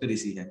जो सप्त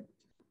ऋषि हैं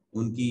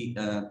उनकी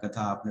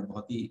कथा आपने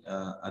बहुत ही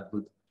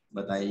अद्भुत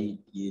बताई।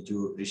 ये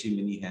जो ऋषि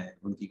मुनि हैं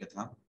उनकी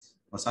कथा,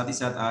 और साथ ही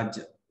साथ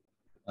आज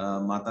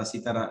माता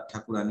सीता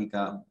ठाकुरानी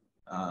का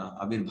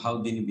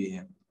आविर्भाव दिन भी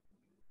है।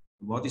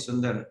 बहुत ही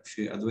सुंदर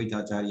श्री अद्वैत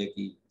आचार्य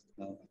की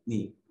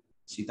पत्नी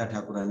सीता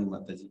ठाकुरानी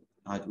माता जी,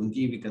 आज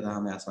उनकी भी कथा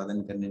हमें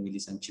आस्वादन करने मिली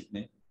संक्षिप्त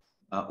में।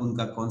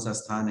 उनका कौन सा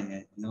स्थान है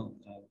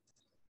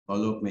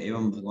गौलोक में,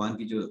 एवं भगवान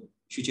की जो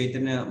श्री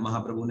चैतन्य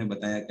महाप्रभु ने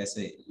बताया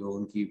कैसे जो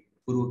उनकी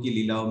पूर्व की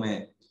लीलाओं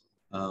में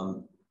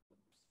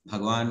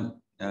भगवान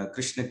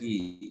कृष्ण की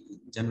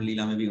जन्म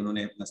लीला में भी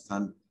उन्होंने अपना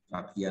स्थान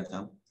प्राप्त किया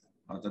था।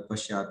 और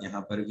तत्पश्चात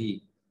यहाँ पर भी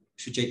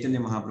श्री चैतन्य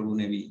महाप्रभु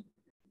ने भी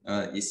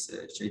इस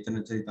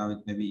चैतन्य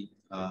चरितामृत में भी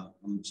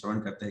हम श्रवण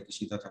करते हैं कि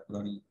सीता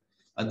ठाकुरानी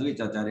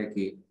अद्वैत आचार्य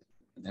की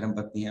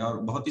धर्मपत्नी है। और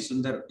बहुत ही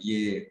सुंदर ये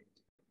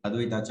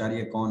अद्वैत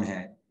आचार्य कौन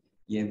है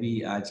यह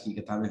भी आज की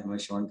कथा में हमें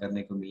श्रवण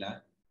करने को मिला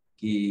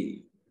कि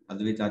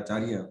अद्वैत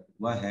आचार्य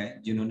वह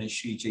है जिन्होंने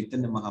श्री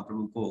चैतन्य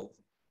महाप्रभु को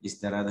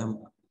इस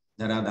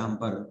धराधाम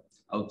पर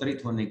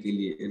अवतरित होने के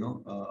लिए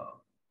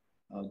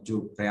जो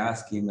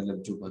प्रयास किए,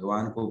 मतलब जो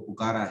भगवान को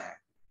पुकारा है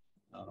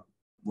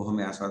वो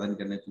हमें आस्वादन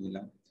करने को मिला।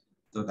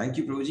 तो थैंक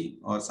यू प्रभु जी।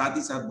 और साथ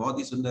ही साथ बहुत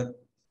ही सुंदर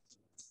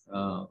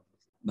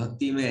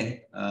भक्ति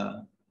में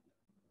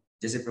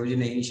जैसे प्रभु जी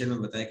ने इनिशियल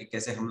में बताया कि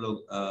कैसे हम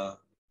लोग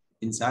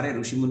इन सारे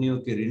ऋषि मुनियों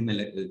के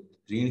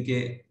ऋण के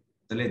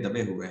तले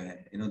दबे हुए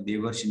हैं।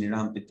 देवर्षि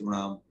निराम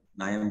पितृणाम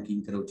नायम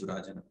किंकरो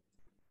चुराजन।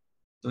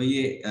 तो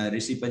ये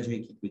ऋषि पंचमी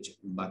की कुछ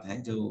बात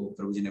है जो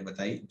प्रभु जी ने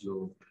बताई,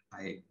 जो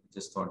आई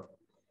जस्ट थॉट।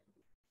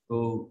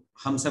 तो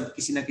हम सब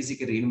किसी न किसी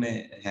के ऋण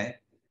में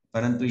है,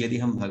 परंतु यदि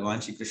हम भगवान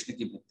श्री कृष्ण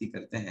की भक्ति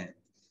करते हैं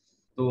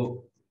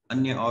तो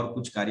अन्य और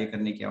कुछ कार्य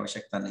करने की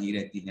आवश्यकता नहीं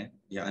रहती है,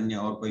 या अन्य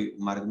और कोई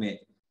मार्ग में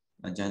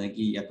जाने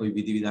की या कोई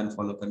विधि विधान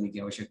फॉलो करने की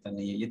आवश्यकता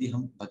नहीं है यदि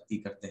हम भक्ति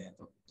करते हैं।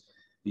 तो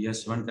यह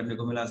श्रवण करने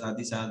को मिला। साथ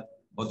ही साथ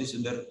बहुत ही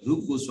सुंदर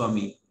रूप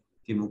गोस्वामी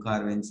के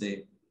मुखारविंद से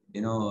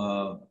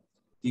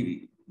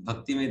कि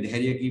भक्ति में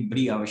धैर्य की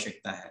बड़ी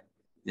आवश्यकता है।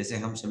 जैसे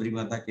हम शबरी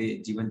माता के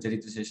जीवन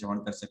चरित्र से श्रवण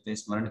कर सकते हैं,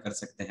 स्मरण कर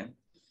सकते हैं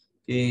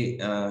कि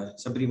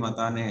शबरी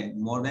माता ने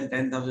more than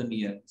 10,000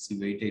 years she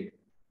waited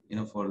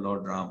for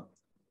Lord Ram.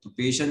 तो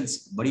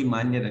पेशेंस बड़ी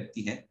मान्य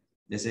रखती है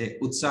जैसे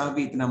उत्साह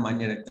भी इतना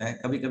मायने रखता है।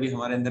 कभी कभी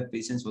हमारे अंदर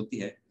पेशेंस होती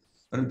है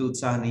परंतु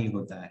उत्साह नहीं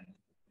होता है,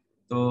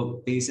 तो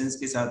पेशेंस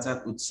के साथ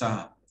साथ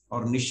उत्साह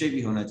और निश्चय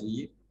भी होना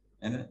चाहिए,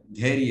 है ना,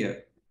 धैर्य।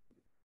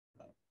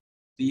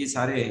 तो ये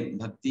सारे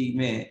भक्ति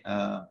में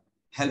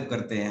हेल्प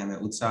करते हैं हमें,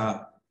 उत्साह,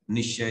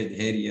 निश्चय,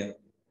 धैर्य,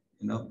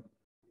 यू नो,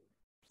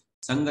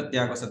 संगत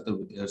त्याग और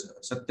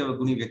सत्य व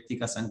गुणी व्यक्ति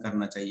का संग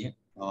करना चाहिए,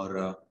 और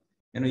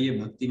यू नो ये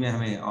भक्ति में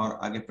हमें और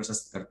आगे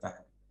प्रशस्त करता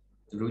है।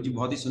 तो प्रभु जी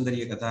बहुत ही सुंदर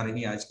ये कथा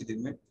रही आज के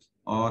दिन में,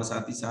 और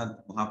साथ ही साथ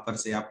वहां पर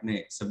से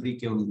आपने सबरी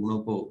के उन गुणों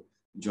को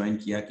ज्वाइन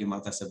किया कि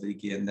माता सबरी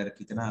के अंदर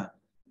कितना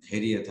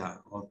धैर्य था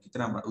और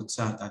कितना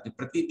उत्साह था कि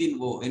प्रतिदिन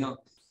वो यू नो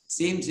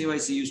सेम सेवा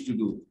शी यूज्ड टू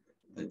डू।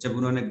 जब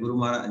उन्होंने गुरु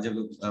महाराज,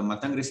 जब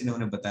मतंग ऋषि ने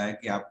उन्हें बताया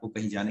कि आपको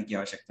कहीं जाने की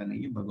आवश्यकता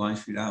नहीं है, भगवान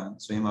श्री राम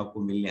स्वयं आपको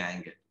मिलने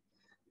आएंगे,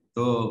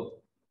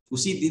 तो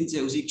उसी दिन से,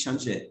 उसी क्षण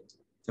से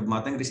जब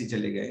मातंग ऋषि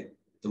चले गए,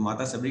 तो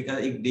माता सबरी का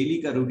एक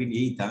डेली का रूटीन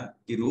यही था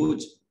कि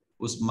रोज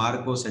उस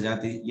मार्ग को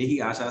सजाती, यही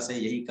आशा से,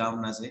 यही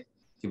कामना से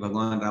कि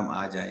भगवान राम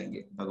आ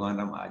जाएंगे, भगवान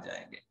राम आ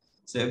जाएंगे।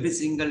 सो एवरी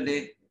सिंगल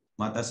डे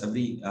माता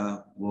सबरी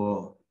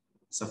वो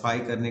सफाई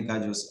करने का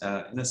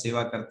जो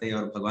सेवा करते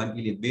और भगवान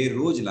के लिए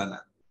बेरोज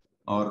लाना,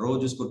 और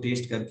रोज उसको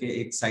टेस्ट करके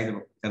एक साइड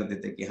कर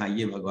देते कि हाँ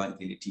ये भगवान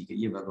के लिए ठीक है,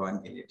 ये भगवान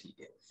के लिए ठीक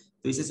है।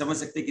 तो इसे समझ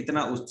सकते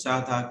कितना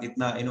उत्साह था,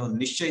 कितना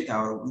निश्चय था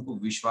और उनको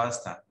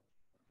विश्वास था।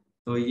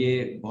 तो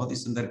ये बहुत ही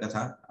सुंदर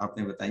कथा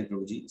आपने बताई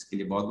प्रभु जी, इसके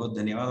लिए बहुत बहुत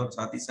धन्यवाद। और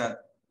साथ ही साथ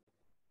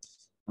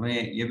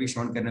हमें यह भी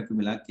श्रवण करने को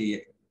मिला कि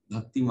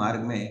भक्ति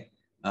मार्ग में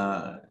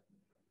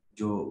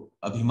जो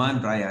अभिमान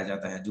प्राय आ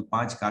जाता है, जो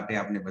 5 कांटे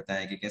आपने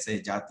बताया कि कैसे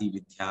जाति,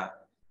 विद्या,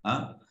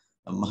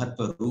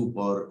 महत्व, रूप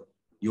और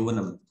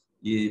यौवनम,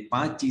 ये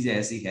 5 चीजें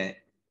ऐसी है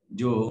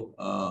जो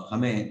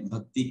हमें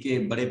भक्ति के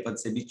बड़े पद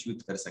से भी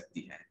च्युत कर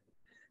सकती है।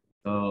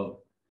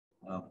 तो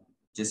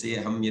जैसे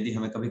हम, यदि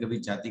हमें कभी कभी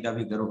जाति का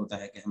भी गर्व होता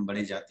है कि हम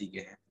बड़े जाति के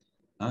हैं,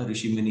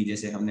 ऋषि मुनि,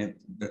 जैसे हमने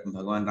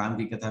भगवान राम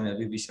की कथा में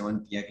अभी भी श्रवण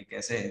किया कि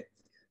कैसे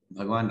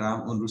भगवान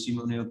राम उन ऋषि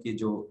मुनियों के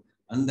जो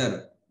अंदर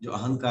जो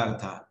अहंकार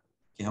था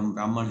कि हम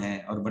ब्राह्मण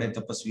हैं और बड़े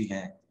तपस्वी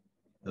हैं,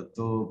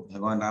 तो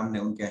भगवान राम ने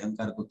उनके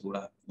अहंकार को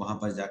तोड़ा, वहां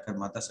पर जाकर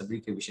माता सबरी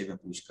के विषय में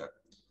पूछकर,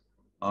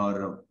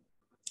 और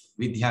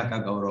विद्या का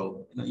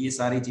गौरव, ये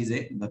सारी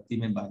चीजें भक्ति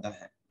में बाधा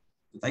है।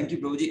 तो थैंक यू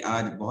प्रभु जी,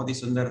 आज बहुत ही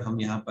सुंदर हम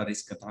यहाँ पर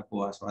इस कथा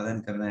को आस्वादन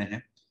कर रहे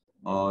हैं,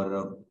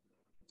 और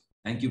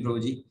थैंक यू प्रभु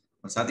जी।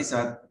 और साथ ही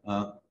साथ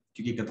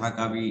क्योंकि कथा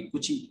का भी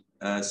कुछ ही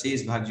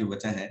शेष भाग जो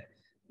बचा है,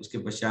 उसके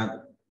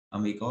पश्चात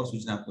हम एक और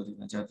सूचना आपको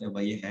देना चाहते हैं,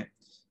 वह ये है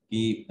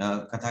कि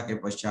कथा के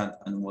पश्चात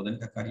अनुमोदन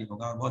का कार्य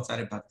होगा, और बहुत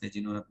सारे भक्त हैं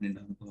जिन्होंने अपने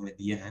नाम को हमें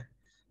दिया है।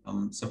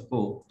 हम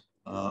सबको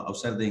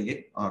अवसर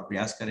देंगे और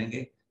प्रयास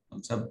करेंगे।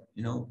 हम सब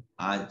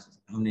आज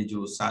हमने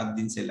जो 7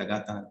 दिन से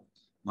लगातार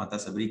माता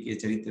सबरी के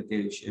चरित्र के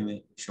विषय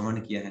में श्रवण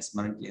किया है,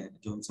 स्मरण किया है,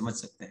 जो हम समझ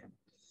सकते हैं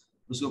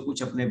उसको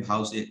कुछ अपने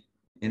भाव से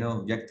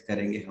व्यक्त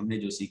करेंगे। हमने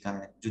जो सीखा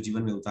है, जो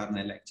जीवन में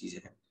उतारने लायक चीजें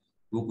हैं,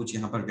 वो कुछ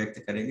यहाँ पर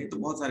व्यक्त करेंगे। तो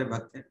बहुत सारे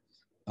भक्त हैं,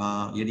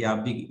 यदि आप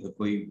भी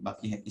कोई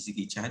बाकी है, किसी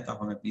की इच्छा है, तो आप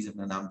हमें प्लीज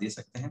अपना नाम दे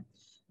सकते हैं,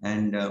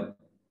 एंड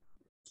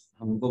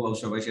हम उनको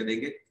अवश्य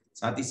देंगे।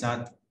 साथ ही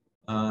साथ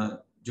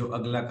जो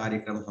अगला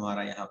कार्यक्रम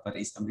हमारा यहाँ पर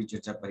इस अमृत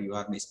चर्चा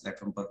परिवार में इस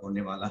प्लेटफॉर्म पर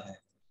होने वाला है,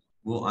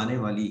 वो आने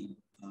वाली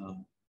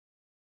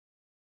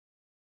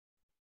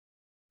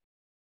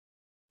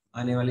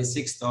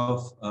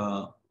 6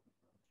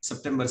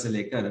 सितंबर से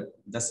लेकर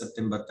 10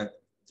 सितंबर तक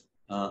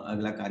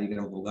अगला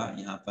कार्यक्रम होगा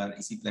यहाँ पर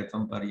इसी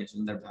प्लेटफॉर्म पर। यह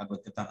सुंदर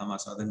भागवत कथा हम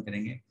आस्वादन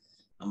करेंगे।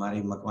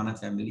 हमारी मकवाना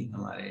फैमिली,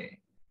 हमारे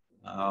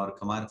और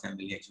खमार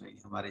फैमिली, एक्चुअली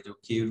हमारे जो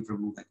खेल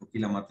प्रभु है,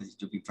 कोकिला माता जी,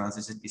 जो कि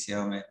ट्रांसलेशन की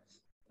सेवा में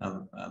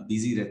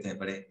बिजी रहते हैं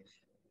बड़े,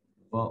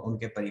 वो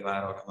उनके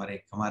परिवार और हमारे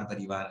खमार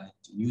परिवार है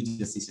जो न्यू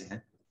जर्सी से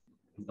है,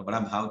 उनका बड़ा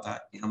भाव था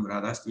कि हम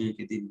राधाष्टमी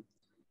के दिन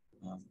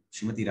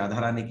श्रीमती राधा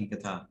रानी की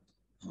कथा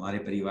हमारे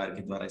परिवार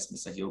के द्वारा इसमें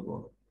सहयोग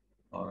हो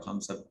और हम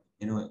सब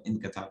इन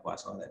कथा को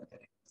आस्वादन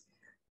करें।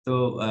 तो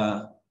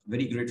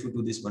very grateful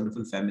to this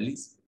wonderful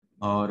families.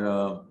 और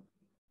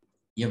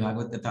यह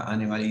भागवत कथा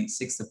आने वाली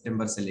 6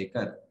 सितंबर से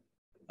लेकर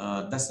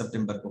 10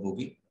 सितंबर को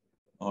होगी,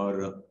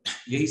 और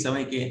यही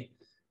समय के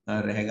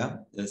रहेगा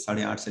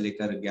 8:30 से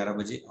लेकर 11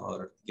 बजे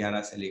और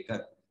 11 से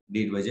लेकर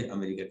 1:30 बजे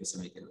अमेरिका के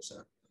समय के अनुसार।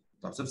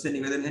 तो आप सबसे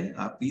निवेदन है,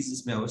 आप प्लीज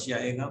इसमें अवश्य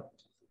आएगा।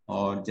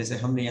 और जैसे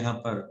हमने यहाँ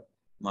पर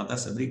माता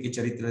सबरी के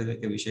चरित्र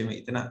के विषय में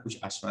इतना कुछ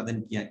आस्वादन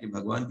किया कि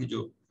भगवान के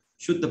जो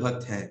शुद्ध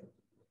भक्त है,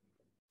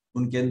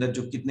 उनके अंदर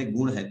जो कितने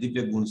गुण है,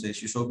 दिव्य गुण से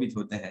सुशोभित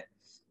होते हैं,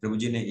 प्रभु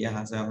जी ने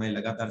यहाँ से हमें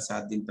लगातार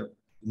 7 दिन तक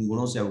इन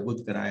गुणों से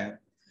अवगत कराया।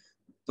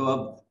 तो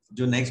अब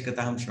जो नेक्स्ट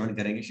कथा हम श्रवण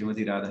करेंगे,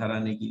 श्रीमती राधा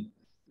रानी की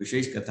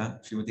विशेष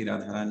कथा। श्रीमती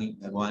राधा रानी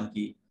भगवान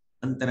की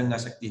अंतरंगा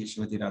शक्ति है।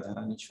 श्रीमती राधा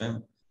रानी स्वयं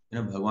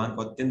भगवान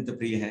को अत्यंत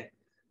प्रिय है,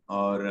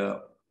 और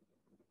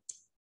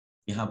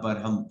यहाँ पर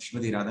हम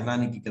श्रीमती राधा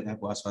रानी की कथा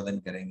को आस्वादन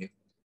करेंगे।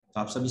 तो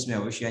आप सब इसमें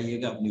अवश्य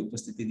आइएगा, अपनी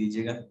उपस्थिति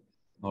दीजिएगा,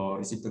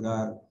 और इसी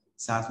प्रकार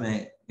साथ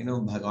में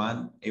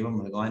भगवान एवं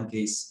भगवान के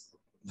इस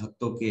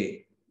भक्तों के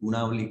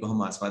गुणावली को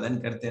हम आस्वादन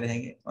करते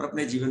रहेंगे और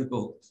अपने जीवन को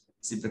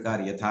इसी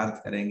प्रकार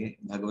यथार्थ करेंगे,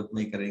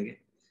 भगवतमय करेंगे।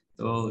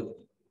 तो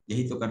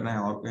यही तो करना है,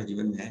 और क्या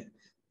जीवन में है।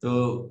 तो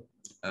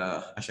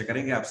आशा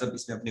करेंगे आप सब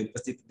इसमें अपनी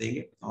उपस्थिति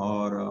देंगे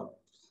और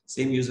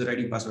सेम यूजर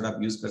आईडी पासवर्ड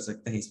आप यूज कर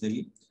सकते हैं इसमें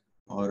भी।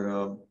 और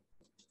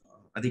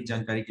अधिक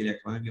जानकारी के लिए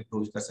हमें भी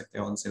अप्रोच कर सकते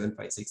हैं ऑन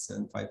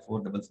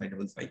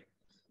 7567545555।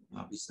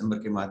 आप इस नंबर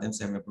के माध्यम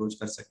से हमें अप्रोच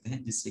कर सकते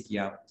हैं, जिससे कि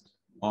आप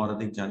और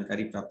अधिक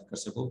जानकारी प्राप्त कर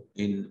सको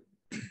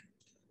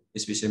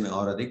इस विषय में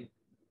और अधिक।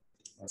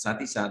 और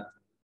साथ ही साथ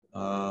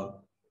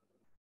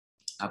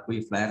आपको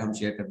ये फ्लायर हम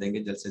शेयर कर देंगे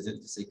जल्द से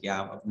जल्द, जिससे कि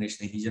आप अपने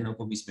स्नेहीजनों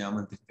को भी इसमें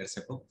आमंत्रित कर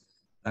सको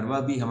और वह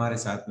भी हमारे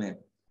साथ में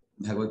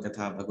भगवत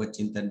कथा भगवत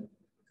चिंतन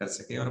कर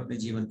सके और अपने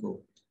जीवन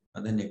को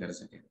धन्य कर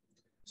सके।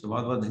 सो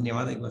बहुत बहुत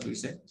धन्यवाद एक बार फिर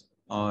से।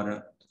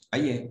 और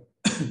आइए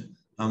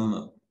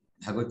हम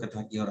भगवत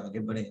कथा की ओर आगे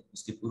बढ़े,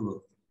 उसके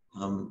पूर्व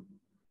हम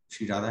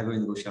श्री राधा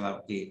गोविंद गोस्वामी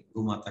के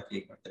गौ माता के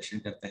एक बार दर्शन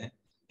करते हैं।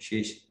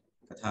 शेष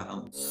कथा हम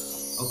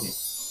okay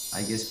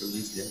I guess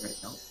right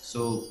now.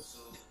 So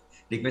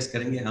request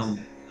करेंगे हम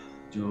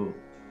जो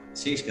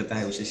शेष कथा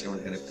है उसे श्रवण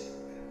करें।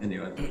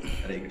 धन्यवाद।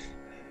 हरे कृष्ण।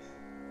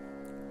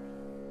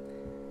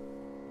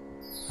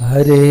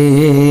 हरे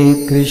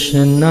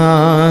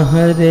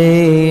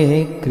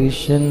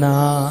कृष्णा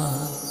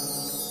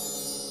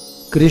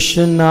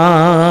कृष्णा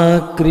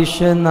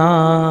कृष्णा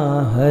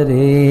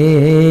हरे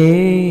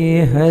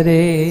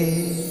हरे,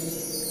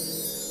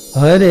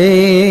 हरे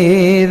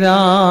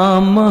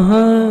राम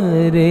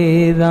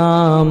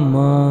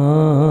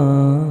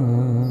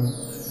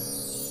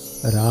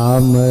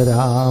राम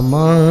राम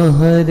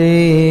हरे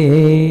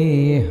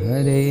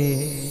हरे।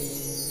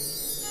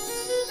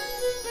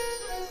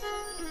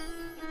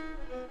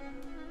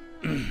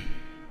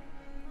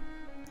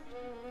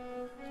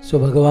 सो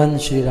भगवान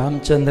Shri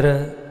Ramchandra,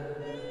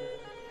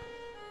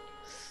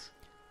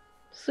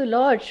 So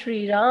Lord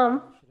Sri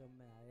Ram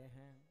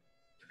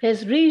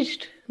has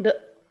reached the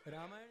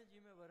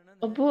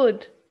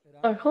abode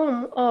or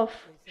home of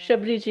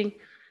Shabriji,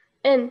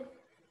 and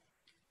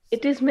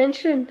it is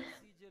mentioned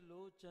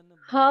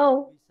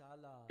how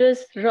does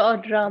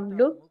Lord Ram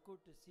look.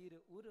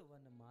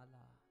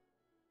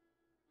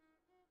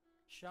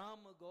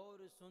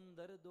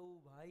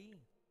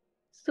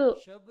 So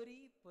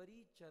Shabari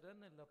परी चरण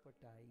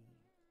लपटाई।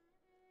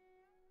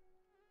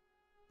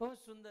 बहुत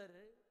सुंदर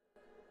है।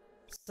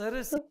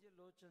 सरस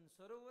लोचन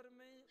सरोवर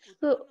में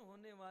उत्पन्न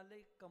होने वाले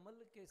कमल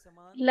के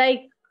समान,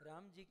 like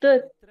the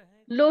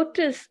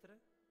lotus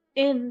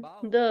in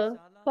the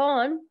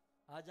pond,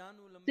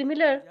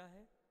 similar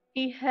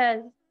he has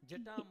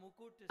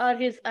are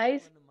his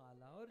eyes,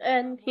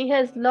 and he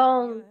has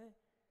long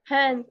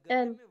hands,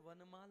 and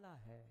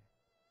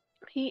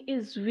he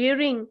is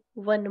wearing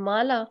one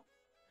mala,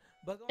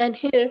 and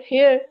his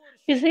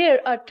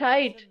hair are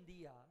tied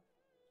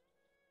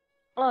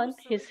on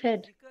his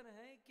head.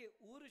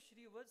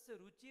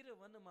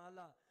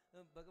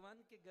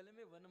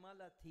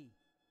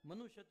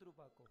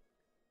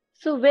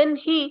 So when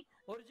he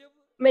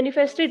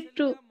manifested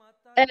to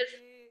as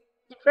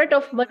in front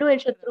of Manu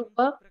and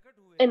Shatrupa,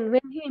 and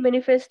when he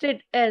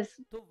manifested as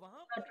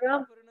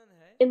Ram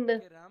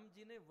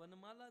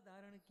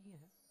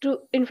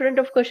in front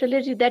of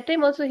Kaushalyaji, that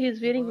time also he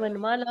is wearing one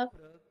mala.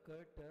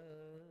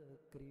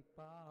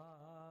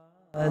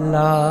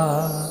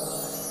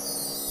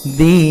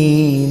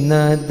 दीन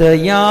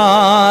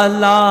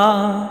दयाला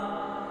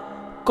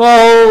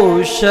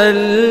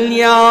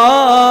कौशल्या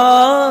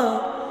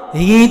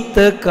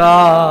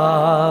हितकारी,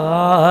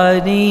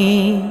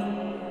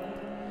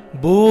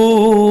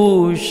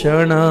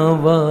 भूषण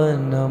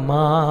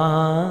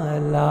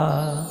वनमाला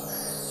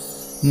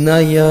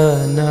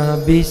नयन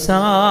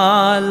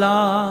विशाला,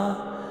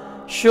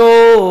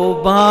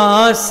 शोभा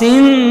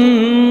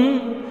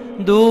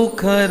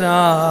दुखरारी।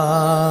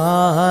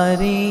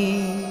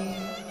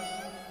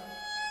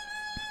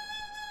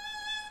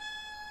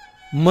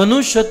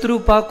 मनु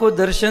शत्रुपा को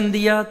दर्शन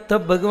दिया,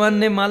 तब भगवान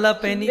ने माला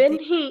पहनी। When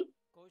he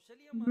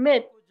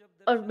met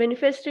or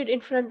manifested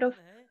in front of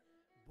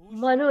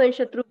Manu and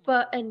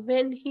Shatrupa, and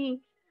when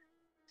he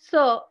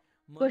saw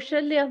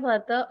Kaushalya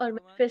Mata or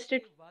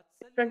manifested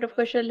in front of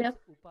Kaushalya,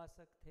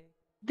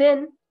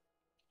 then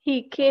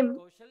he came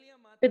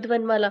with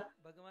one mala.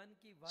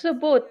 So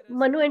both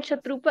Manu and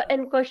Shatrupa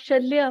and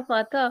Kaushalya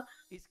Mata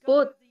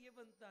both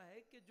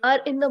are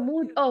in the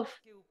mood of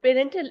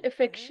parental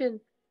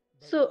affection.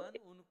 So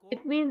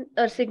it means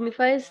or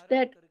signifies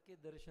that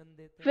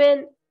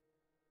when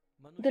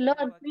the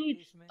Lord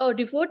meets a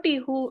devotee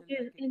who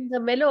is in the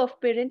mellow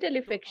of parental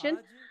affection,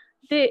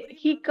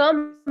 he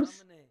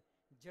comes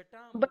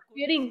by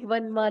wearing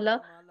one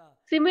mala.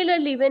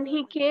 Similarly, when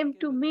he came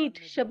to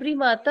meet Shabri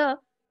Mata,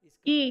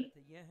 he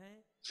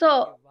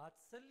saw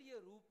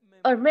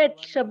or met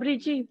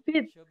Shabriji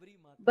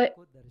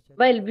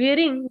while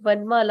wearing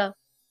one mala.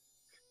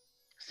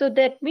 So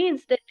that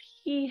means that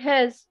he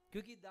has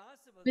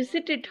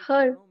visited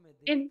her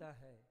in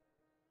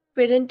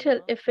parental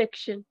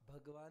affection.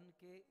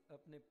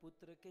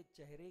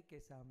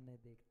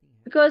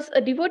 Because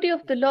a devotee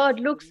of the Lord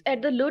looks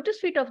at the lotus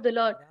feet of the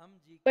Lord,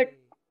 but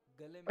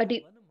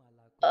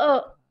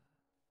a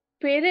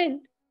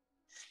parent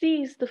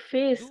sees the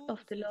face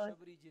of the Lord.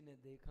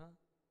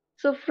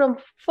 So from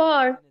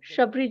far,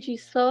 Shabriji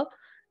saw,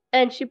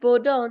 and she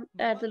bowed down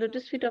at the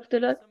lotus feet of the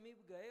Lord.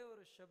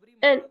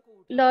 And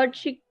Lord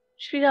Shri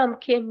Ram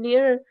came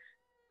nearer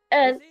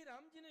and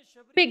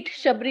picked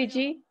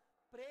Shabriji,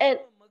 and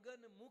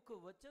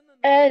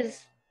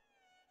as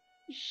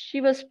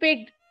she was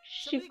picked,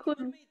 she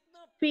couldn't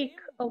speak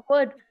a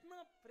word,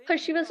 for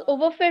she was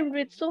overwhelmed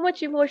with so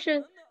much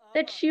emotion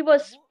that she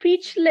was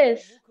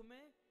speechless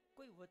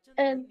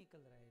and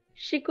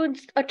she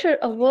couldn't utter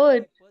a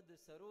word.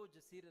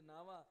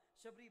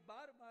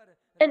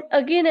 And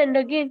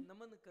again,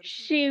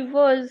 she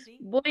was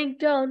bowing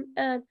down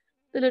at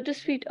the lotus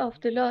feet of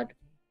the Lord,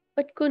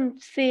 but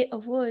couldn't say a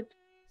word.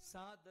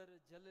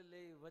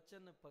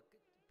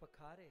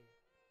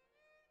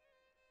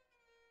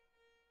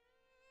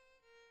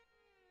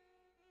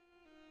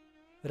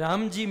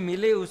 Ram ji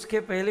मिले उसके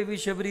पहले भी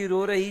शबरी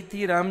रो रही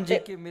थी. राम जी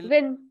के मिलने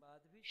When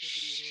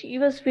she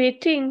was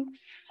waiting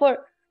for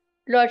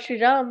Lord Shri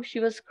Ram, she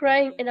was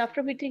crying, and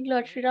after meeting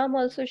Lord Shri Ram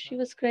also she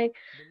was crying.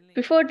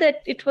 Before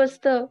that, it was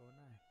the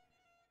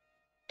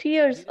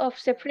tears of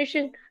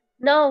separation.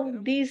 Now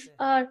these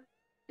are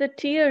the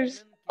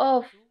tears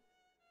of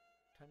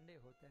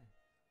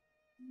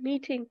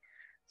meeting.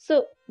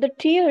 So the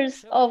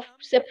tears of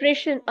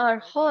separation are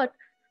hot,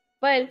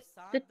 while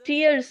the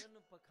tears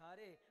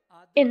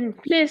in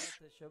bliss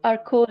are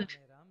cold.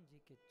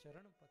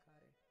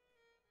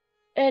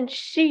 And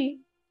she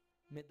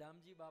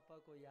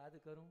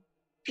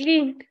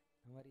cleaned,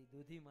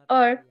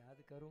 or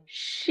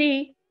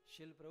she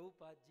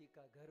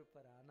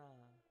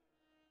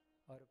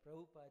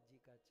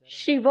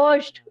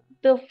washed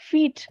the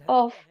feet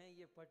of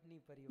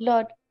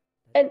Lord.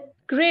 And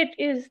great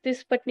is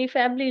this Patni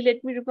family.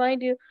 Let me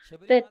remind you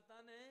that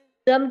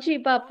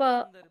Damji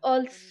Bapa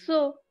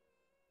also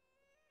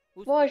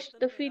washed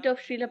the feet of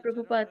Srila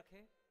Prabhupada.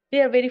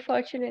 They are very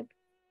fortunate.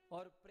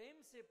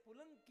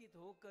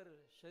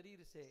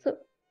 So,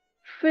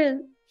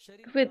 filled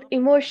with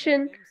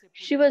emotion,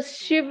 she was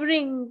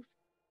shivering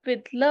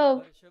with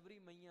love,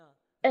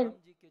 and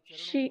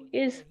she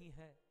is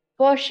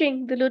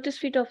washing the lotus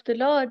feet of the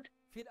Lord.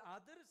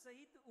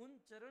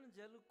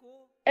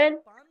 And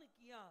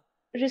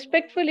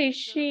respectfully,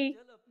 she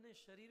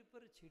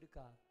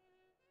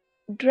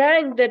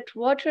drank that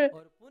water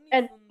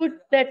and put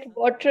that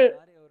water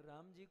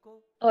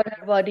on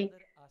her body.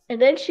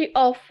 And then she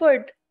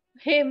offered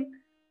him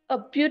a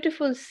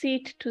beautiful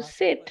seat to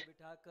sit.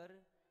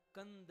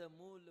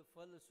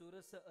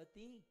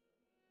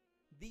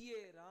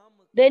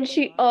 Then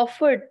she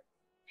offered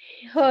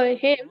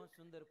him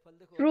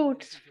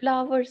fruits,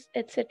 flowers,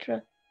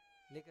 etc.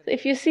 So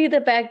if you see the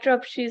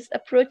backdrop, she's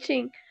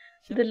approaching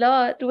the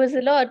Lord, towards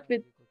the Lord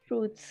with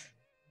fruits.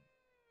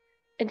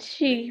 And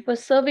she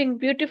was serving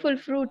beautiful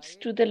fruits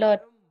to the Lord.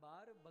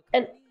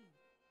 And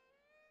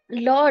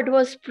Lord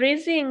was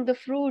praising the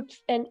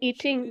fruits and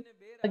eating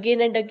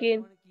again and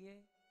again.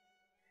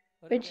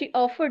 When she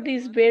offered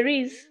these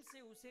berries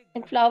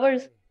and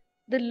flowers,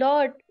 the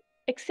Lord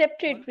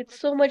accepted with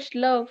so much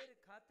love.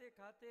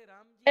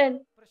 And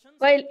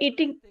while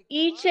eating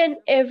each and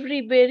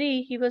every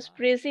berry, he was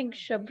praising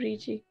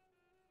Shabriji.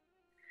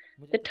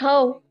 That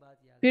how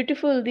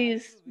beautiful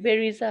these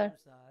berries are.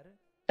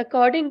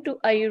 According to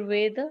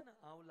Ayurveda,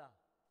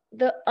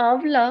 the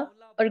amla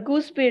or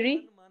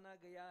gooseberry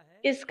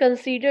is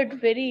considered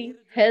very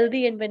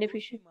healthy and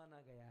beneficial.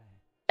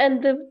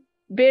 And the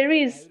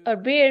berries or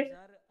bear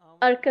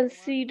are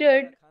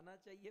considered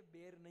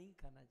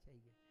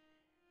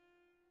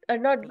are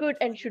not good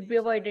and should be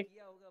avoided.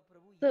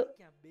 So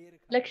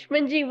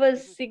Lakshmanji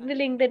was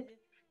signaling that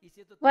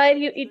why are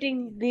you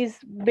eating these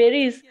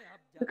berries?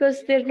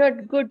 Because they're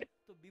not good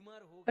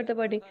for the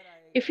body.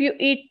 If you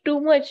eat too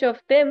much of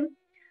them,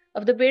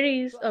 of the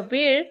berries or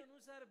bear,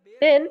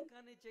 then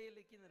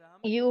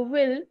you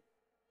will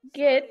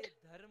get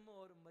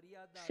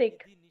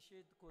sick.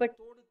 But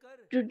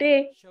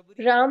today,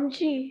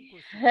 Ramji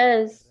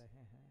has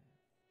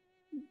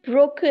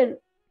broken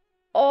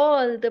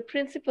all the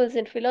principles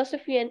and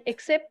philosophy and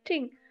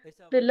accepting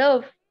the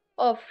love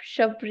of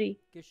Shabri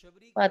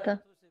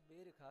Mata.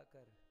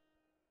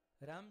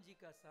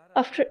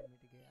 After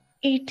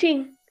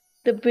eating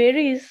the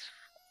berries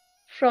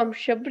from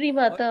Shabri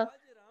Mata,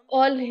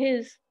 all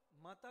his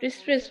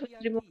distress was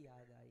removed,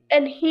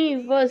 and he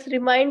was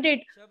reminded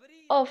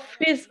of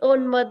his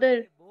own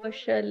mother,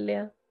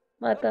 Kaushalya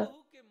Mata.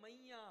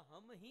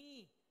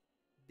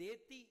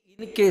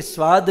 इनके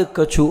स्वाद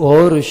कछु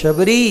और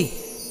शबरी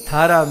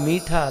थारा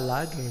मीठा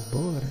लागे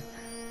bore.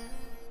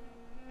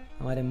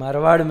 हमारे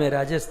मारवाड़ में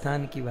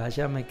राजस्थान की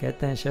भाषा में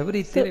कहते हैं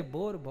शबरी तेरे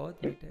बोर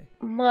बहुत मीठे.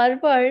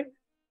 Marwar,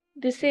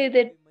 they say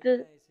that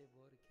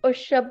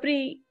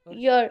Shabri,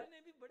 your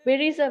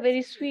berries are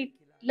very sweet,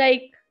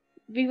 like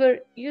we were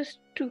used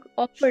to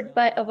offered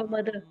by our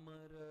mother.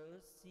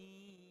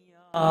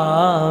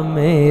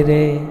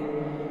 मेरे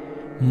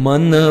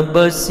मन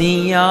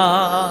बसिया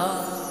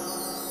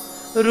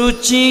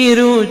रुचि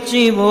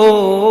रुचि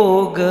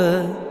भोग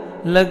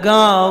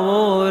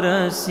लगाओ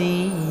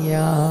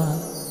रसिया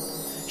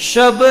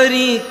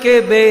शबरी के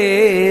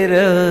बेर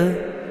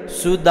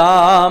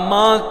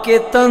सुदामा के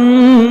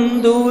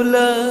तंदुल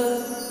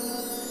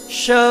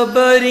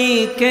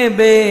शबरी के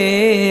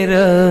बेर,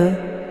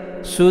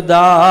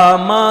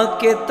 सुदामा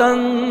के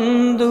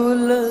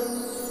तंदुल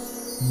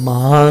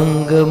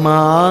मांग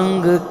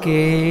मांग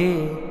के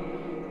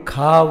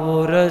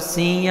खावो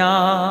रसिया,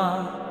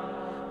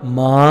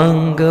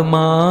 मांग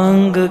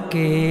मांग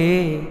के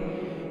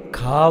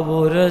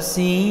खावो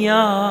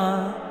रसिया,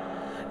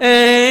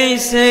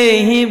 ऐसे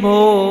ही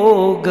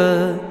भोग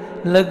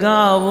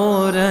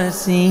लगावो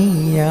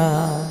रसिया,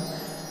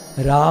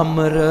 राम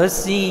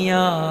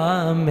रसिया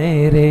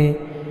मेरे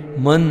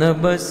मन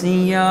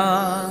बसिया,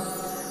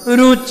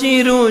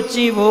 रुचि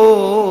रुचि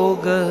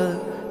भोग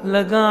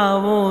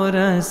लगावो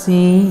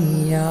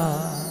रसिया।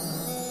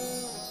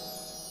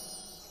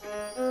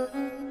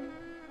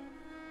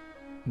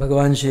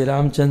 भगवान श्री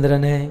रामचंद्र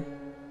ने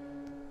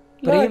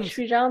Lord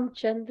Sri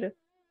Ramchandra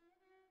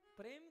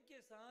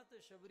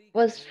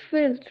was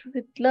filled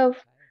with love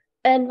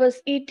and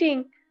was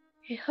eating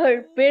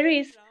her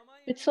berries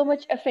with so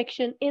much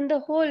affection. In the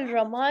whole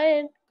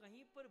Ramayan,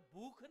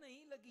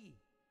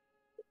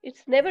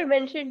 it's never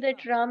mentioned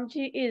that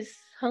Ramji is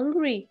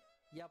hungry.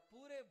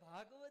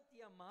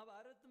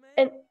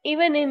 And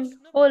even in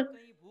whole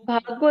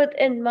Bhagvat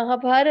and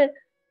Mahabharat,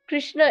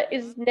 Krishna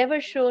is never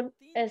shown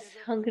as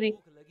hungry.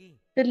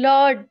 The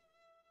Lord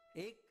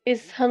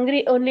is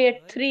hungry only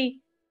at three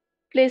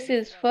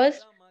places.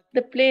 First,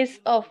 the place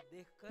of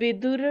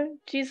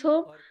Viduraji's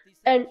home,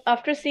 and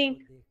after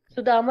seeing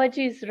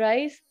Sudamaji's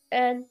rise,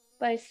 and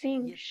by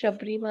seeing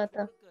Shabari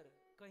Mata.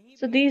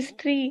 So these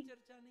three,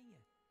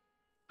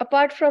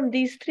 apart from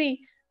these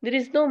three, there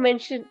is no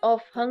mention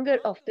of hunger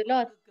of the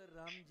Lord.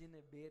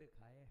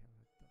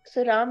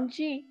 So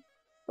Ramji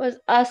was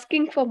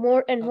asking for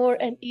more and more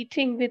and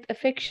eating with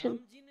affection.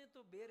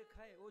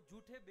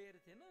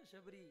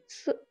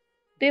 So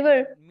they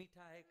were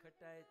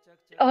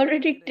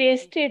already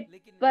tasted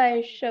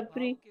by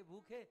Shabari,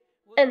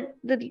 and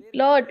the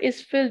Lord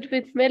is filled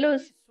with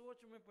mellows.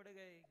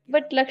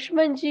 But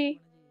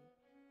Lakshmanji,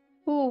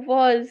 who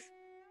was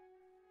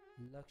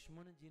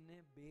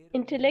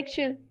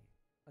intellectual,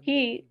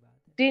 he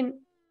didn't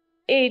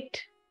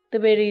eat the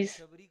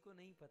berries.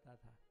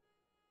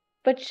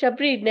 But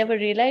Shabari never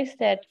realized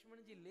that.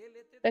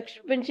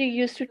 Lakshmanji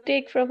used to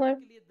take from her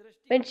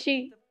when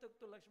she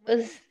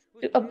was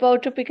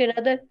about to pick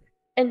another,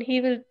 and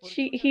he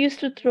used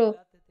to throw,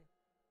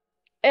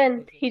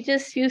 and he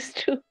just used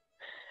to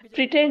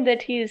pretend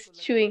that he is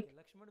chewing.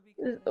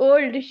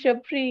 Old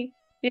Shabari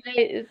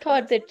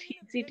thought that he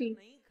is eating,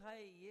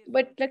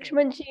 but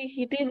Lakshmanji,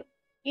 he didn't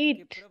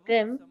eat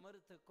them,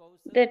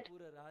 that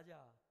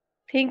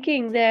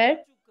thinking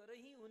that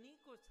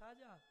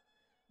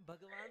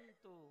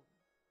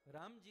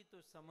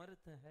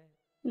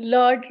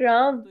Lord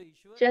Ram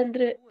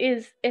Chandra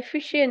is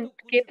efficient,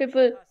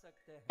 capable,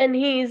 and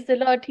he is the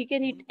Lord. He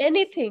can eat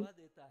anything,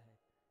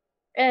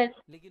 and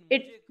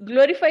it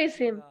glorifies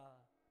him.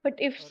 But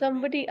if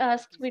somebody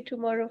asks me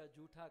tomorrow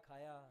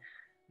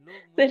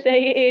that I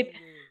ate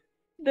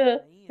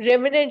the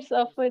remnants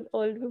of an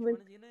old woman,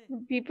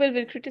 people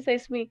will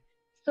criticize me.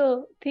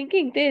 So,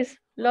 thinking this,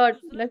 Lord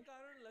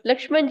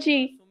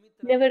Lakshmanji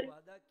never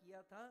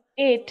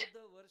ate,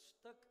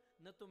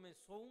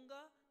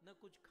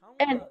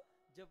 and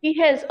he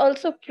has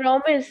also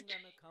promised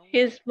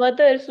his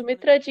mother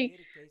Sumitraji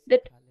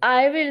that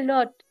I will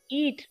not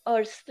eat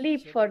or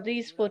sleep for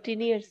these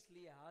 14 years.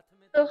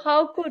 So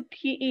how could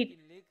he eat?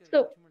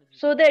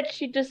 So that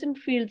she doesn't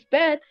feel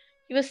bad,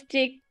 he was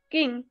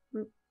taking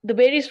the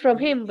berries from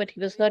him, but he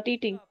was not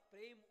eating.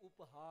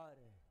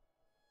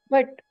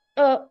 But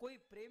a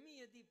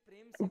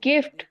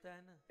gift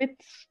with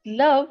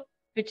love,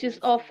 which is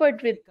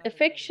offered with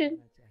affection,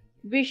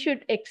 we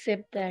should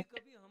accept that.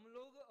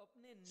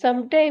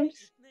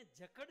 Sometimes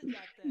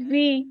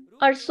we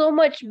are so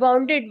much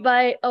bounded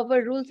by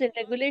our rules and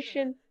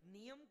regulations.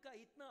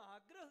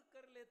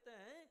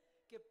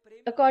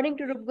 According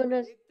to Rup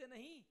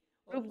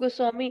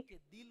Goswami,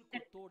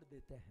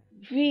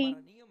 we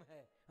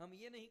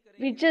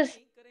just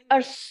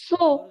are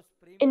so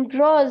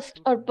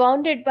engrossed or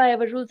bounded by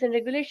our rules and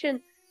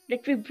regulations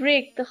that we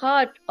break the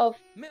heart of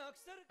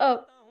a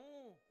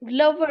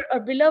lover or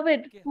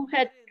beloved who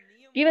had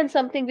given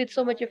something with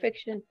so much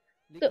affection.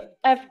 So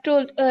I've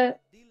told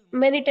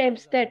many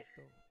times that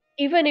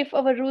even if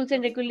our rules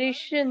and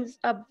regulations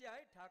are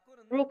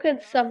broken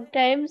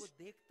sometimes,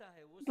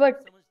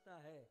 but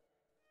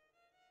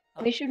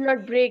we should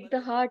not break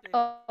the heart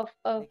of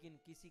a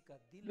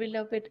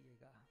beloved.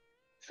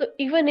 So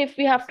even if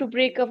we have to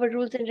break our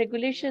rules and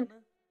regulations,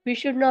 we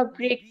should not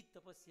break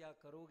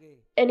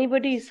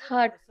anybody's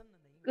heart,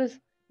 because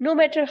no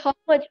matter how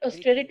much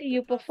austerity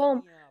you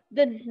perform,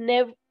 the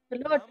Lord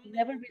will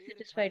never be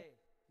satisfied.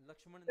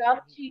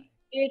 Ramji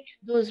ate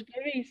those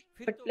berries,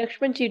 but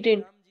Lakshmanji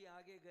didn't.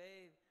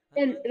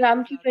 And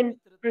Ramji went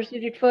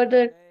proceeded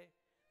further.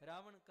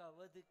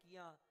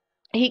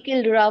 He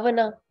killed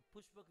Ravana,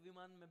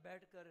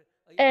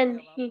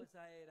 and he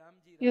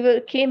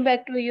came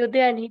back to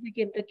Ayodhya, and he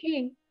became the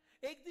king.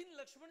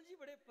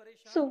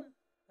 So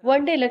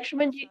One day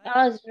Lakshmanji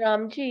asked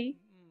Ramji,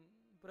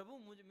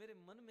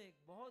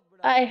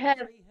 I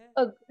have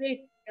a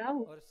great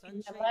doubt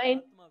in my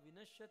mind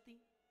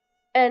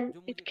and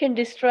it can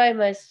destroy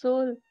my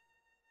soul.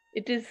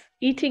 It is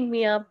eating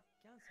me up.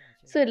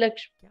 So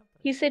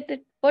he said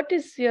that, what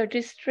is your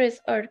distress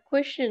or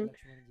question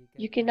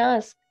you can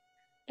ask?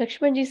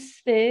 Lakshmanji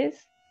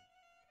says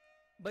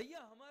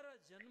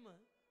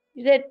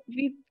that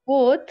we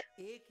both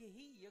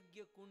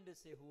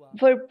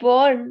were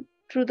born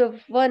through the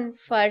one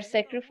fire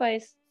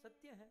sacrifice.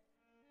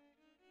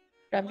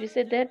 Ramji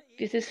said that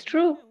this is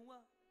true.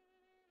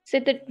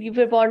 Said that we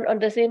were born on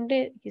the same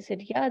day. He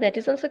said, yeah, that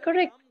is also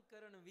correct.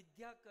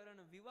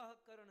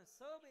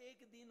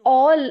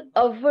 All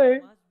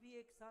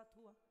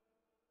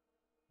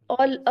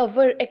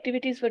our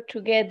activities were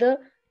together.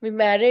 We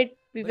married,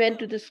 we went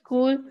to the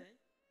school,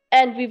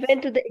 and we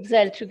went to the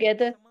exile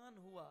together.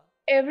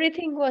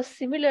 Everything was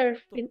similar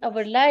in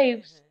our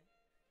lives.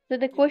 So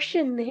the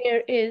question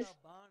here is,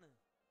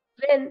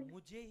 when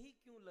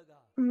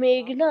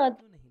Meghnad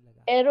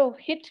arrow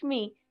hit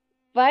me,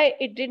 why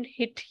it didn't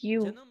hit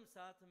you?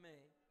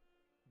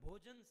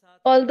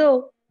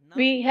 Although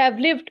we have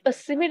lived a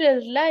similar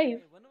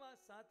life,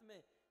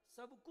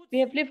 we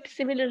have lived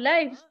similar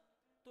lives,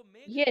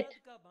 yet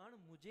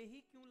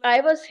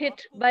I was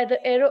hit by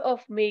the arrow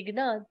of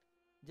Meghnad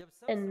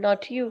and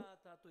not you.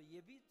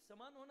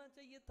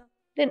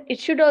 Then it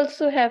should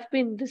also have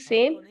been the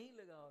same.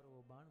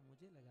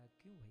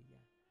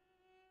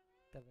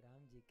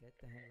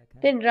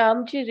 Then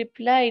Ramji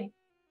replied,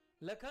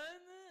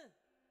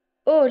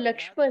 oh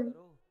Lakshman,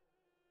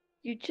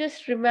 you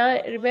just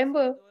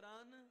remember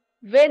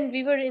when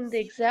we were in the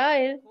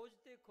exile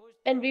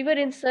and we were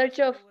in search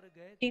of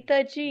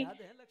Sita ji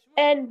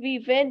and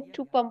we went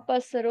to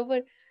Pampa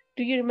Sarovar.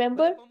 Do you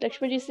remember?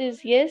 Lakshmanji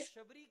says, yes.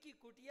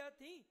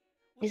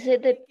 He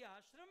said that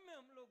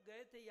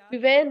we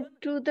went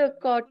to the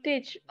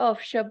cottage of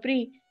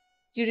Shabari.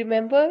 You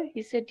remember?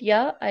 He said,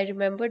 yeah, I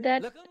remember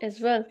that as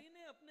well.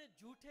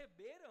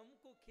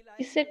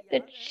 He said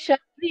that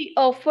Shabari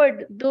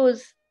offered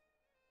those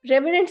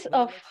remnants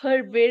of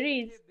her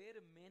berries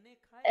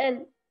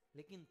and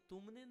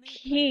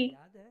she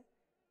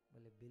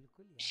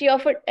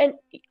offered and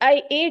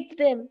I ate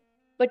them,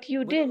 but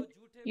you didn't.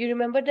 You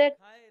remember that?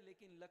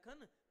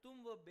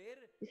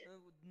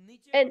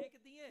 And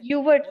you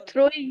were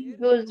throwing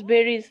those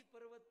berries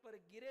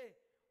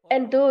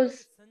and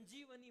those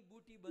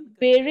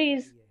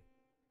berries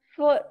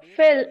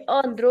fell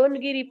on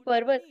Dronagiri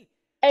Parvat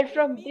and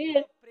from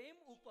there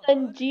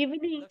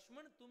Sanjeevani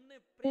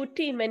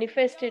Booty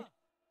manifested.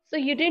 So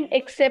you didn't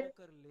accept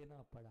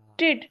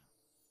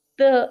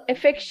the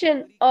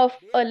affection of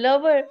a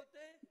lover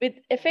with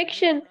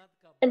affection,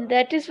 and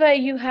that is why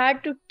you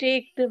had to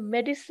take the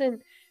medicine.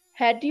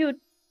 Had you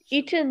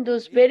eaten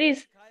those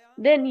berries,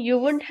 then you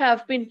wouldn't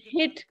have been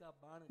hit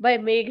by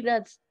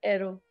Meghnad's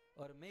arrow.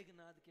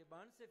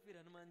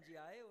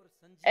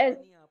 And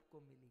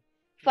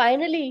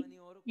finally,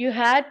 you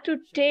had to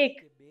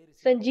take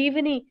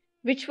Sanjeevani,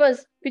 which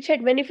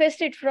had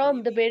manifested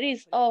from the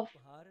berries of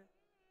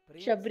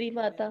Shabari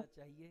Mata.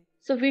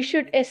 So we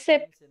should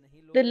accept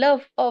the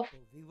love of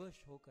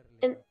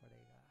a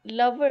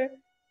lover,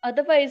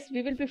 otherwise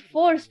we will be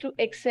forced to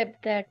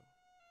accept that.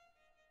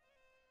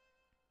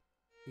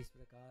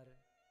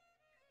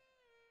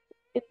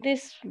 In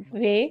this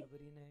way,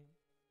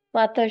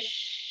 Mata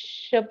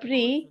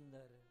Shabari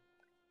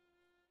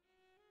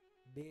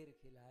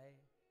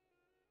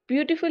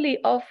beautifully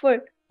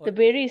offered the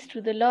berries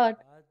to the Lord.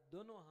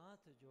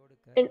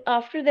 And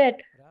after that,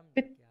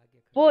 with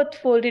both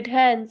folded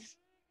hands,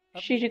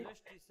 she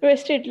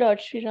requested Lord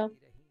Sri Ram.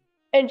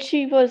 And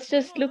she was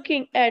just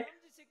looking at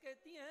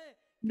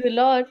the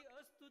Lord.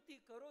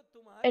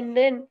 And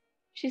then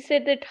she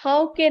said that,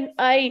 how can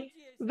I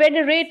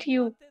venerate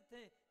you?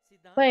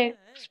 My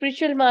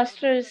spiritual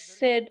master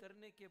said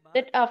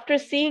that after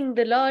seeing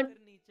the Lord,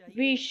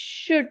 we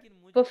should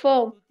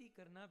perform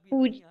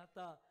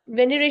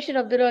veneration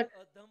of the Lord.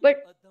 But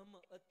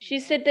she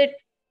said that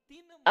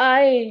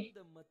I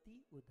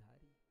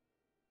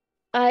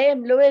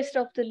am lowest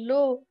of the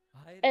low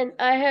and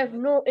I have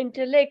no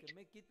intellect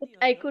that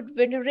I could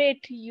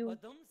venerate you.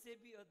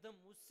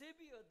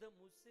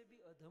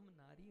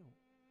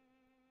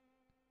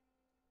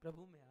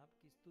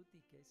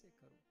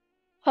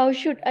 How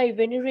should I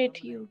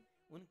venerate you?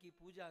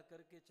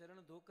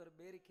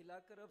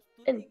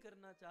 And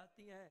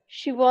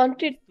she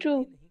wanted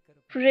to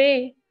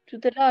pray to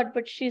the Lord,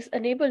 but she is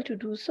unable to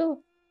do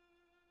so.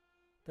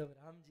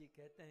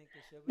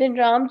 Then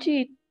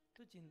Ramji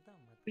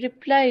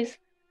replies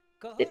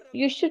that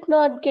you should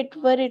not get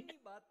worried.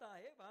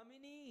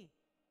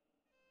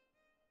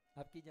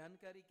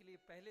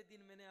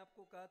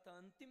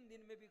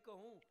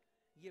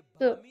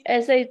 So,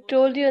 as I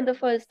told you on the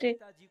first day,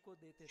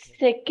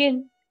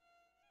 second,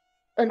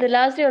 on the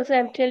last day also I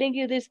am telling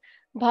you this,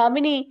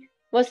 Bhamini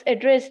was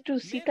addressed to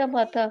Sita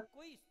Mata.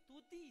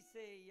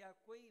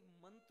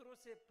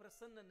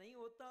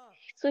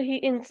 So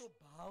he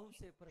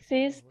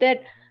says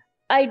that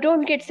I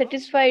don't get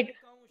satisfied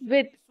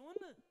with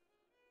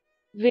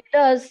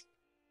Vedas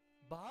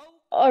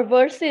or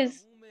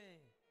verses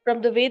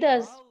from the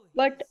Vedas,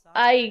 but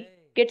I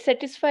get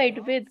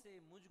satisfied with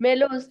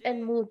mellows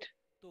and mood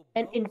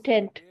and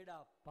intent.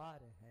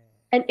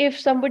 And if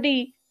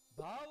somebody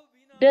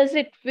does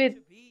it with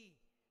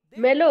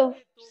mellows,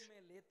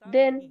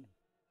 then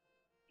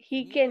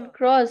he can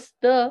cross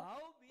the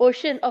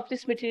ocean of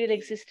this material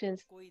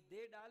existence.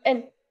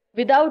 And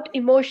without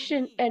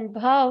emotion and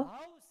bhav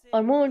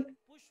or mood,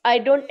 I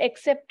don't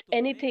accept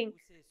anything.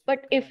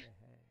 But if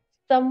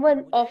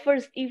someone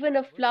offers even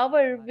a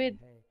flower with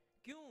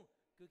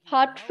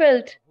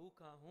heartfelt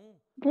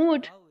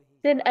mood,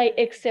 then I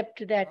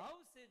accept that.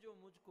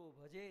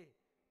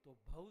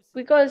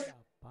 Because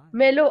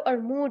mellow or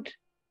mood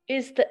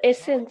is the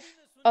essence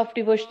of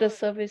devotional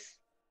service.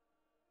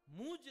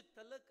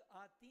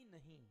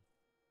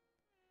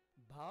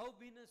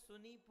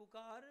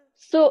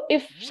 So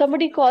if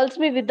somebody calls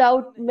me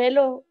without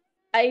mellow,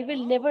 I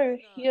will never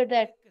hear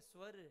that.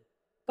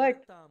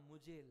 But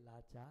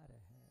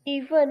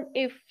even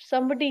if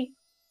somebody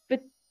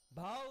with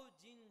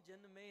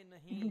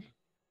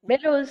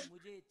mellows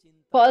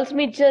calls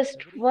me just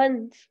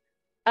once,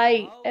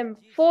 I am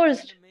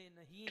forced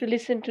to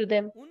listen to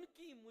them.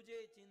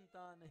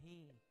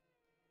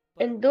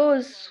 And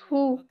those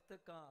who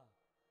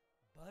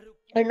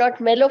are not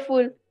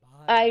mellowful,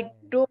 I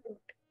don't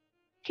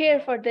care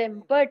for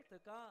them. But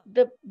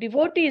the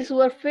devotees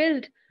who are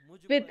filled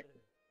with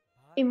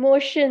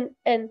emotion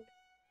and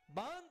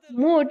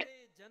mood,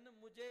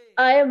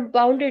 I am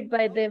bounded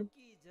by them.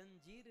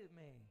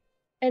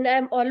 And I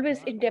am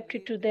always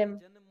indebted to them.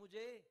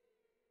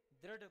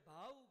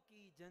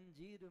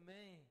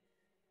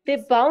 They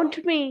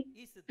bound me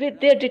with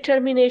their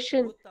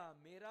determination.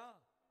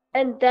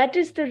 And that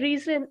is the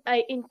reason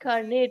I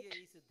incarnate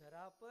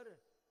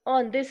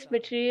on this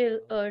material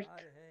earth.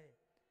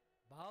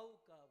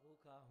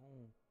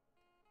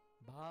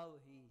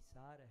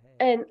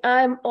 And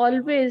I'm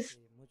always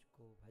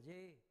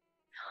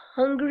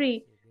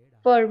hungry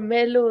for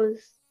mellows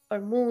or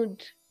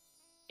mood,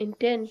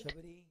 intent.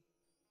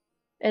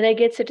 And I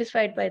get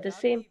satisfied by the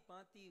same.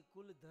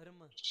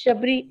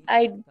 Shabari,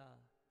 I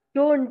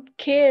don't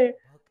care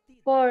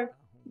for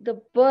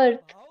the birth,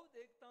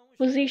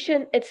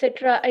 position,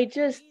 etc. I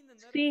just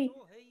see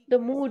the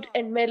mood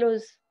and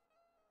mellows.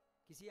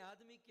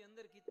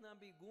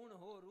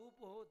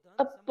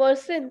 A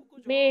person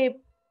may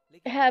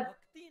have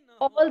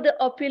all the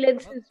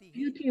opulences,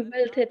 beauty,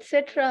 wealth,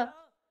 etc.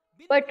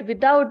 But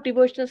without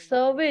devotional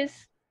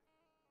service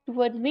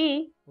toward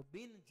me,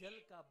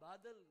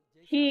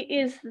 he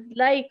is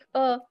like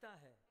a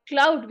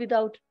cloud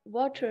without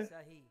water.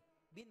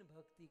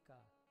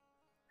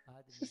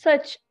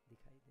 Such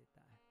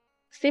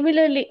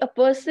similarly, a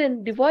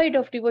person devoid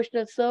of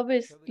devotional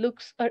service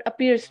looks or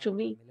appears to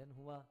me.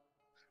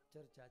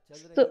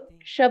 So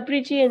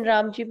Shabriji and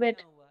Ramji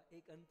met,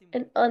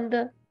 and on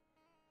the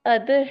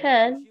other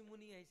hand,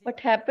 what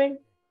happened?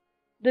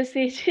 The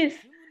sages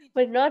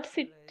were not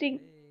sitting,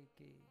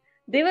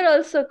 they were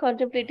also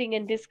contemplating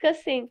and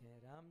discussing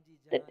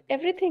that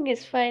everything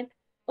is fine.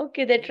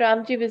 Okay, that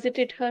Ramji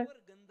visited her.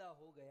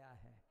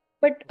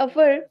 But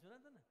our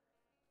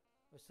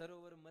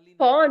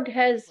pond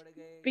has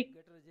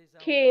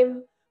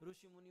became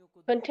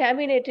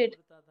contaminated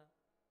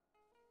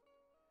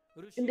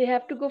and they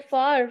have to go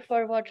far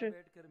for water.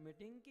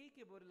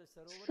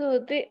 So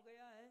they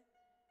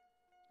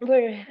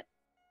were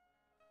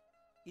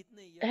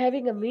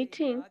having a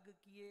meeting.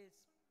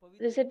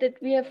 They said that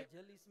we have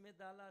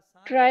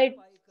tried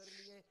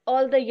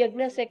all the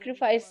yajna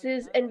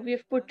sacrifices and we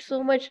have put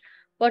so much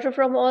water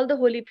from all the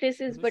holy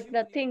places, but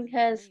nothing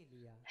has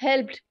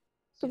helped.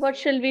 So what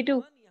shall we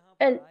do?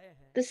 And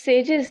the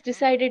sages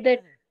decided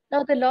that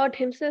now the Lord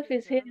himself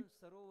is here.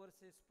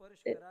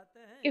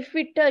 If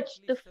we touch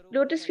the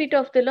lotus feet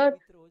of the Lord,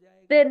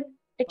 then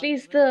at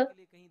least the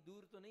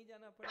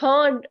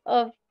pond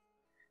of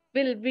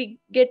will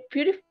get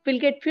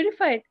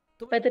purified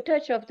by the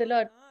touch of the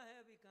Lord.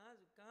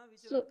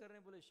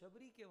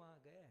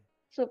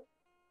 So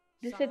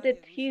they said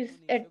that he's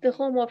at the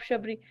home of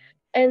Shabari.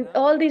 And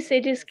all these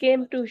sages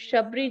came to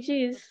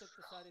Shabriji's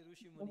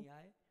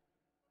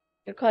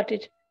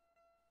cottage.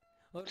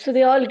 So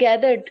they all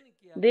gathered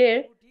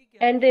there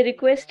and they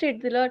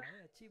requested the Lord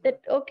that,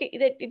 okay,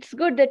 that it's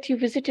good that you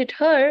visited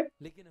her,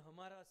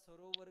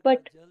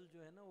 but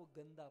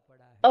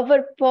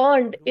our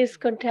pond is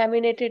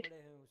contaminated.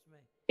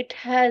 It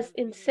has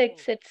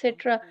insects,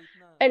 etc.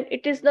 And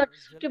it is not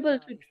suitable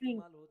to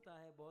drink.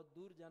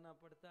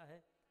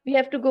 We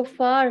have to go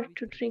far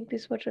to drink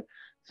this water.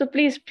 So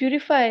please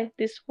purify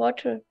this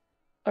water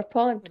or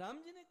pond.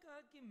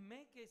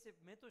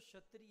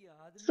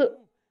 So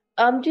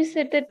Amji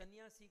said that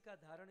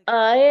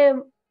I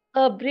am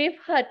a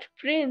Braveheart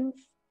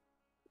prince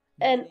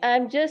and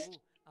I'm just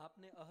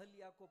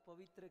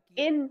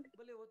in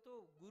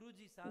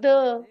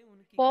the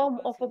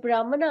form of a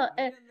Brahmana.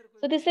 And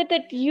so they said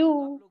that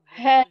you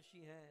have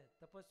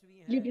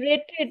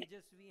liberated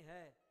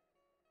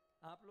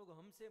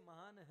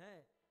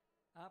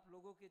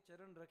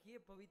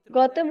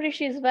Gautam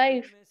Rishi's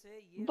wife,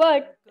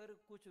 but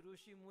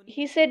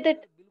he said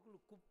that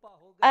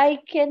I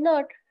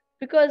cannot,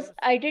 because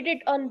I did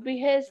it on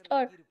behest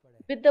or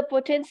with the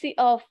potency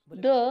of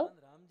the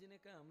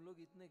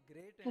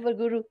our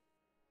Guru.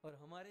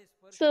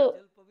 So,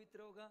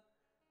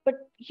 but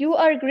you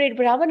are great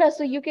Brahmana,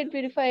 so you can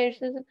purify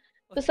yourself.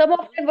 So some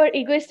of them were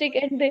egoistic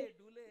and they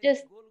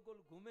just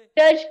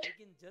touched.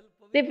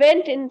 They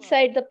went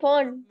inside the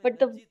pond, but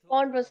the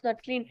pond was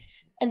not clean,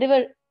 and they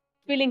were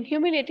feeling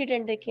humiliated,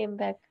 and they came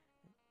back.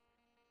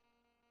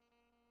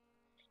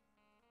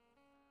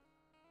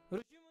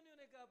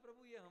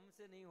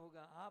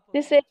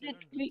 They said that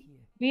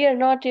we are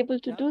not able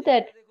to do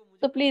that,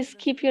 so please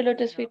keep your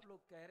lotus feet.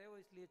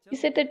 He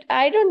said that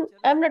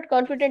I'm not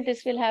confident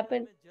this will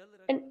happen.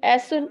 And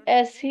as soon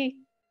as he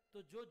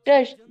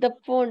touched the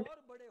pond,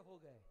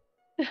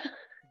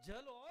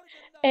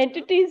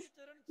 entities,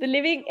 the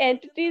living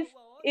entities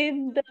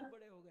in the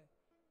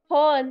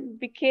pond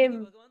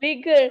became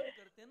bigger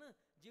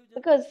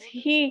because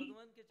he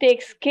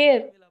takes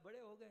care.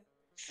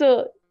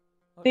 So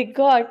they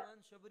got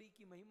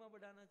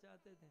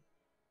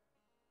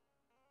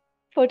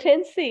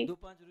potency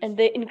and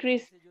they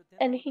increased,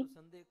 and he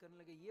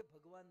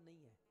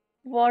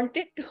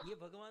wanted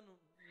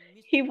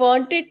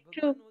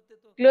to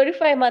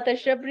glorify Mata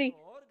Shabari.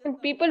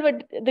 And people were,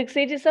 the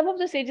sages, some of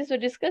the sages were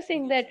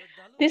discussing that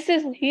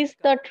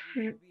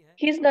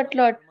he's not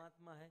Lord.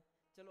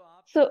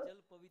 So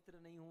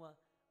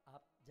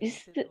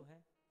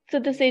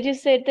the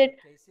sages said that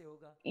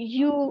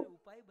you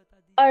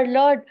are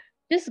Lord,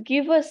 just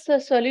give us a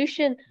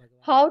solution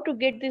how to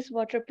get this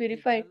water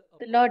purified.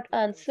 The Lord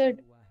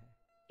answered.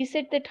 He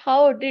said that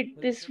how did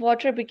this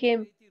water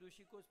became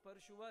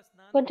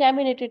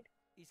contaminated?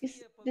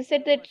 They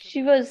said that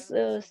she was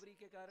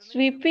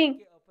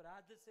sweeping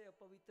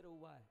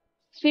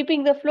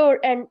the floor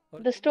and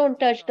the stone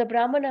touched the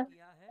Brahmana,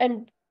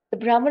 and the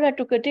Brahmana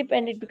took a dip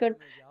and it became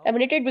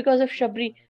contaminated because of Shabari.